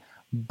be,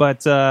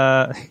 but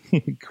I'll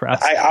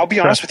be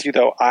honest with you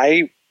though.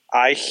 I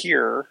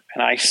hear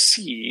and I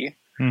see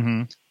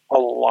a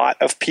lot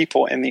of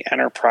people in the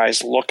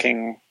enterprise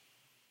looking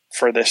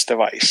for this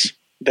device.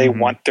 They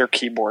want their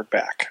keyboard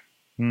back.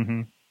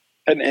 And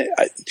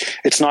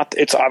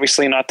it's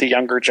obviously not the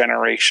younger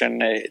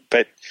generation,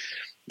 but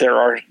there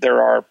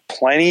are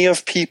plenty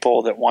of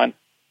people that want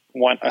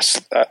a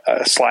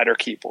slider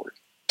keyboard.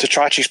 To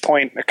Chachi's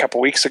point a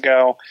couple weeks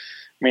ago,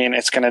 I mean,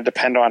 it's going to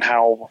depend on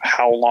how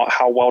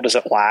well does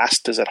it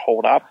last? Does it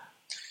hold up?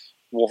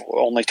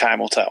 Only time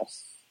will tell.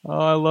 Oh,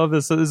 I love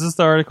this. Is this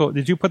the article?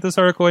 Did you put this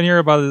article in here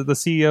about the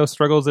CEO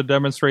struggles to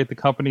demonstrate the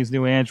company's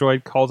new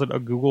Android, calls it a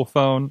Google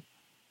phone?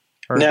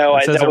 No,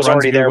 that was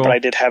already there, but I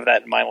did have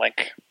that in my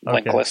link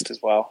list as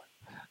well.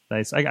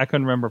 Nice. I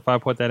couldn't remember if I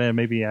put that in.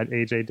 Maybe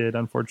AJ did,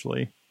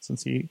 unfortunately,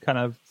 since he kind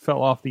of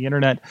fell off the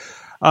internet.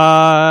 We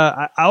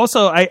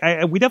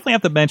definitely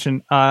have to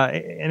mention,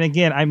 and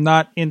again, I'm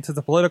not into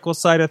the political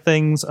side of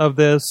things of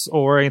this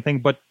or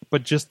anything, but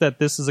just that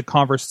this is a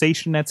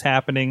conversation that's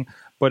happening.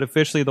 But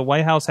officially, the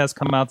White House has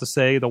come out to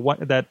say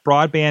that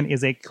broadband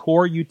is a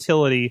core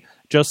utility,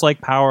 just like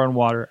power and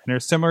water. And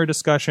there's similar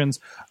discussions.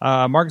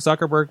 Mark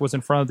Zuckerberg was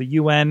in front of the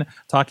UN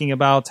talking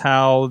about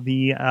how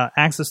the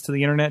access to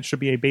the internet should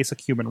be a basic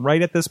human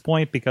right at this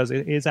point because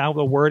it is how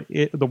the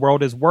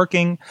world is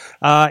working.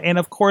 And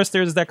of course,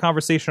 there's that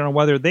conversation on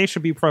whether they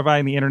should be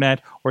providing the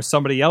internet or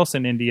somebody else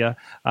in India.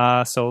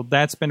 So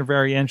that's been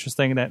very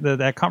interesting.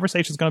 That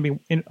conversation is going to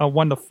be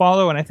one to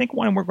follow. And I think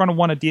one we're going to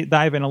want to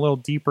dive in a little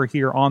deeper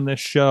here on this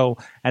show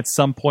at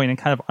some point and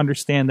kind of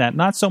understand that.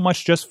 Not so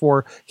much just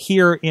for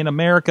here in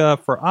America,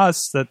 for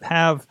us that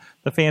have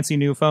the fancy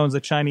new phones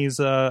that Chinese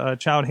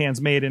child hands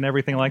made and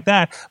everything like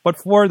that, but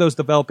for those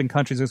developing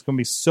countries, it's going to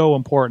be so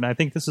important. I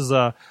think this is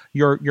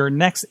your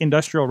next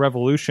industrial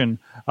revolution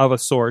of a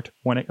sort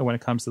when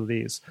it comes to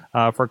these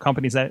for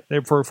companies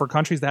for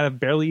countries that have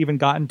barely even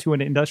gotten to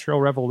an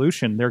industrial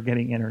revolution. They're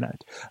getting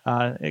internet,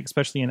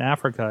 especially in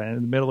Africa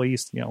and the Middle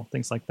East,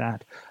 things like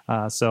that.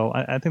 So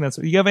I think that's.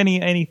 You have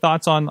any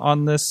thoughts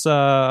on this?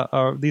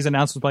 These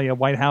announcements by the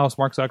White House,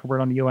 Mark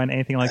Zuckerberg on the UN,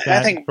 anything like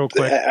that? Real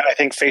quick. I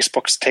think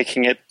Facebook's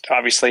taking it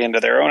obviously into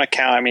their own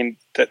account. I mean,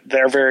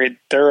 they're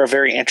a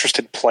very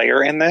interested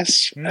player in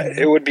this.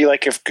 It would be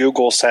like if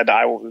Google said,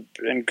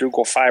 in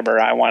Google Fiber,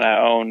 I want to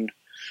own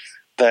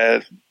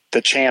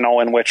the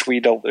channel in which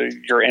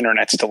your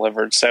internet's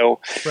delivered.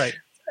 So right.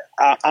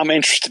 I'm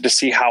interested to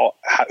see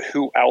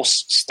who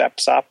else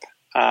steps up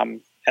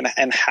and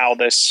how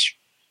this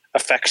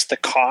affects the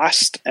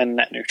cost and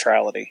net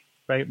neutrality.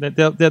 Right,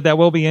 that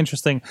will be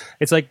interesting.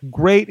 It's like,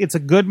 great, it's a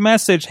good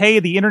message. Hey,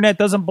 the internet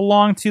doesn't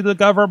belong to the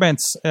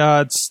governments.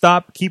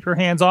 Keep your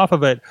hands off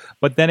of it.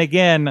 But then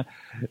again,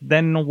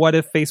 what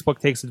if Facebook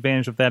takes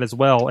advantage of that as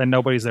well, and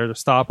nobody's there to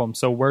stop them?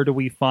 So where do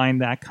we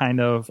find that kind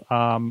of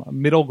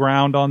middle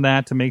ground on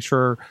that to make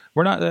sure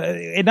we're not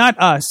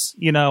us,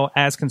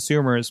 as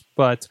consumers,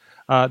 but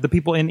the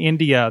people in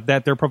India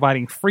that they're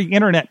providing free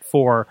internet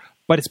for?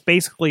 But it's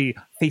basically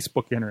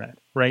Facebook internet,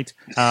 right?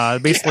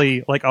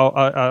 Basically, like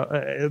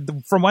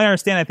from what I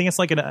understand, I think it's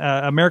like an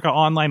America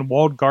Online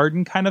walled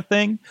garden kind of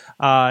thing,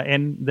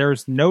 and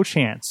there's no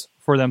chance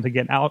for them to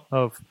get out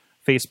of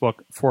Facebook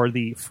for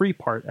the free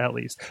part, at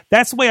least.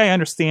 That's the way I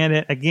understand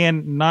it.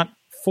 Again, not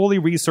fully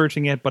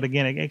researching it, but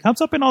again, it comes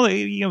up in all the,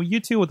 you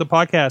too with the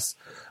podcast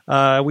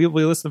we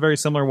list the very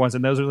similar ones,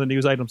 and those are the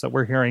news items that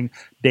we're hearing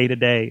day to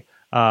day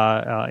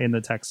in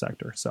the tech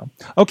sector. So,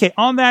 okay,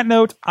 on that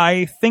note,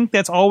 I think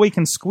that's all we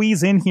can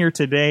squeeze in here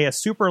today. A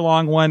super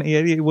long one.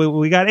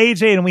 We got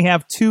AJ, and we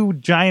have 2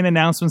 giant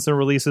announcements and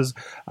releases.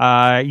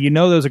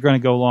 Those are going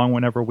to go long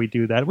whenever we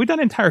do that. We've done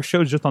entire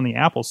shows just on the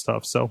Apple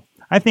stuff, so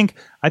I think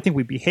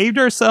we behaved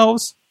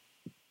ourselves.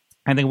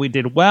 I think we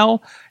did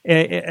well.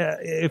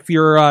 If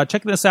you're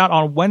checking this out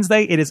on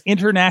Wednesday, it is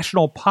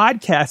International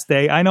Podcast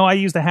Day. I know I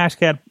used the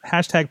hashtag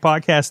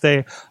Podcast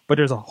Day, but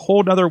there's a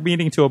whole other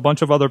meeting to a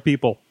bunch of other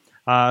people.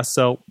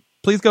 So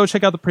please go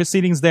check out the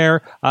proceedings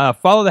there.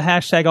 Follow the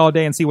hashtag all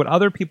day and see what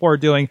other people are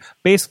doing.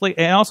 Basically,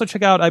 and also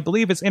check out, I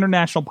believe it's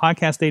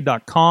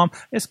internationalpodcastday.com.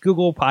 It's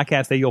Google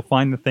Podcast Day. You'll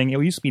find the thing.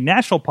 It used to be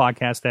National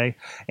Podcast Day.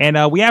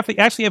 And we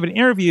actually have an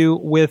interview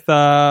with,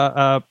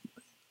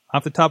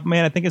 off the top of my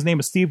head, I think his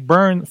name is Steve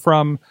Byrne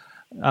from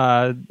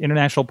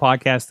International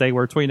Podcast Day.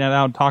 We're tweeting that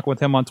out and talking with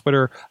him on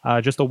Twitter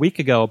just a week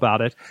ago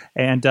about it.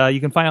 And you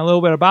can find out a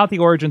little bit about the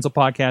origins of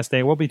Podcast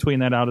Day. We'll be tweeting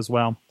that out as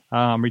well.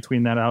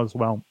 Retweeting that out as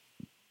well.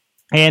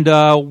 And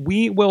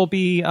we will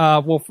be,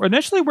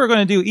 initially we're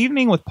going to do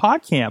Evening with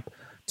PodCamp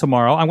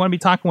tomorrow. I'm going to be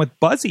talking with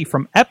Buzzy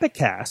from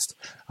Epicast,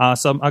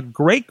 a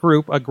great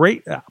group, a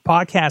great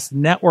podcast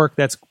network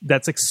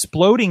that's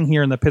exploding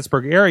here in the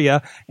Pittsburgh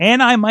area.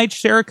 And I might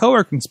share a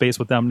co-working space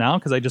with them now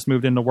because I just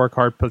moved into Work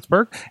Hard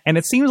Pittsburgh. And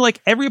it seems like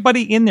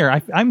everybody in there,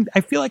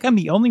 I feel like I'm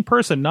the only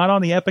person not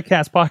on the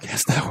Epicast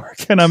podcast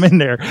network, and I'm in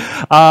there.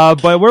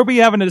 But we'll be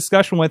having a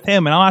discussion with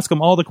him, and I'll ask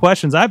him all the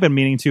questions I've been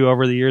meaning to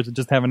over the years, and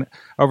just haven't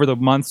over the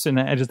months, and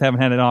I just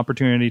haven't had an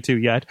opportunity to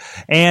yet.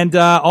 And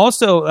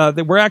also,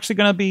 we're actually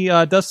going to be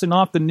dusting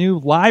off the new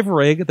live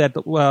rig that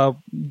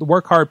the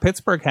Work Hard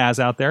Pittsburgh has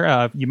out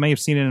there. You may have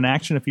seen it in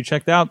action if you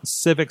checked out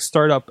Civic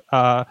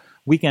Startup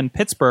Weekend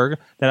Pittsburgh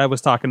that I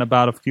was talking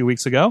about a few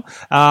weeks ago,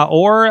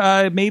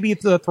 or maybe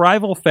the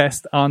Thrival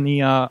Fest on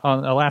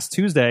last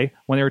Tuesday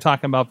when they were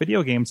talking about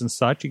video games and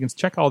such. You can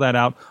check all that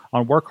out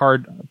on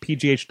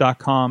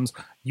WorkHardPGH.com's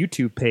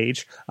YouTube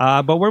page.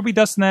 But we'll be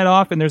dusting that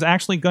off, and there's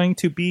actually going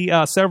to be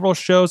several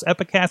shows.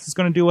 Epicast is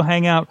going to do a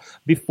hangout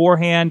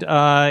beforehand,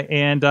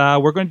 and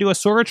we're going to do a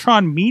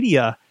Sorgatron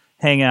Media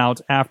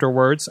hangout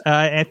afterwards.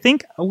 I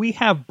think we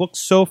have booked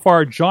so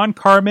far John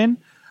Carmen,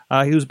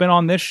 who's been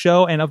on this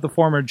show and of the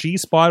former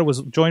G-Spot,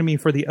 was joining me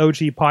for the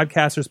OG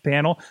Podcasters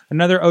panel.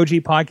 Another OG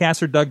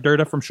podcaster, Doug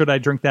Durda from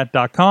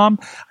ShouldIDrinkThat.com.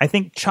 I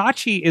think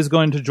Chachi is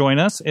going to join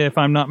us, if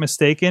I'm not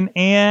mistaken,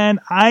 and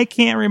I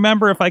can't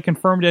remember if I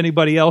confirmed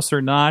anybody else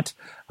or not.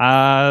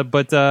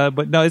 But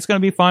no, it's going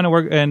to be fun.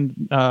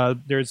 And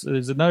there's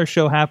another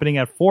show happening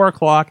at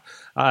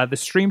 4:00. The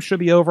stream should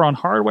be over on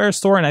Hardware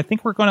Store, and I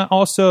think we're going to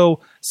also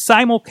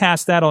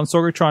simulcast that on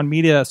Sorgatron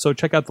Media. So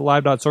check out the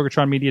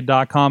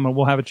live.sorgatronmedia.com, and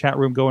we'll have a chat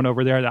room going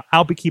over there that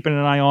I'll be keeping an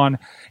eye on,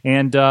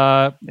 and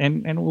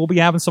we'll be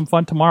having some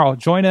fun tomorrow.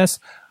 Join us.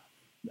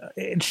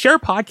 And share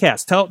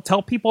podcasts.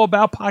 Tell people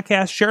about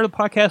podcasts. Share the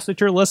podcast that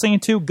you're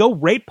listening to. Go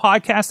rate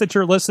podcasts that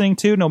you're listening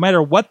to, no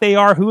matter what they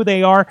are, who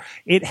they are.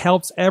 It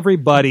helps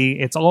everybody.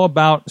 It's all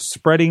about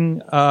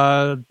spreading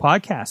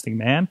podcasting,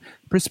 man.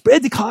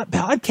 Spread the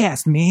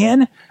podcast,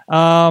 man.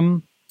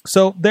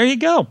 So there you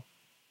go.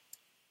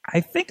 I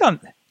think on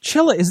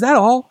Chilla, is that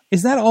all?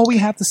 Is that all we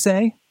have to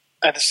say?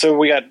 So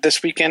we got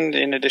this weekend.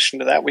 In addition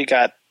to that, we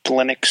got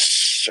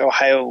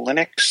Ohio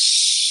Linux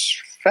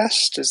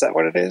Fest. Is that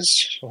what it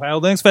is? Ohio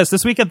Linux Fest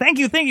this weekend. Thank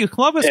you.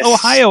 Columbus, yes.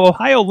 Ohio.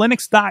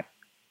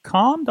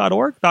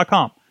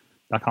 OhioLinux.com.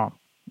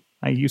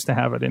 I used to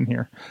have it in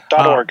here.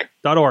 .org.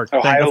 .org.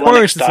 Ohio of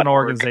course, it's an Linux.org.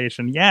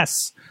 organization.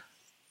 Yes.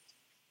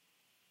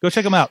 Go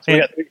check them out.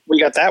 We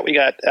got that. We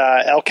got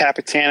El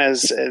Capitan,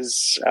 as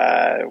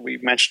we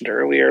mentioned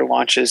earlier,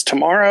 launches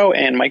tomorrow,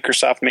 and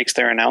Microsoft makes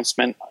their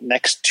announcement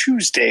next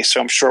Tuesday. So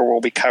I'm sure we'll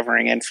be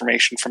covering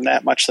information from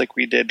that, much like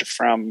we did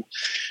from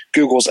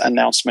Google's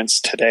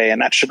announcements today.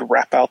 And that should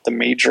wrap out the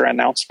major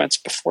announcements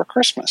before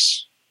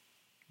Christmas.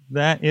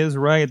 That is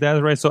right.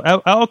 So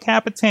El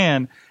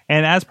Capitan,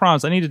 and as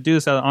promised, I need to do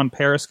this on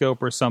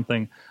Periscope or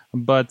something.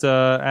 But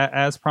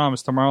as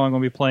promised, tomorrow I'm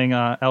going to be playing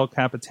El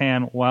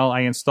Capitan while I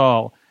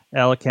install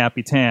El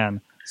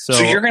Capitan.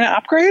 So you're going to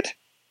upgrade?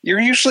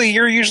 You're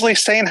usually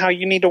saying how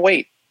you need to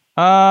wait.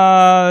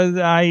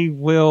 I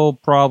will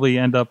probably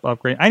end up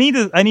upgrading.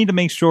 I need to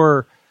make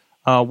sure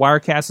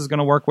Wirecast is going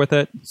to work with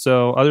it.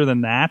 So other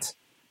than that,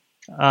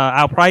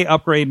 I'll probably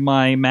upgrade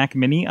my Mac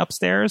Mini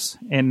upstairs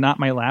and not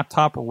my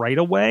laptop right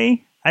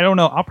away. I don't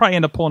know. I'll probably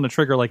end up pulling the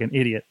trigger like an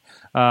idiot.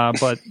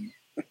 But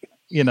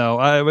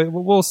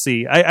we'll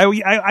see.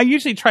 I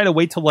usually try to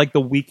wait till like the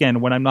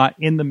weekend when I'm not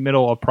in the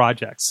middle of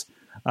projects.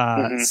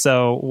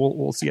 So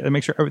we'll see. I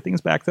make sure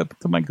everything's backed up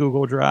to my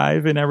Google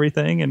Drive and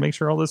everything, and make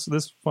sure all this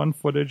fun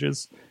footage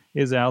is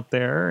out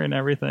there and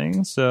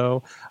everything.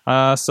 So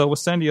we'll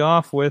send you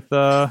off with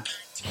some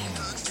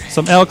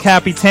El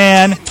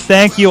Capitan.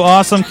 Thank you,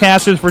 awesome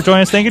casters, for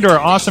joining us. Thank you to our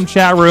awesome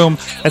chat room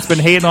that's been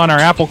hating on our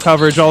Apple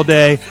coverage all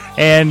day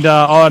and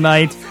all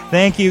night.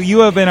 Thank you. You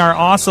have been our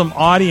awesome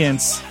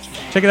audience.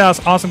 Check it out.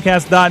 It's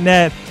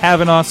awesomecast.net. Have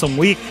an awesome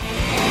week.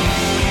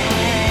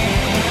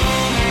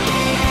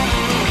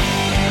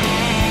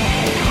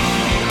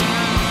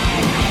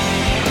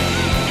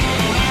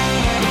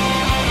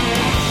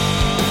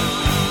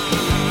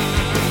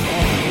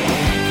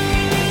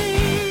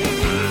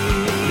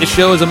 This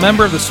show is a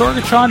member of the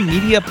Sorgatron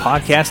Media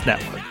Podcast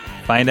Network.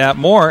 Find out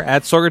more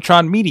at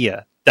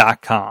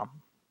sorgatronmedia.com.